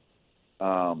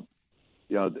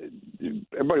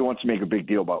 everybody wants to make a big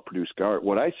deal about Purdue's guard.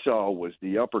 What I saw was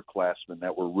the upperclassmen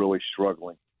that were really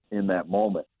struggling in that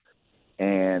moment.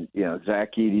 And,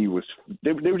 Zach Edey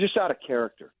they were just out of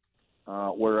character,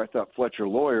 where I thought Fletcher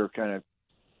Lawyer kind of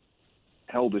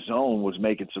held his own, was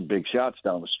making some big shots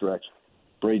down the stretch.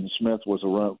 Braden Smith was a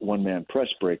one-man press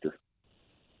breaker.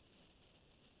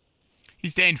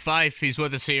 He's Dane Fife. He's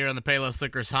with us here on the Payless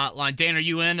Liquors hotline. Dane, are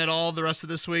you in at all the rest of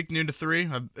this week, noon to 3?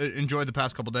 I've enjoyed the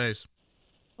past couple days.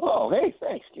 Oh, hey,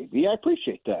 thanks, KB. I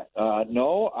appreciate that.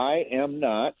 No, I am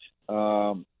not.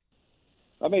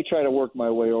 I may try to work my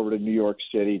way over to New York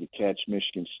City to catch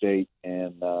Michigan State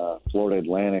and Florida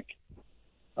Atlantic.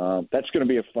 That's going to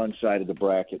be a fun side of the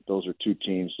bracket. Those are two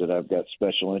teams that I've got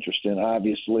special interest in,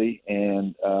 obviously.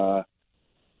 And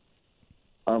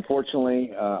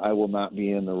unfortunately, I will not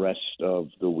be in the rest of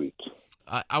the week.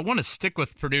 I want to stick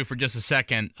with Purdue for just a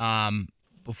second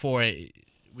before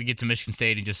we get to Michigan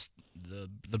State and just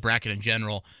the bracket in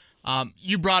general.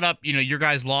 You brought up, your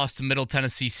guys lost to Middle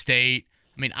Tennessee State.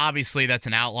 I mean, obviously that's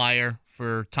an outlier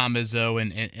for Tom Izzo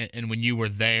and when you were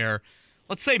there.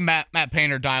 Let's say Matt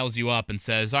Painter dials you up and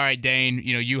says, all right, Dane,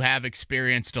 you have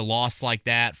experienced a loss like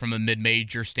that from a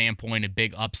mid-major standpoint, a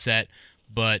big upset,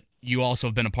 but you also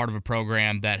have been a part of a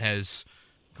program that has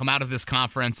come out of this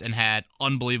conference and had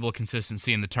unbelievable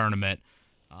consistency in the tournament.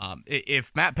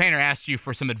 If Matt Painter asked you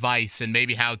for some advice and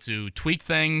maybe how to tweak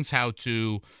things, how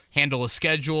to handle a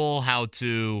schedule, how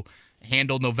to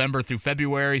handle November through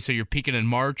February so you're peaking in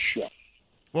March,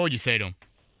 what would you say to him?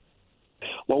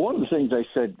 Well, one of the things I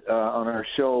said on our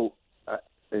show,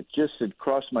 it just had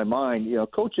crossed my mind.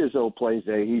 Coach Izzo plays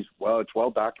it's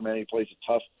well documented. He plays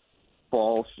a tough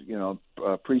fall,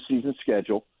 preseason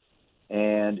schedule,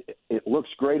 and it looks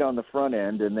great on the front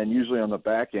end, and then usually on the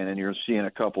back end, and you're seeing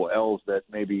a couple L's that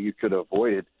maybe you could have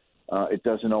avoided. It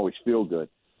doesn't always feel good.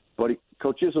 But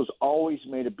Coach Izzo's always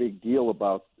made a big deal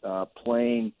about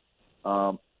playing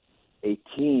one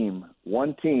team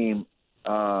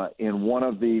in one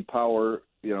of the Power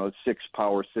 6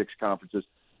 conferences.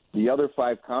 The other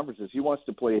 5 conferences, he wants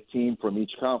to play a team from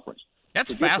each conference.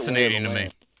 That's fascinating to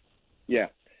me. Yeah,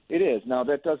 it is. Now,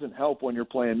 that doesn't help when you're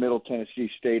playing Middle Tennessee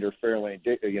State or Fairleigh,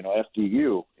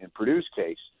 FDU in Purdue's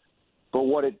case. But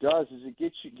what it does is it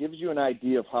gives you an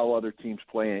idea of how other teams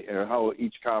play or how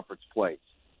each conference plays,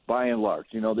 by and large.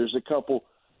 There's a couple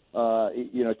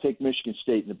take Michigan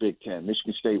State in the Big Ten.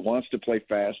 Michigan State wants to play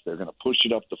fast. They're going to push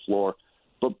it up the floor.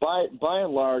 But by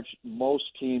and large, most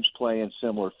teams play in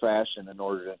similar fashion in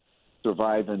order to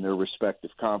survive in their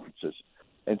respective conferences.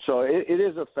 And so it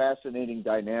is a fascinating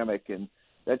dynamic, and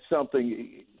that's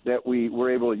something that we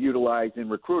were able to utilize in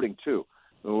recruiting too.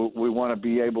 We want to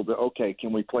be able to, okay,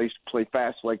 can we play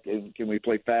fast can we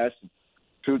play fast and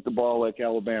shoot the ball like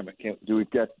Alabama? Do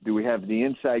we have the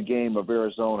inside game of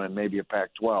Arizona and maybe a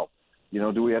Pac-12?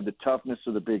 Do we have the toughness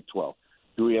of the Big 12?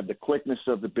 Do we have the quickness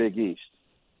of the Big East?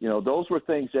 Those were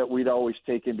things that we'd always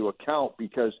take into account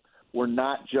because we're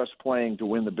not just playing to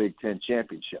win the Big Ten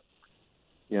championship.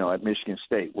 At Michigan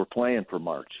State, we're playing for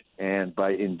March, and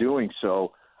in doing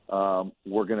so,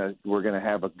 we're gonna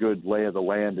have a good lay of the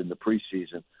land in the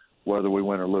preseason, whether we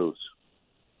win or lose.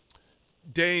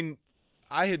 Dane,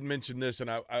 I had mentioned this, and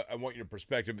I want your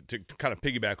perspective to kind of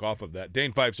piggyback off of that.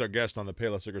 Dane Fife's our guest on the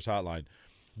Payless Liquors Hotline.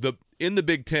 In the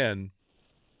Big Ten,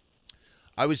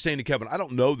 I was saying to Kevin, I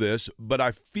don't know this, but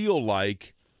I feel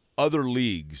like other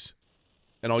leagues,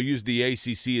 and I'll use the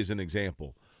ACC as an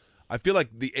example, I feel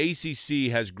like the ACC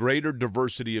has greater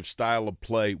diversity of style of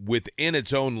play within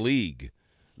its own league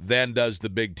than does the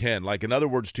Big Ten. Like, in other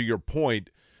words, to your point,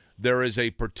 there is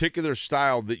a particular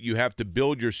style that you have to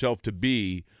build yourself to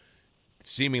be.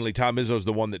 Seemingly, Tom Izzo's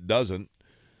the one that doesn't,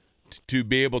 to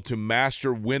be able to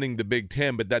master winning the Big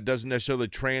Ten, but that doesn't necessarily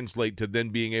translate to then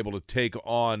being able to take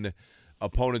on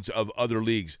opponents of other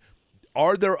leagues.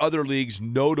 Are there other leagues,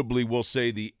 notably we'll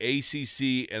say the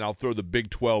ACC, and I'll throw the Big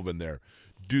 12 in there,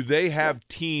 do they have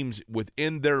teams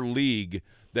within their league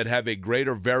that have a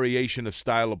greater variation of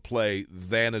style of play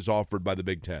than is offered by the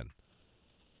Big Ten?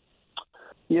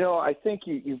 I think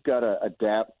you've got to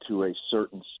adapt to a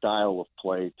certain style of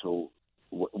play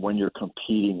when you're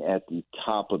competing at the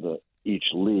top of each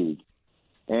league.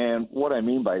 And what I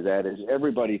mean by that is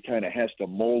everybody kind of has to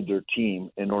mold their team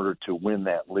in order to win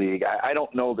that league. I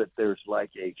don't know that there's like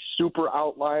a super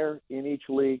outlier in each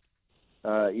league,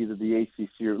 either the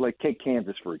ACC or take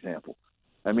Kansas, for example.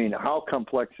 I mean, how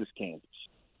complex is Kansas?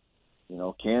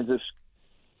 Kansas,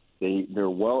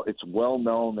 it's well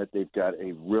known that they've got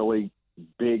a really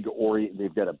big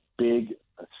they've got a big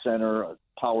center, a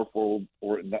powerful,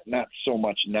 or not so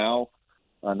much now,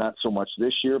 not so much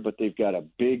this year, but they've got a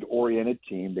big oriented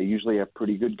team. They usually have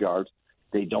pretty good guards.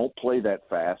 They don't play that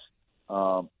fast.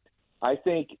 I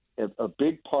think a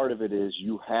big part of it is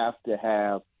you have to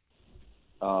have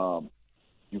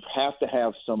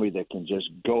somebody that can just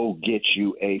go get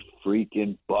you a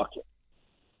freaking bucket.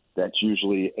 That's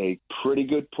usually a pretty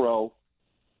good pro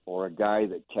or a guy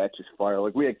that catches fire.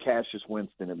 Like we had Cassius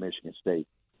Winston at Michigan State,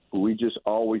 who we just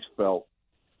always felt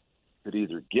could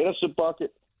either get us a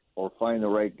bucket or find the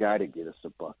right guy to get us a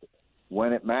bucket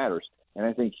when it matters. And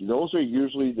I think those are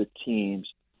usually the teams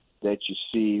that you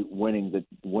see winning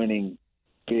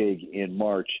big in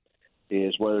March,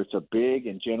 is whether it's a big,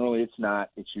 and generally it's not,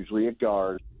 it's usually a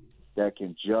guard that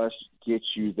can just get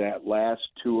you that last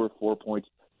 2 or 4 points,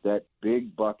 that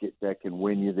big bucket that can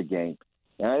win you the game.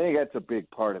 And I think that's a big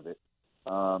part of it.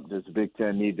 Does the Big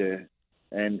Ten need to,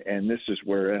 and this is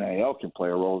where NIL can play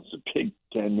a role, does the Big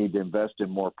Ten need to invest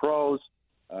in more pros,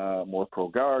 more pro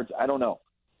guards? I don't know.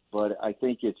 But I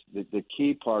think it's the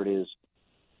key part is,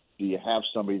 do you have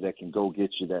somebody that can go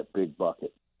get you that big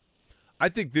bucket? I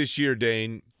think this year,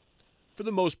 Dane, for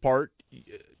the most part,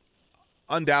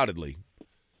 undoubtedly,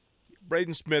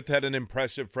 Braden Smith had an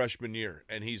impressive freshman year,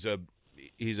 and he's a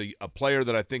player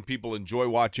that I think people enjoy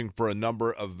watching for a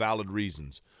number of valid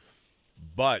reasons.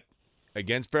 But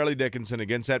against Fairleigh Dickinson,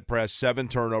 against that press, 7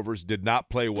 turnovers, did not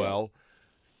play well.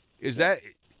 Is that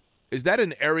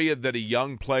an area that a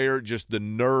young player, just the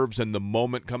nerves and the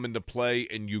moment come into play,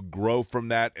 and you grow from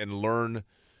that and learn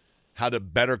how to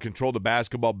better control the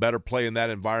basketball, better play in that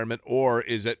environment? Or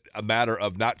is it a matter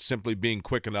of not simply being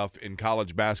quick enough in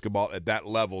college basketball at that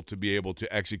level to be able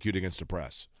to execute against the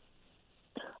press?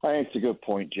 I think it's a good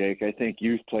point, Jake. I think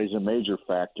youth plays a major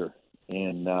factor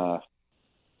in the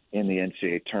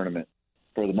NCAA tournament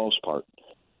for the most part.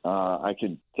 I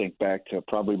can think back to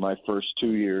probably my first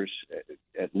 2 years,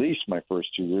 at least my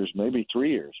first 2 years, maybe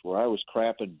 3 years, where I was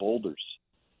crapping boulders.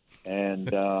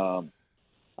 And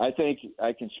I think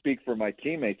I can speak for my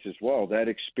teammates as well. That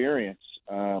experience,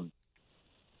 the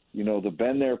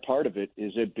been there part of it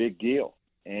is a big deal.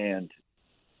 And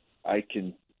I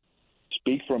can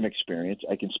speak from experience.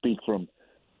 I can speak from,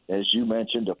 as you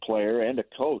mentioned, a player and a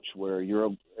coach, where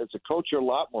as a coach, you're a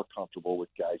lot more comfortable with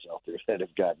guys out there that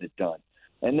have gotten it done.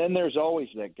 And then there's always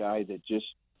that guy that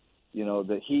just,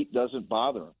 the heat doesn't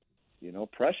bother him.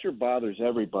 Pressure bothers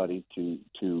everybody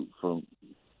from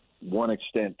one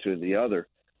extent to the other,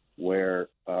 where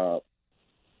I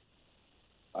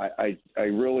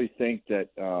really think that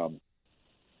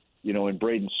in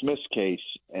Braden Smith's case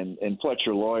and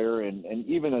Fletcher Lawyer and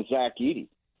even a Zach Edey,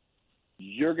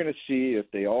 you're going to see if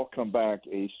they all come back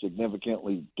a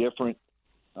significantly different,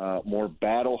 more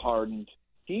battle-hardened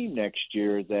team next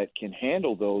year that can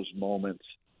handle those moments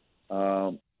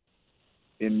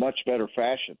in much better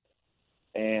fashion.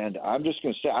 And I'm just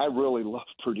going to say I really love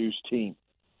Purdue's team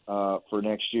for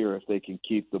next year if they can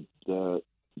keep the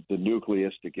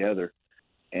nucleus together.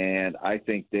 And I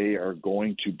think they are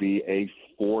going to be a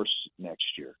force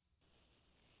next year.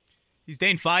 He's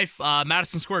Dane Fife,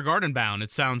 Madison Square Garden bound,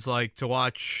 it sounds like, to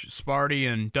watch Sparty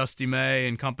and Dusty May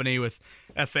and company with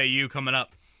FAU coming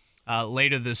up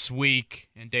later this week.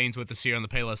 And Dane's with us here on the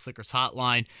Payless Liquors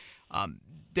hotline.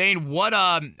 Dane,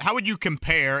 how would you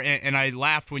compare, and I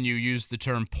laughed when you used the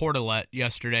term portalet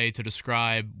yesterday to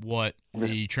describe what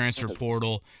the transfer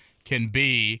portal can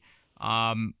be.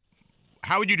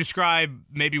 How would you describe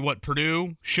maybe what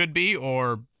Purdue should be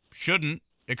or shouldn't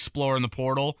explore in the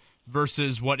portal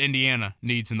versus what Indiana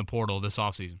needs in the portal this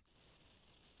offseason?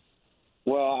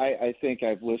 Well, I think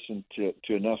I've listened to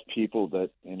enough people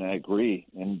and I agree,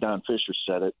 and Don Fisher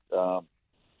said it.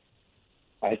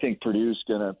 I think Purdue's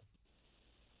going to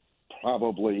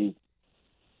probably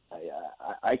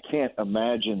I can't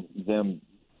imagine them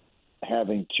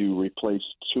having to replace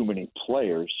too many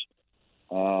players.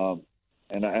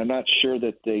 And I'm not sure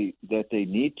that they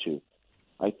need to.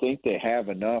 I think they have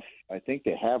enough. I think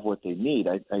they have what they need.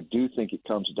 I do think it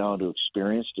comes down to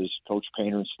experience. Does Coach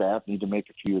Painter and staff need to make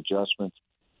a few adjustments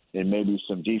in maybe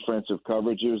some defensive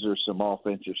coverages or some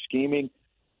offensive scheming?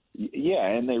 Yeah,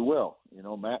 and they will.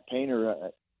 Matt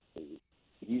Painter,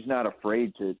 he's not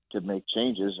afraid to make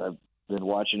changes. I've been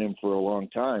watching him for a long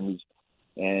time.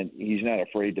 He's not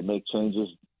afraid to make changes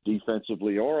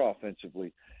defensively or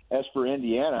offensively. As for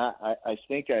Indiana, I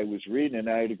think I was reading, and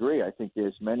I'd agree. I think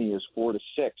there's as many as 4 to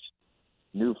 6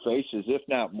 new faces, if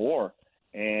not more.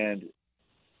 And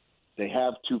they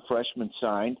have 2 freshmen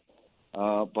signed.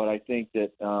 But I think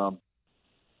that,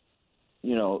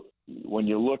 when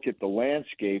you look at the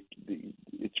landscape,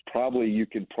 you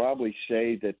can probably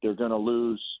say that they're going to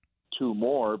lose 2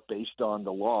 more based on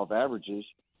the law of averages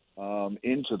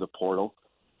into the portal.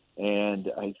 And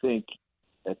I think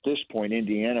at this point,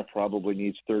 Indiana probably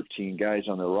needs 13 guys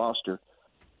on their roster,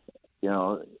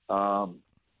 on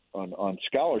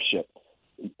scholarship.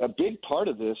 A big part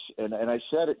of this, and I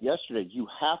said it yesterday, you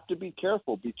have to be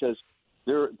careful because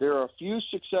there are a few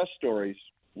success stories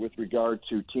with regard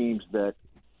to teams that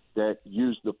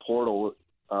use the portal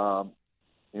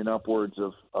in upwards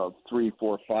of 3,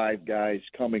 4, 5 guys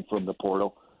coming from the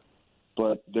portal.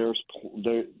 But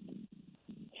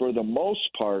for the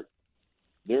most part,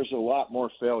 there's a lot more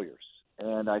failures.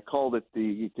 And I called it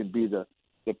the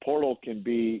portal can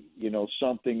be,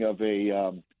 something of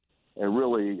a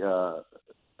really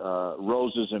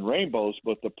roses and rainbows,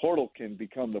 but the portal can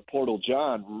become the Portal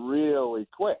John really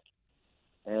quick.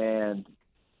 And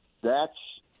that's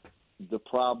the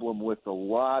problem with a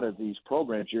lot of these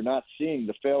programs. You're not seeing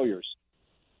the failures,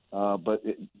 but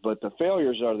the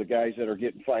failures are the guys that are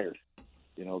getting fired,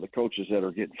 the coaches that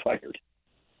are getting fired.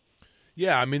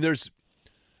 Yeah, I mean,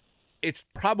 it's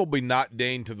probably not,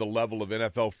 Dane, to the level of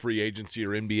NFL free agency or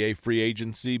NBA free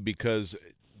agency because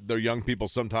they're young people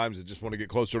sometimes that just want to get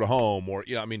closer to home or,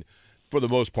 for the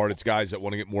most part, it's guys that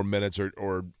want to get more minutes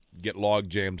or get log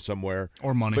jammed somewhere.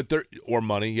 Or money. Or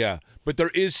money, yeah. But there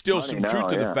is still some truth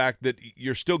to the fact that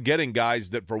you're still getting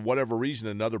guys that for whatever reason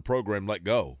another program let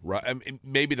go, right? I mean,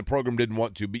 maybe the program didn't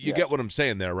want to, but you get what I'm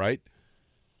saying there, right?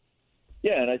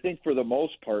 Yeah, and I think for the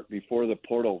most part before the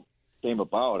portal came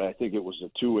about, I think it was a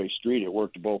two-way street. It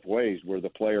worked both ways where the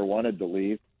player wanted to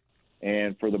leave,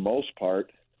 and for the most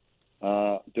part,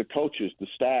 the coaches, the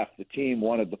staff, the team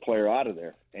wanted the player out of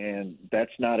there, and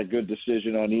that's not a good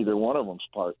decision on either one of them's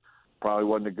part. Probably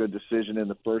wasn't a good decision in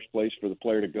the first place for the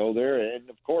player to go there, and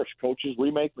of course, coaches,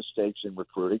 we make mistakes in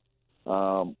recruiting.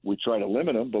 We try to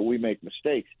limit them, but we make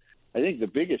mistakes. I think the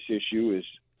biggest issue is,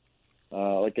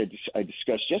 like I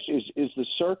discussed yesterday, is the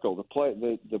circle,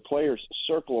 the players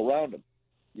circle around them.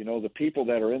 The people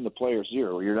that are in the player's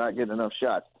ear. You're not getting enough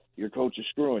shots. Your coach is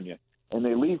screwing you, and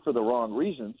they leave for the wrong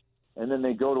reasons. And then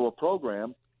they go to a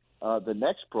program, the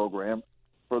next program,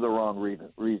 for the wrong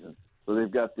reason. So they've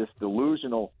got this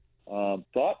delusional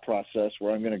thought process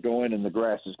where I'm going to go in and the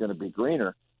grass is going to be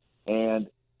greener, and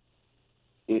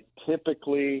it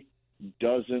typically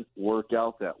doesn't work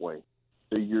out that way.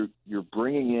 So you're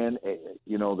bringing in,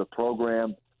 the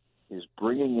program is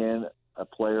bringing in a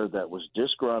player that was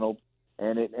disgruntled,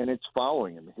 and it's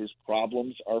following him. His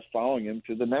problems are following him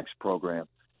to the next program.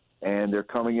 And they're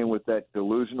coming in with that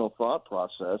delusional thought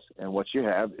process, and what you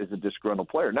have is a disgruntled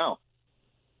player. Now,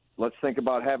 let's think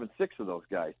about having 6 of those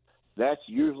guys. That's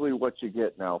usually what you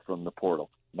get now from the portal.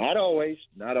 Not always,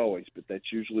 but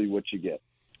that's usually what you get.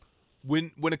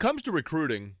 When it comes to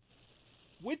recruiting,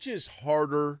 which is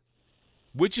harder?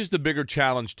 Which is the bigger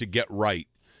challenge to get right?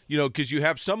 You know, because you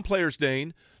have some players,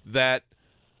 Dane, that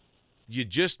you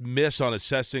just miss on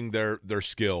assessing their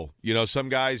skill. You know, some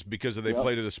guys, because they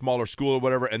played at a smaller school or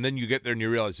whatever, and then you get there and you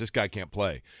realize this guy can't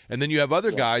play. And then you have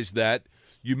other guys that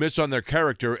you miss on their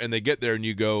character, and they get there and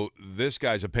you go, this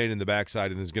guy's a pain in the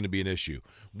backside and is going to be an issue.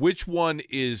 Which one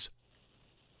is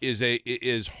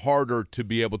harder to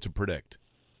be able to predict?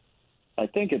 I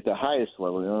think at the highest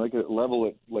level, like at level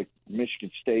at like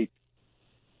Michigan State,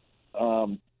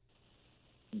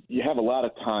 you have a lot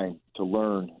of time to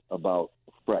learn about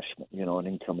freshman, an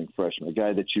incoming freshman, a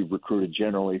guy that you've recruited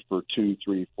generally for 2,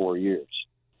 3, 4 years.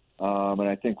 And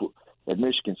I think at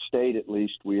Michigan State, at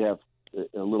least, we have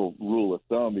a little rule of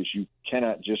thumb is you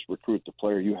cannot just recruit the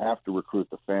player. You have to recruit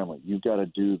the family. You've got to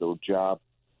do the job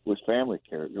with family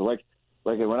care. Like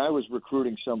when I was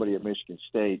recruiting somebody at Michigan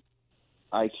State,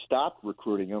 I stopped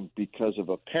recruiting them because of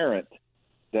a parent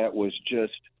that was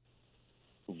just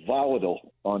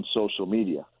volatile on social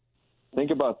media.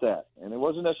 Think about that. And it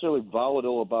wasn't necessarily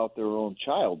volatile about their own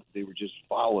child. They were just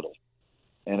volatile.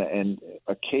 And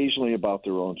occasionally about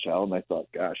their own child. And I thought,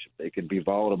 gosh, if they can be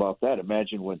volatile about that,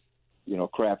 imagine when,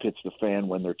 crap hits the fan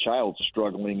when their child's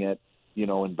struggling at,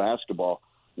 in basketball.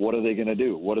 What are they going to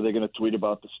do? What are they going to tweet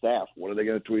about the staff? What are they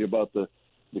going to tweet about the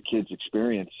kid's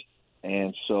experience?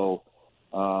 And so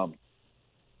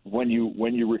when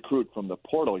you recruit from the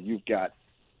portal, you've got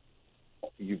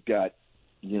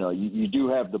you do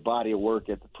have the body of work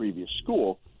at the previous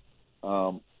school,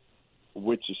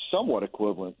 which is somewhat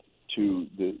equivalent to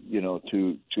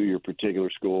to your particular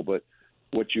school. But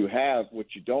what you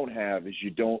don't have is you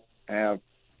don't have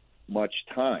much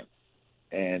time,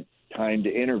 and time to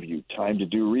interview, time to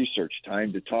do research,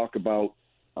 time to talk about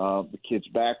the kid's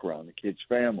background, the kid's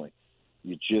family.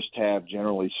 You just have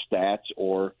generally stats,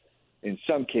 or in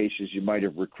some cases you might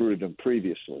have recruited them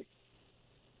previously.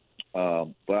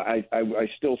 But I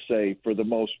still say, for the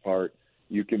most part,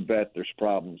 you can bet there's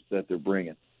problems that they're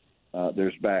bringing.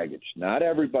 There's baggage. Not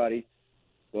everybody,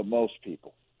 but most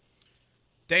people.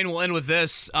 Dane, we'll end with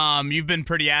this. You've been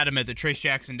pretty adamant that Trace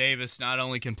Jackson Davis not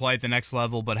only can play at the next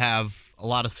level, but have a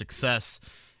lot of success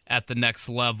at the next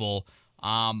level.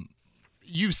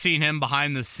 You've seen him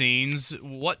behind the scenes.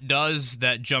 What does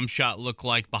that jump shot look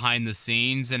like behind the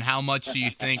scenes, and how much do you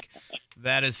think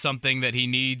that is something that he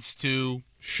needs to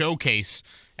showcase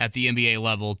at the NBA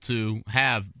level to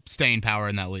have staying power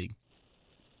in that league?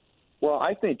 Well,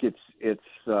 I think it's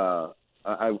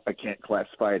I can't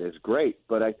classify it as great,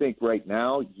 but I think right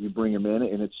now you bring him in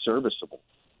and it's serviceable.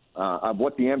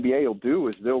 What the NBA will do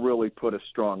is they'll really put a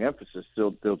strong emphasis.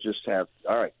 They'll just have,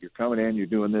 all right, you're coming in, you're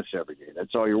doing this every day.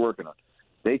 That's all you're working on.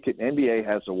 NBA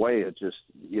has a way of just,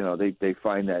 they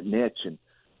find that niche,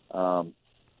 and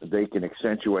they can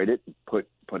accentuate it and put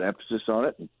emphasis on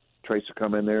it. And Trace will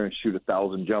come in there and shoot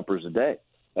 1,000 jumpers a day.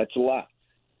 That's a lot.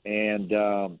 And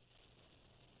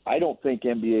I don't think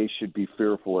NBA should be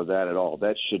fearful of that at all.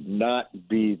 That should not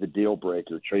be the deal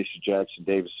breaker, Tracy Jackson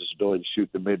Davis' ability to shoot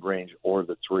the mid-range or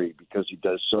the three, because he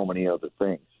does so many other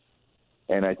things.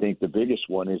 And I think the biggest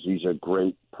one is he's a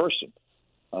great person,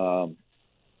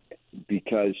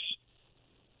 because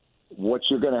what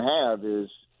you're going to have is,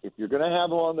 if you're going to have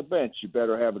him on the bench, you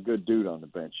better have a good dude on the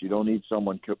bench. You don't need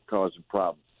someone causing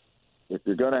problems. If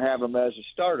you're going to have him as a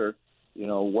starter,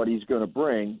 what he's going to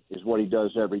bring is what he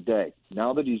does every day.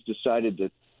 Now that he's decided to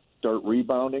start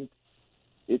rebounding,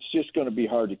 it's just going to be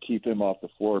hard to keep him off the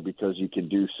floor because he can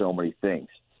do so many things.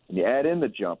 And you add in the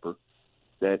jumper,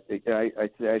 that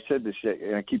I said this,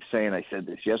 and I keep saying I said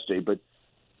this yesterday, but,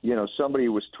 somebody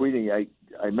was tweeting,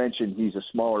 I mentioned he's a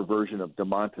smaller version of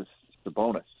Domantas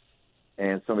Sabonis.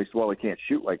 And somebody said, well, he can't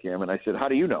shoot like him. And I said, how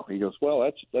do you know? He goes, well,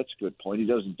 that's a good point. He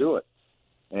doesn't do it.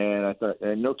 And I thought,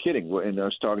 and no kidding. And I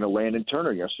was talking to Landon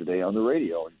Turner yesterday on the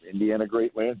radio. Indiana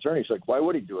great Landon Turner. He's like, why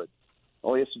would he do it?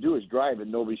 All he has to do is drive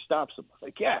and nobody stops him. I'm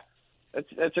like, yeah,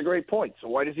 that's a great point. So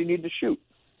why does he need to shoot?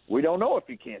 We don't know if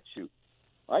he can't shoot.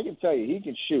 I can tell you he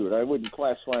can shoot. I wouldn't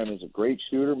classify him as a great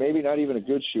shooter, maybe not even a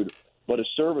good shooter, but a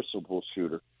serviceable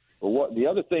shooter. But what the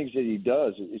other things that he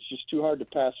does, it's just too hard to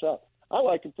pass up. I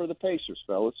like him for the Pacers,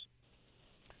 fellas.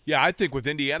 Yeah, I think with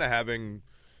Indiana having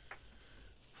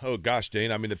 – oh, gosh,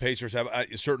 Dane. I mean, the Pacers have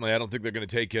certainly I don't think they're going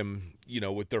to take him,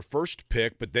 with their first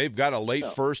pick, but they've got a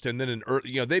late first and then an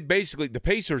early – they basically – the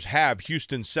Pacers have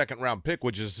Houston's second-round pick,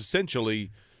 which is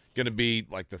essentially going to be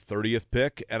like the 30th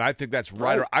pick, and I think that's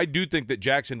right. I do think that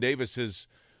Jackson Davis has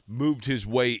moved his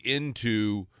way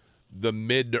into the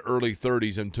mid to early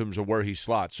 30s in terms of where he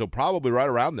slots. So probably right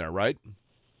around there, right?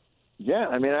 Yeah,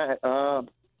 I mean,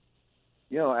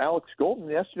 Alex Golden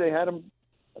yesterday had him,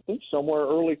 I think, somewhere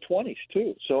early 20s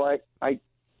too. So I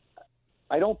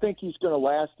don't think he's going to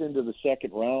last into the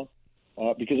second round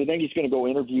because I think he's going to go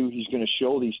interview. He's going to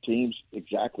show these teams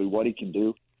exactly what he can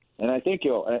do, and I think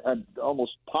I'm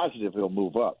almost positive he'll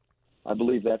move up. I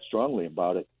believe that strongly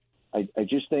about it. I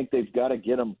just think they've got to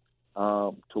get him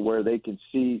to where they can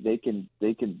see they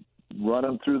can run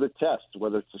him through the tests,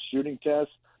 whether it's a shooting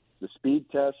test, the speed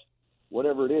test,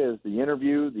 whatever it is, the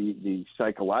interview, the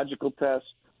psychological test.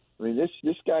 I mean,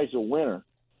 this guy's a winner,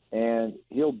 and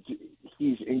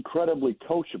he's incredibly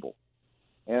coachable.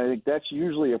 And I think that's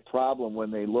usually a problem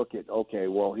when they look at, okay,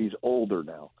 well, he's older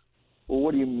now. Well,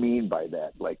 what do you mean by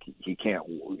that? Like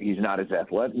he's not as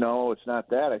athletic? No, it's not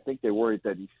that. I think they're worried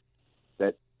that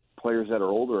that players that are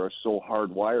older are so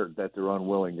hardwired that they're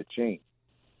unwilling to change.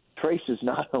 Trace is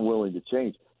not unwilling to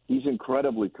change. He's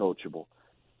incredibly coachable,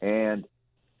 and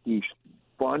he's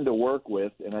fun to work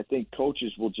with. And I think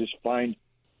coaches will just find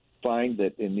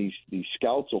that, and these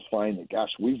scouts will find that, gosh,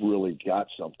 we've really got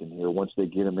something here once they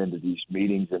get him into these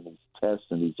meetings and these tests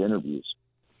and these interviews.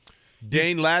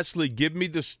 Dane, lastly, give me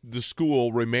the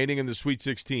school remaining in the Sweet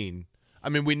 16. I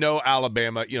mean, we know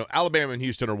Alabama. Alabama and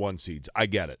Houston are 1 seeds. I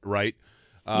get it, right?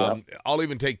 I'll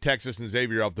even take Texas and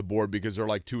Xavier off the board because they're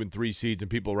like 2 and 3 seeds, and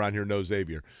people around here know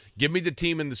Xavier. Give me the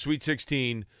team in the Sweet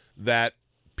 16 that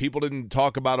people didn't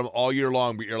talk about them all year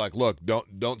long, but you're like, look,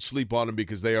 don't sleep on them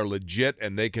because they are legit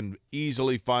and they can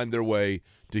easily find their way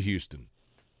to Houston.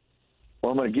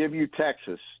 Well, I'm going to give you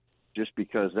Texas just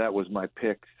because that was my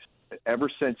pick.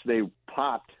 Ever since they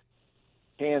popped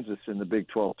Kansas in the Big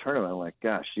 12 tournament, I'm like,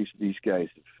 gosh, these guys,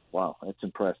 wow, that's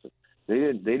impressive. They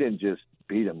didn't just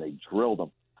beat them; they drilled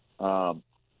them.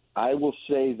 I will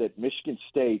say that Michigan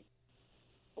State,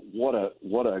 what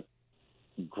a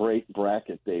great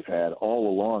bracket they've had all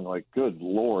along. Like, good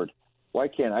Lord, why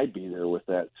can't I be there with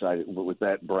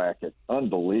that bracket?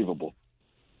 Unbelievable.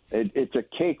 It's a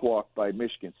cakewalk by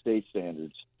Michigan State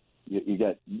standards. You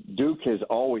got Duke has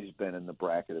always been in the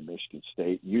bracket of Michigan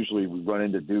State. Usually we run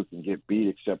into Duke and get beat,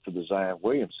 except for the Zion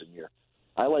Williamson year.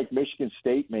 I like Michigan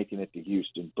State making it to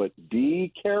Houston, but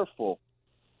be careful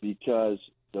because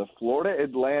the Florida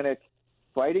Atlantic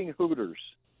Fighting Hooters,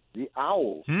 the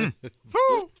Owls, I'm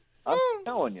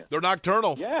telling you. They're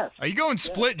nocturnal. Yes. Are you going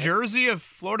split jersey if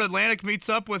Florida Atlantic meets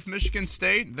up with Michigan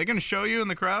State? They're going to show you in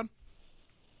the crowd?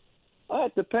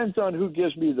 It depends on who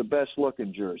gives me the best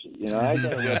looking jersey. I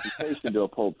got a reputation to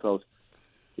uphold, folks.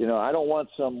 I don't want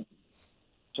some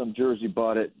jersey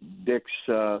bought at Dick's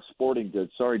Sporting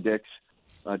Goods. Sorry, Dick's.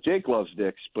 Jake loves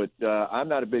Dick's, but I'm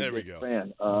not a big Dick's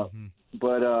fan.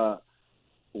 But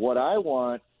what I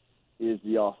want is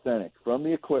the authentic. From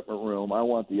the equipment room, I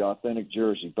want the authentic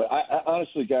jersey. But I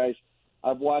honestly, guys,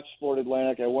 I've watched Florida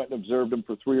Atlantic. I went and observed them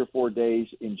for 3 or 4 days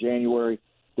in January.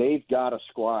 They've got a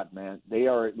squad, man. They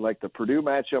are like the Purdue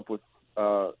matchup with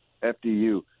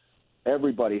FDU.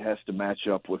 Everybody has to match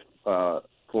up with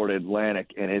Florida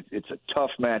Atlantic, and it's a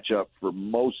tough matchup for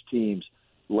most teams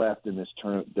left in this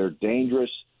tournament. They're dangerous.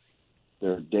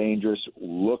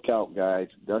 Look out, guys.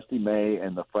 Dusty May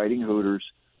and the Fighting Hooters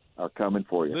are coming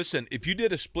for you. Listen, if you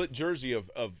did a split jersey of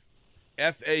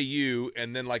FAU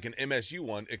and then like an MSU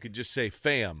one, it could just say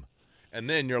FAM. And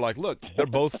then you're like, look, they're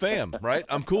both FAM, right?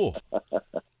 I'm cool.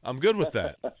 I'm good with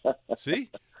that. See?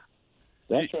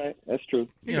 That's right. That's true.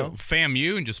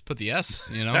 FAMU and just put the S,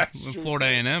 That's Florida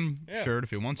A&M shirt if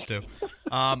he wants to.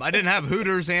 I didn't have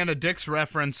Hooters and a Dick's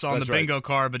reference on the bingo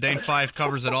card, but Dane Fife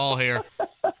covers it all here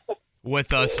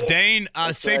with us. Dane,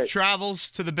 safe travels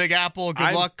to the Big Apple.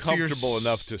 Good luck. I'm comfortable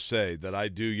enough to say that I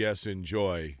do,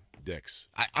 enjoy Dick's.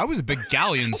 I was a big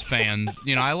Galleons fan.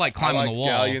 I like climbing the wall.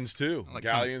 Galleons too.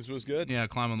 Galleons was good. Yeah,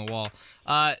 climbing the wall.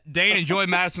 Dane, enjoy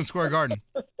Madison Square Garden.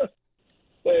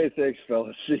 Hey, thanks,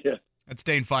 fellas. See ya. That's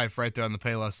Dane Fife right there on the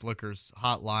Payless Liquors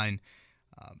hotline.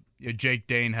 Jake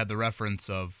Dane had the reference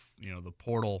of, the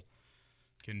portal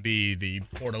can be the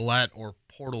portalette or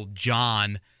portal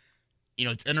John.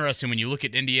 It's interesting when you look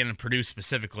at Indiana and Purdue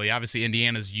specifically. Obviously,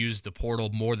 Indiana's used the portal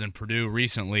more than Purdue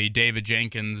recently. David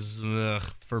Jenkins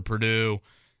for Purdue.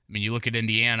 I mean, you look at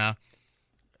Indiana.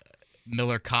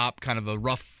 Miller Kopp, kind of a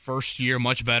rough first year,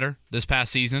 much better this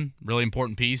past season. Really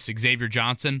important piece. Xavier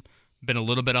Johnson, been a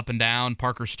little bit up and down.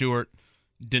 Parker Stewart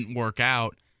didn't work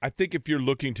out. I think if you're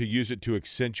looking to use it to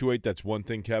accentuate, that's one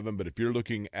thing, Kevin. But if you're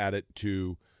looking at it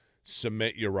to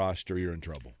cement your roster, you're in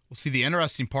trouble. Well, see, the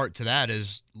interesting part to that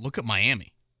is look at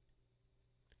Miami.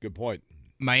 Good point.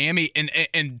 Miami,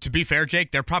 and to be fair,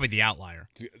 Jake, they're probably the outlier.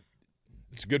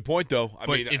 It's a good point, though.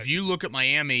 But if you look at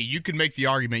Miami, you could make the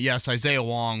argument, yes, Isaiah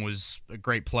Wong was a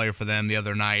great player for them the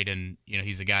other night, and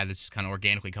he's a guy that's just kind of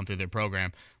organically come through their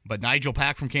program. But Nigel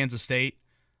Pack from Kansas State,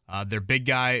 their big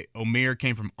guy, Omeir,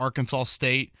 came from Arkansas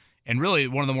State, and really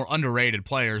one of the more underrated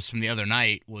players from the other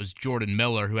night was Jordan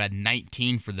Miller, who had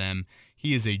 19 for them.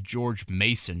 He is a George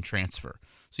Mason transfer.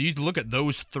 So you look at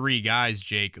those three guys,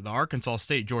 Jake, the Arkansas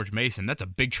State George Mason, that's a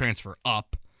big transfer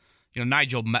up.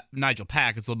 Nigel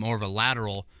Pack, it's a little more of a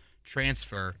lateral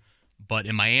transfer. But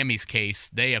in Miami's case,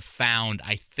 they have found,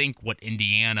 I think, what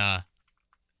Indiana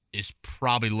is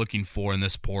probably looking for in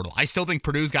this portal. I still think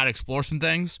Purdue's got to explore some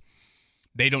things.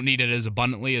 They don't need it as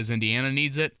abundantly as Indiana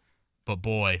needs it. But,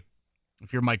 boy,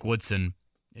 if you're Mike Woodson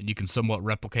and you can somewhat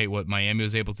replicate what Miami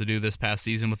was able to do this past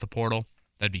season with the portal,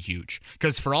 that'd be huge.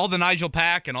 Because for all the Nigel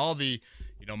Pack and all the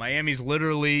Miami's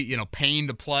literally, paying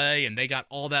to play, and they got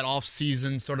all that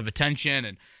off-season sort of attention,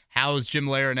 and how is Jim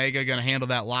Larrañaga going to handle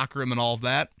that locker room and all of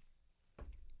that?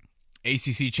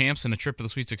 ACC champs and a trip to the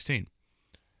Sweet 16.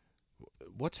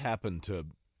 What's happened to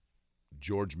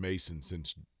George Mason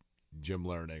since Jim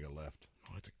Larrañaga left?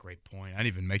 Oh, that's a great point. I didn't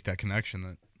even make that connection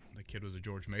that the kid was a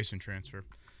George Mason transfer.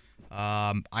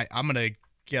 I'm going to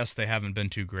guess they haven't been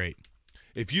too great.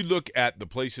 If you look at the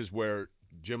places where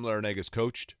Jim Larrañaga's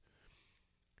coached,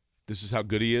 this is how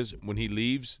good he is. When he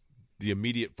leaves, the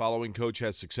immediate following coach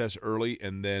has success early,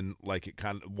 and then it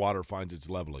kind of water finds its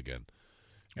level again.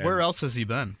 And where else has he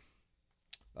been?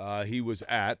 He was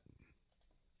an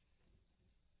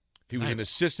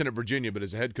assistant at Virginia, but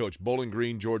as a head coach, Bowling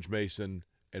Green, George Mason,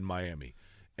 and Miami.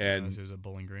 And he was at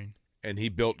Bowling Green. And he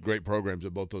built great programs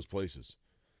at both those places.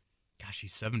 Gosh,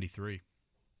 he's 73.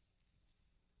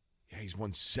 Yeah, he's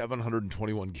won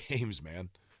 721 games, man.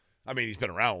 I mean, he's been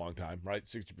around a long time, right?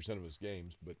 60% of his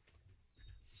games, but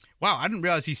wow, I didn't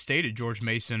realize he stayed at George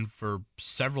Mason for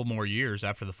several more years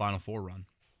after the Final Four run.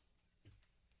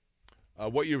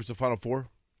 What year was the Final Four?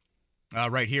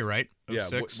 Right here, right?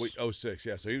 06? Yeah, 06,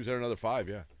 yeah. So he was there another 5,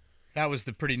 yeah. That was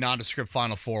the pretty nondescript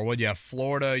Final Four. What, yeah,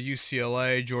 Florida,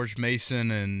 UCLA, George Mason,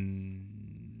 and...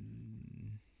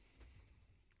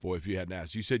 Boy, if you hadn't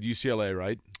asked. You said UCLA,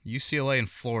 right? UCLA and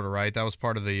Florida, right? That was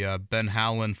part of the Ben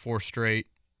Howland 4 straight.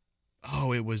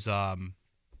 Oh, it was they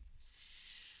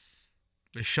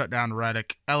shut down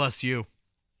Reddick. LSU.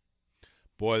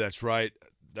 Boy, that's right.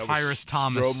 That Tyrus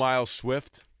Thomas. Miles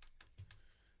Swift.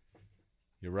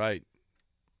 You're right.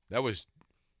 That was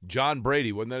John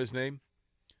Brady, wasn't that his name?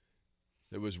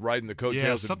 That was riding the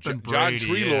coattails of John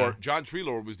Treelor. Yeah. John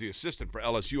Treelor was the assistant for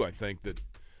LSU, I think, that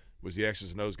was the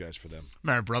X's and O's guys for them.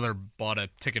 My brother bought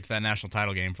a ticket to that national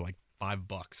title game for like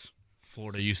 $5.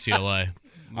 Florida UCLA.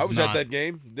 I was at that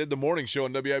game. Did the morning show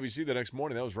on WIBC the next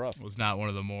morning. That was rough. It was not one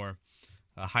of the more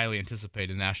highly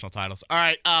anticipated national titles. All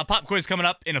right, pop quiz coming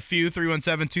up in a few.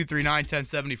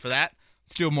 317-239-1070 for that.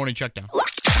 Let's do a morning check down.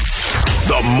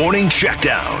 The Morning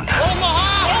Checkdown.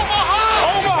 Omaha!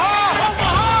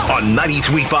 On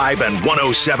 93.5 and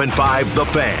 107.5 The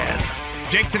Fan.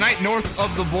 Jake, tonight north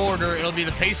of the border, it'll be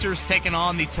the Pacers taking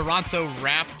on the Toronto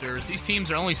Raptors. These teams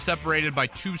are only separated by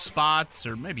 2 spots,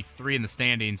 or maybe 3 in the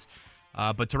standings.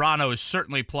 But Toronto is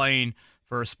certainly playing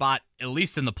for a spot, at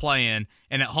least in the play-in.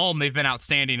 And at home, they've been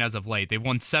outstanding as of late. They've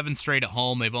won 7 straight at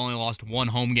home. They've only lost 1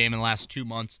 home game in the last 2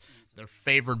 months. They're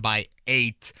favored by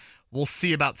 8. We'll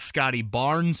see about Scotty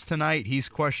Barnes tonight. He's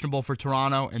questionable for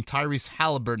Toronto. And Tyrese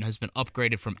Halliburton has been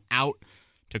upgraded from out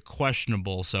to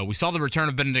questionable. So we saw the return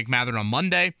of Benedict Mathurin on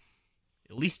Monday.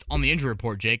 At least on the injury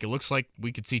report, Jake, it looks like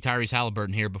we could see Tyrese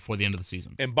Halliburton here before the end of the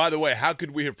season. And by the way, how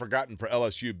could we have forgotten for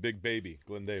LSU, Big Baby,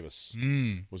 Glenn Davis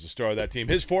was the star of that team.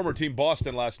 His former team,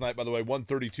 Boston, last night, by the way,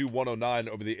 132-109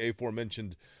 over the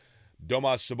aforementioned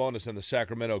Domas Sabonis and the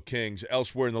Sacramento Kings.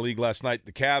 Elsewhere in the league last night,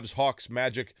 the Cavs, Hawks,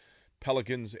 Magic,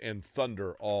 Pelicans, and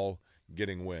Thunder all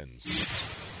getting wins.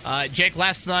 Jake,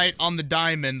 last night on the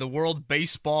Diamond, the World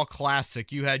Baseball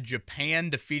Classic, you had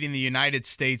Japan defeating the United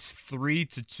States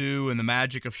 3-2 in the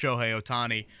magic of Shohei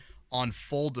Ohtani on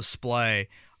full display.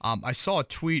 I saw a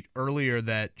tweet earlier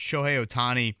that Shohei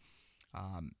Ohtani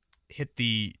hit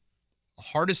the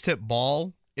hardest hit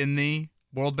ball in the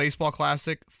World Baseball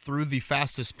Classic through the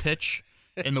fastest pitch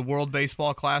in the World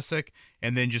Baseball Classic,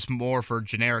 and then just more for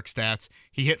generic stats.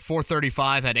 He hit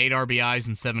 .435, had 8 RBIs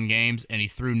in 7 games, and he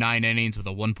threw 9 innings with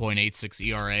a 1.86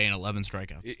 ERA and 11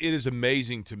 strikeouts. It is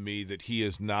amazing to me that he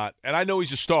is not, and I know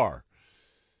he's a star,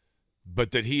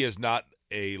 but that he is not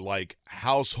a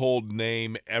household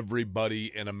name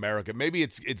everybody in America. Maybe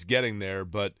it's getting there,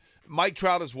 but Mike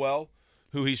Trout as well,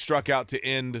 who he struck out to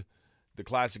end the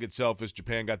Classic itself is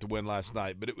Japan got to win last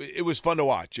night. But it was fun to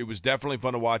watch. It was definitely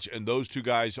fun to watch, and those two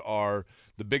guys are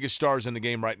the biggest stars in the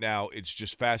game right now. It's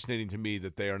just fascinating to me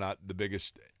that they are not the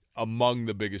biggest among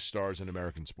the biggest stars in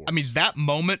American sports. I mean, that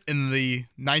moment in the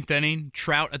ninth inning,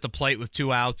 Trout at the plate with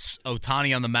 2 outs,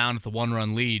 Ohtani on the mound with a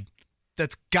 1-run lead,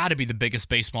 that's got to be the biggest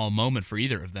baseball moment for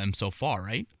either of them so far,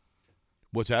 right?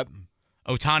 What's that?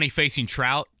 Ohtani facing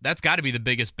Trout, that's got to be the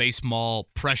biggest baseball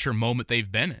pressure moment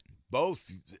they've been in. Both.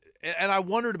 And I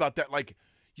wondered about that. Like,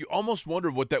 you almost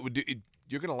wondered what that would do.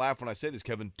 You're going to laugh when I say this,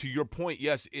 Kevin. To your point,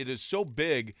 yes, it is so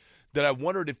big that I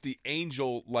wondered if the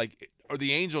Angel, are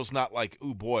the Angels not like,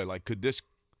 ooh, boy, could this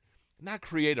not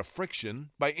create a friction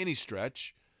by any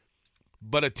stretch,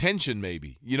 but a tension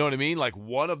maybe? You know what I mean? Like,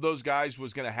 one of those guys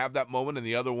was going to have that moment and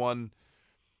the other one,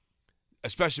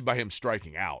 especially by him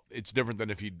striking out. It's different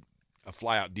than if he'd a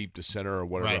fly out deep to center or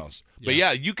whatever else. Yeah. But,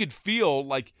 yeah, you could feel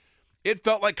like it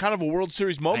felt like kind of a World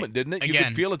Series moment, didn't it? You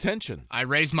could feel a tension. I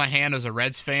raised my hand as a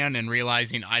Reds fan and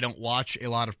realizing I don't watch a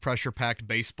lot of pressure-packed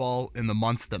baseball in the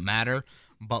months that matter.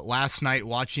 But last night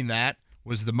watching that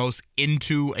was the most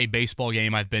into a baseball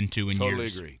game I've been to in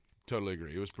years. Totally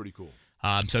agree. It was pretty cool.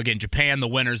 So, again, Japan, the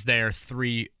winners there,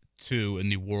 3-2 in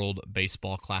the World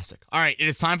Baseball Classic. All right, it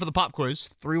is time for the pop quiz,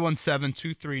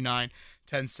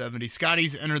 317-239-1070.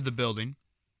 Scotty's entered the building,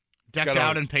 decked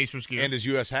out in Pacers gear. And his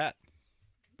U.S. hat.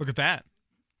 Look at that.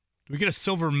 Did we get a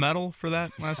silver medal for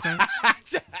that last night?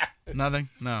 Nothing?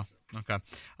 No. Okay.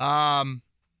 Oh,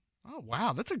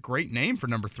 wow. That's a great name for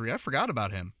number 3. I forgot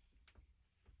about him.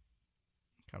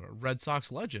 Kind of a Red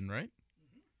Sox legend, right?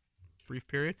 Brief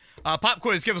period. Pop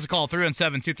quiz. Give us a call.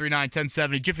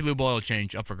 317-239-1070. Jiffy Lube oil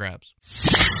change up for grabs.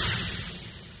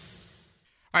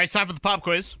 All right. It's time for the pop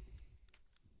quiz.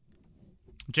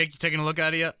 Jake, you taking a look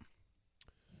at it yet?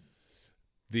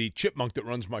 The chipmunk that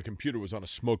runs my computer was on a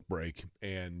smoke break,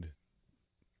 and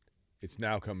it's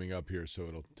now coming up here, so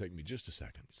it'll take me just a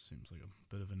second. Seems like a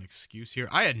bit of an excuse here.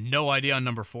 I had no idea on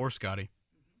number 4, Scotty,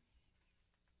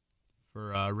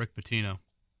 for Rick Pitino.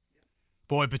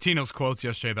 Boy, Pitino's quotes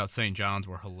yesterday about St. John's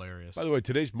were hilarious. By the way,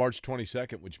 today's March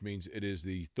 22nd, which means it is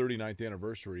the 39th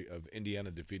anniversary of Indiana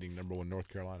defeating number 1 North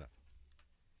Carolina.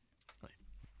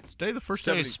 Is today the first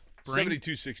day of spring?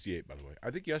 72-68, by the way.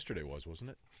 I think yesterday wasn't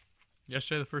it?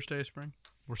 Yesterday, the first day of spring?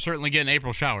 We're certainly getting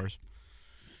April showers.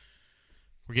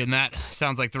 We're getting that.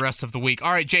 Sounds like the rest of the week.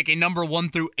 All right, Jake, a number 1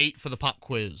 through 8 for the pop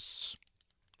quiz.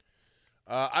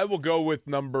 I will go with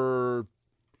number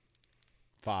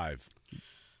 5.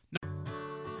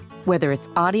 Whether it's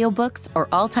audiobooks or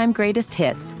all-time greatest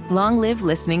hits, long live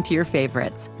listening to your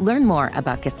favorites. Learn more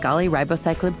about Kisqali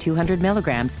Ribociclib 200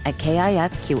 milligrams at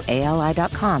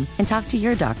KISQALI.com and talk to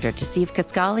your doctor to see if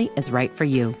Kisqali is right for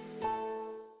you.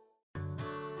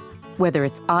 Whether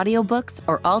it's audiobooks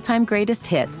or all-time greatest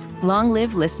hits, long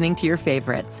live listening to your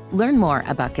favorites. Learn more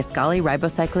about Kisqali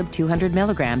Ribociclib 200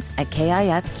 milligrams at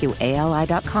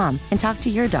KISQALI.com and talk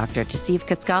to your doctor to see if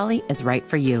Kisqali is right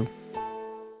for you.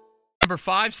 Number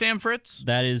 5, Sam Fritz?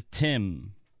 That is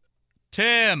Tim.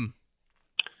 Tim.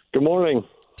 Good morning.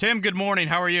 Tim, good morning.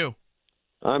 How are you?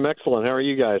 I'm excellent. How are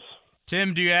you guys?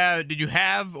 Tim, do you have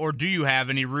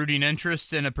any rooting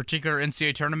interest in a particular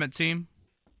NCAA tournament team?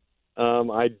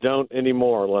 I don't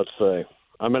anymore, let's say.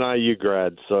 I'm an IU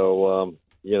grad, so,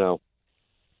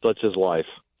 such is life.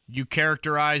 You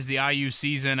characterize the IU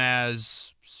season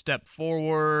as step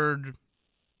forward,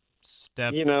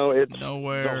 step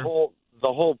nowhere.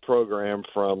 The whole program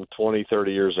from 20,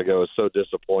 30 years ago is so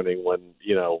disappointing when,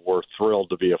 we're thrilled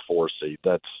to be a 4 seed.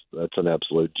 That's an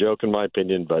absolute joke in my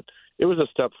opinion, but it was a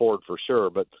step forward for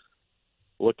sure. But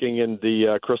looking in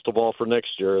the crystal ball for next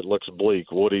year, it looks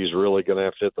bleak. Woody's really going to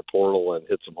have to hit the portal and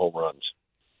hit some home runs.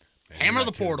 Hammer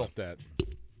the portal. That.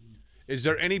 Is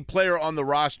there any player on the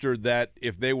roster that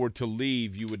if they were to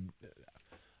leave, you would –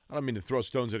 I don't mean to throw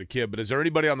stones at a kid, but is there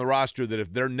anybody on the roster that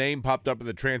if their name popped up in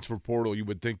the transfer portal, you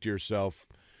would think to yourself,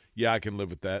 yeah, I can live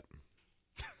with that?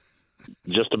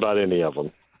 Just about any of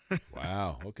them.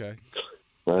 Wow, okay.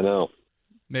 I know.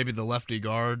 Maybe the lefty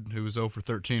guard who was 0 for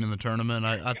 13 in the tournament.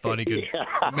 I thought he could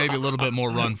maybe a little bit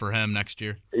more run for him next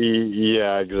year.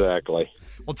 Yeah, exactly.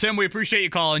 Well, Tim, we appreciate you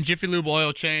calling. Jiffy Lube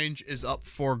oil change is up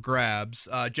for grabs.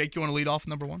 Jake, you want to lead off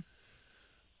number 1?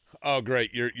 Oh, great.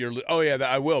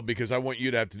 I will because I want you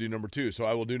to have to do number 2, so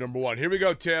I will do number 1. Here we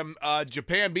go, Tim.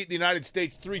 Japan beat the United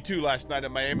States 3-2 last night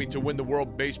in Miami to win the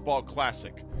World Baseball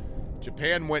Classic.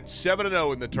 Japan went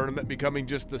 7-0 in the tournament, becoming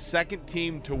just the second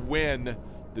team to win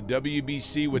the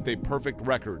WBC with a perfect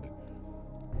record.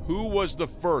 Who was the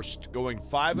first going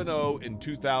 5-0 in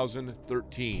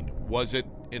 2013? Was it,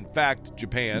 in fact,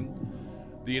 Japan,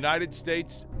 the United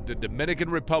States, the Dominican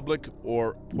Republic,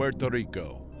 or Puerto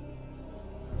Rico?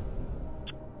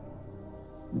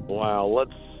 Wow,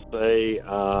 let's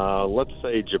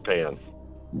say Japan.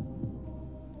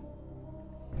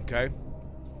 Okay.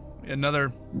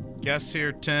 Another guess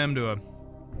here, Tim, to a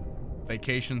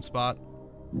vacation spot.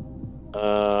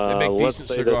 They make Let's decent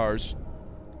say cigars.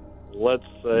 Let's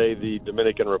say the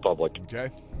Dominican Republic. Okay.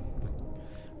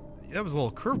 That was a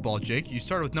little curveball, Jake. You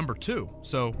started with number 2,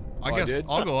 so I guess did?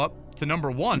 I'll go up to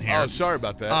number 1 here. Oh, sorry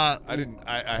about that. I didn't.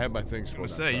 I had my things. I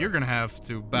was going to say, you're going to have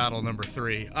to battle number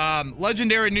 3.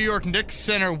 Legendary New York Knicks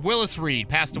center Willis Reed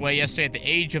passed away yesterday at the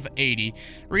age of 80.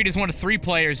 Reed is one of 3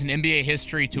 players in NBA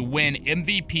history to win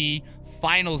MVP,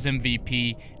 Finals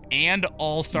MVP, and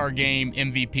All-Star Game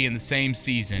MVP in the same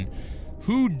season.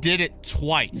 Who did it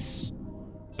twice?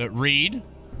 Is it Reed,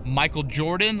 Michael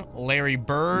Jordan, Larry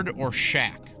Bird, or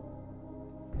Shaq?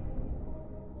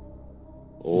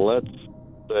 Let's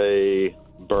say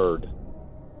Bird.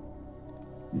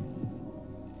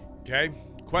 Okay.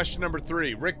 Question number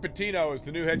 3. Rick Pitino is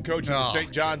the new head coach of the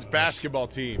St. John's basketball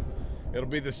team. It'll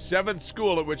be the 7th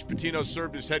school at which Pitino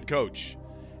served as head coach.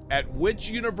 At which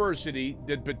university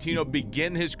did Pitino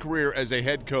begin his career as a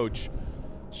head coach,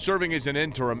 serving as an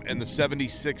interim in the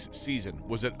 76 season?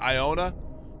 Was it Iona,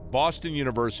 Boston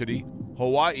University,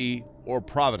 Hawaii, or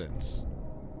Providence?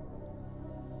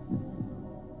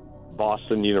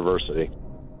 Boston University.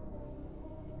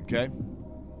 Okay.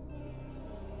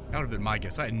 That would have been my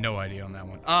guess. I had no idea on that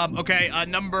one. Okay,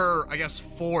 number,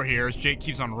 4 here, as Jake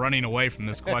keeps on running away from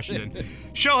this question.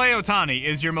 Shohei Ohtani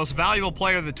is your most valuable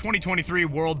player of the 2023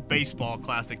 World Baseball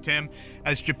Classic, Tim.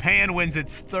 As Japan wins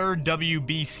its 3rd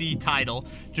WBC title,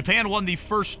 Japan won the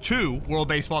first 2 World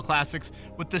Baseball Classics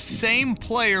with the same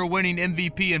player winning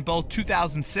MVP in both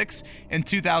 2006 and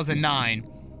 2009.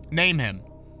 Name him.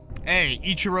 A.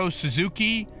 Ichiro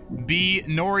Suzuki. B.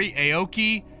 Nori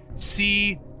Aoki.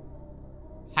 C.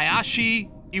 Hayashi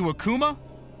Iwakuma.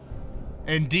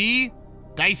 And D.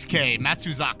 Daisuke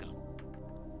Matsuzaka.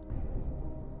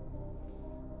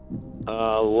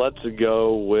 Let's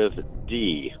go with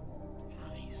D.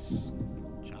 Nice.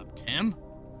 Good job, Tim.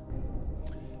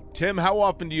 Tim, how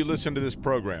often do you listen to this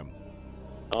program?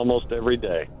 Almost every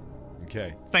day.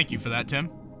 Okay. Thank you for that, Tim.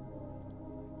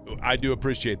 I do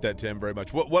appreciate that, Tim, very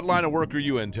much. What line of work are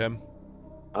you in, Tim?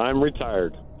 I'm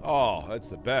retired. Oh, that's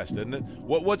the best, isn't it?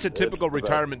 What's a typical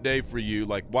retirement day for you?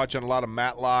 Like watching a lot of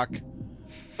Matlock,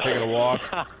 taking a walk?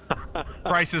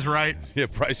 Price is Right. Yeah,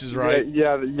 Price is Right.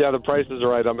 Yeah, the Price is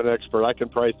Right. I'm an expert. I can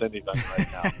price anything right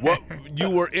now. You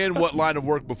were in what line of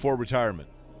work before retirement?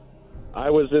 I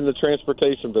was in the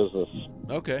transportation business.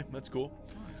 Okay, that's cool.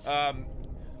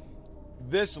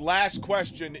 This last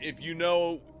question, if you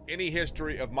know any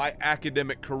history of my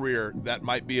academic career, that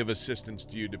might be of assistance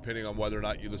to you, depending on whether or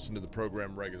not you listen to the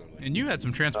program regularly. And you had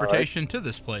some transportation to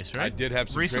this place, right? I did have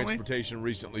some transportation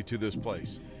recently to this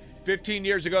place. 15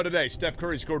 years ago today, Steph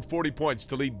Curry scored 40 points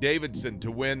to lead Davidson to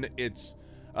a win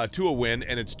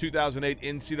in its 2008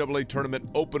 NCAA tournament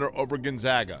opener over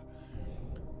Gonzaga.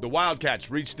 The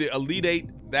Wildcats reached the Elite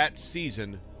Eight that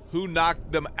season. Who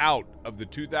knocked them out of the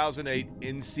 2008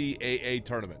 NCAA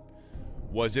tournament?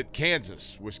 Was it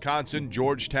Kansas, Wisconsin,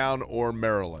 Georgetown, or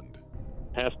Maryland?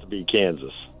 Has to be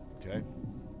Kansas. Okay.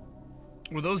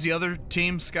 Were those the other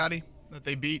teams, Scotty, that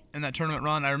they beat in that tournament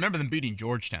run? I remember them beating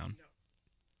Georgetown. No.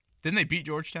 Didn't they beat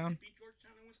Georgetown? They beat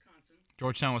Georgetown and Wisconsin.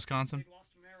 Georgetown, Wisconsin? They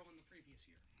lost to Maryland the previous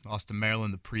year. Lost to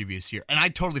Maryland the previous year. And I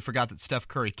totally forgot that Steph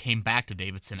Curry came back to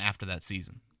Davidson after that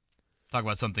season. Talk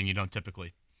about something you don't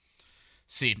typically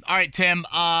see. All right, Tim.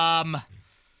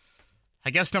 I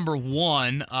guess number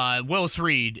 1, Willis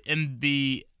Reed,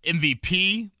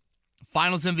 MVP,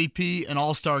 Finals MVP, and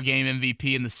All-Star Game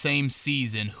MVP in the same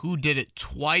season. Who did it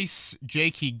twice?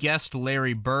 Jake, he guessed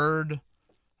Larry Bird.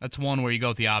 That's one where you go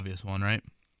with the obvious one, right?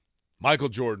 Michael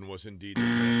Jordan was indeed.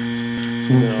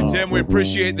 No. Tim, we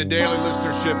appreciate the daily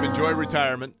listenership. Enjoy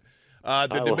retirement.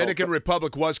 The Dominican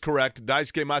Republic was correct.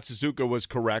 Daisuke Matsuzaka was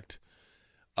correct.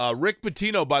 Rick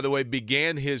Pitino, by the way,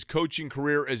 began his coaching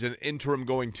career as an interim,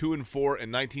 going 2-4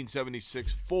 in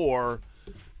 1976 for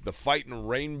the Fightin'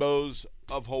 Rainbows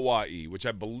of Hawaii, which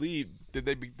I believe did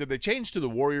they change to the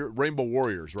Rainbow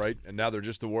Warriors, right? And now they're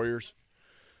just the Warriors.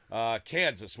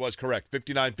 Kansas was correct,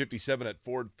 59-57 at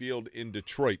Ford Field in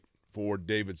Detroit for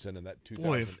Davidson in that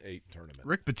 2008 tournament.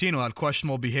 Rick Pitino had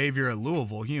questionable behavior at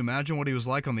Louisville. Can you imagine what he was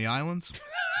like on the islands?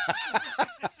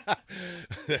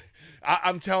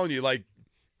 I'm telling you, like,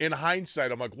 in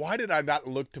hindsight, I'm like, why did I not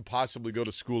look to possibly go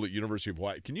to school at University of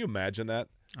Hawaii? Can you imagine that?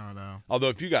 I don't know. Although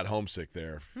if you got homesick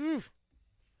there, I mean,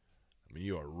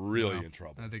 you are really in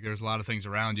trouble. I think there's a lot of things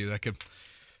around you that could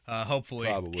hopefully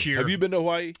cure. Have you been to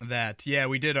Hawaii? That, yeah,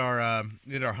 we did our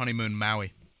honeymoon in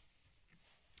Maui.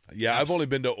 Yeah, I've only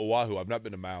been to Oahu. I've not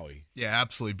been to Maui. Yeah,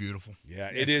 absolutely beautiful. Yeah,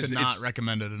 it is. Could not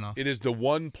recommend it enough. It is the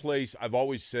one place I've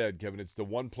always said, Kevin. It's the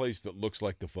one place that looks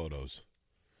like the photos.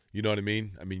 You know what I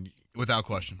mean? I mean, without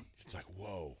question. It's like,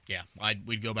 whoa. Yeah,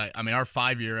 we'd go back. I mean, our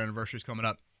 5-year anniversary is coming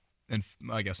up in,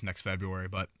 I guess, next February,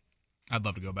 but I'd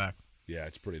love to go back. Yeah,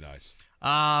 it's pretty nice.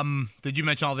 Did you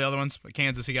mention all the other ones?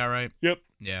 Kansas, he got right? Yep.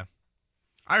 Yeah.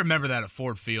 I remember that at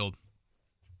Ford Field.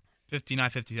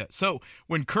 59-57. So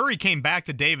when Curry came back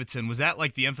to Davidson, was that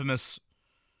like the infamous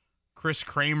Chris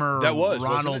Kramer, that was,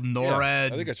 Ronald Norred? Yeah,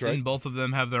 I think that's right. Didn't both of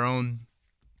them have their own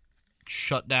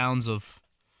shutdowns of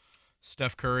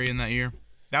Steph Curry in that year?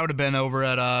 That would have been over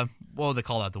at, what would they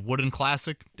call that? The Wooden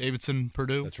Classic, Davidson,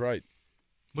 Purdue? That's right.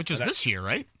 Which is this year,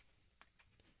 right?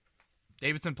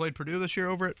 Davidson played Purdue this year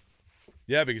over it?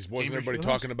 Yeah, because wasn't everybody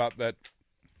talking about that?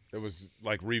 It was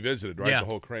like revisited, right? Yeah. The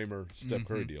whole Kramer, Steph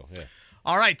Curry deal. Yeah.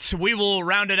 All right, so we will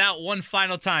round it out one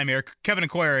final time here. Kevin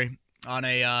and Query on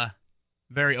a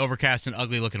very overcast and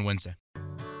ugly-looking Wednesday.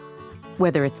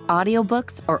 Whether it's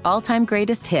audiobooks or all-time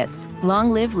greatest hits,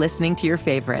 long live listening to your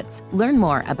favorites. Learn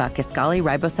more about Kisqali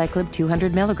Ribociclib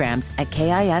 200 milligrams at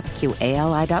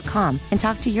KISQALI.com and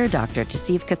talk to your doctor to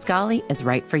see if Kisqali is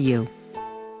right for you.